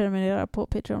prenumererar på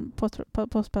Patreon,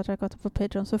 Postpatriarkatet på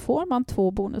Patreon, så får man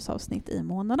 2 bonusavsnitt i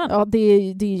månaden. Ja, det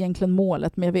är egentligen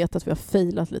målet, men jag vet att vi har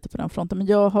failat lite på den fronten. Men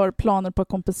jag har planer på att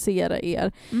kompensera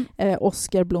er.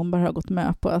 Oskar Blomberg har gått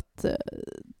med på att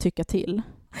tycka till.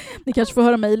 Ni kanske får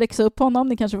höra mig läxa upp honom.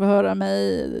 Ni kanske får höra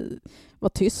mig vara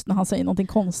tyst när han säger någonting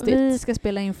konstigt. Vi ska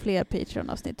spela in fler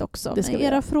Patreon-avsnitt också. Det ska med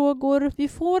era frågor. Vi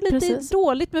får lite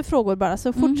dåligt med frågor bara,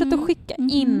 så fortsätt att skicka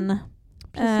in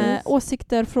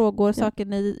åsikter, frågor, saker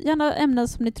ni, gärna ämnen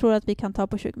som ni tror att vi kan ta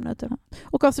på 20 minuter.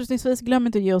 Och avslutningsvis, glöm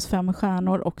inte att ge oss 5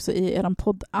 stjärnor också i er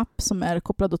poddapp som är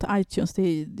kopplad till iTunes.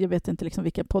 Jag vet inte liksom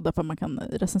vilka poddappar man kan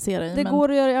recensera i. Det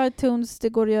går att göra i iTunes, det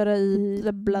går att göra i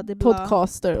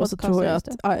Podcaster, och så tror jag att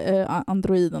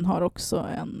Androiden har också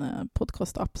en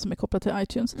podcastapp som är kopplad till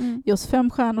iTunes. Ge oss 5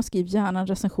 stjärnor, skriv gärna en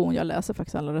recension. Jag läser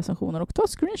faktiskt alla recensioner och tar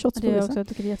screenshots. Det är också, jag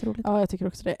tycker det är jätteroligt. Ja, jag tycker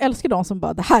också det. Jag älskar de som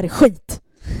bara, det här är skit!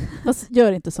 Fast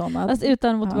gör inte sådana. Fast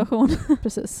utan motivation. Ja,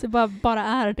 precis. Det bara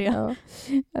är det.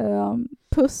 Ja.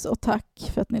 Puss och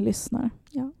tack för att ni lyssnar.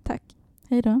 Ja, tack.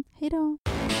 Hej då. Hej då.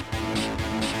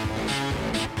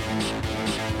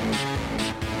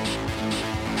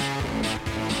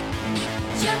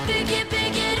 Jag bygger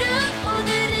upp och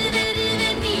du river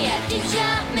ner. Du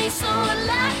gör mig så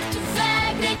lack, du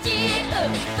vägrar ge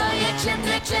upp. För jag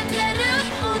klättrar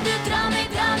upp och du drar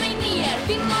mig ner.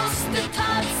 Vi måste ta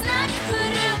ett snack,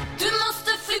 hörru. Du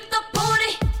måste flytta på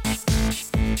dig.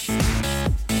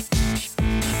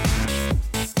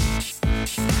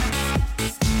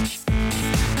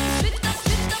 Flytta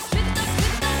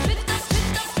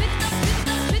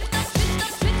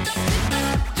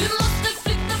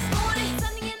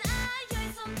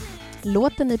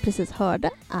Låten ni precis hörde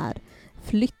är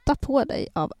Flytta på dig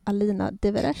av Alina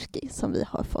Devereshki som vi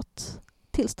har fått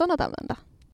tillstånd att använda.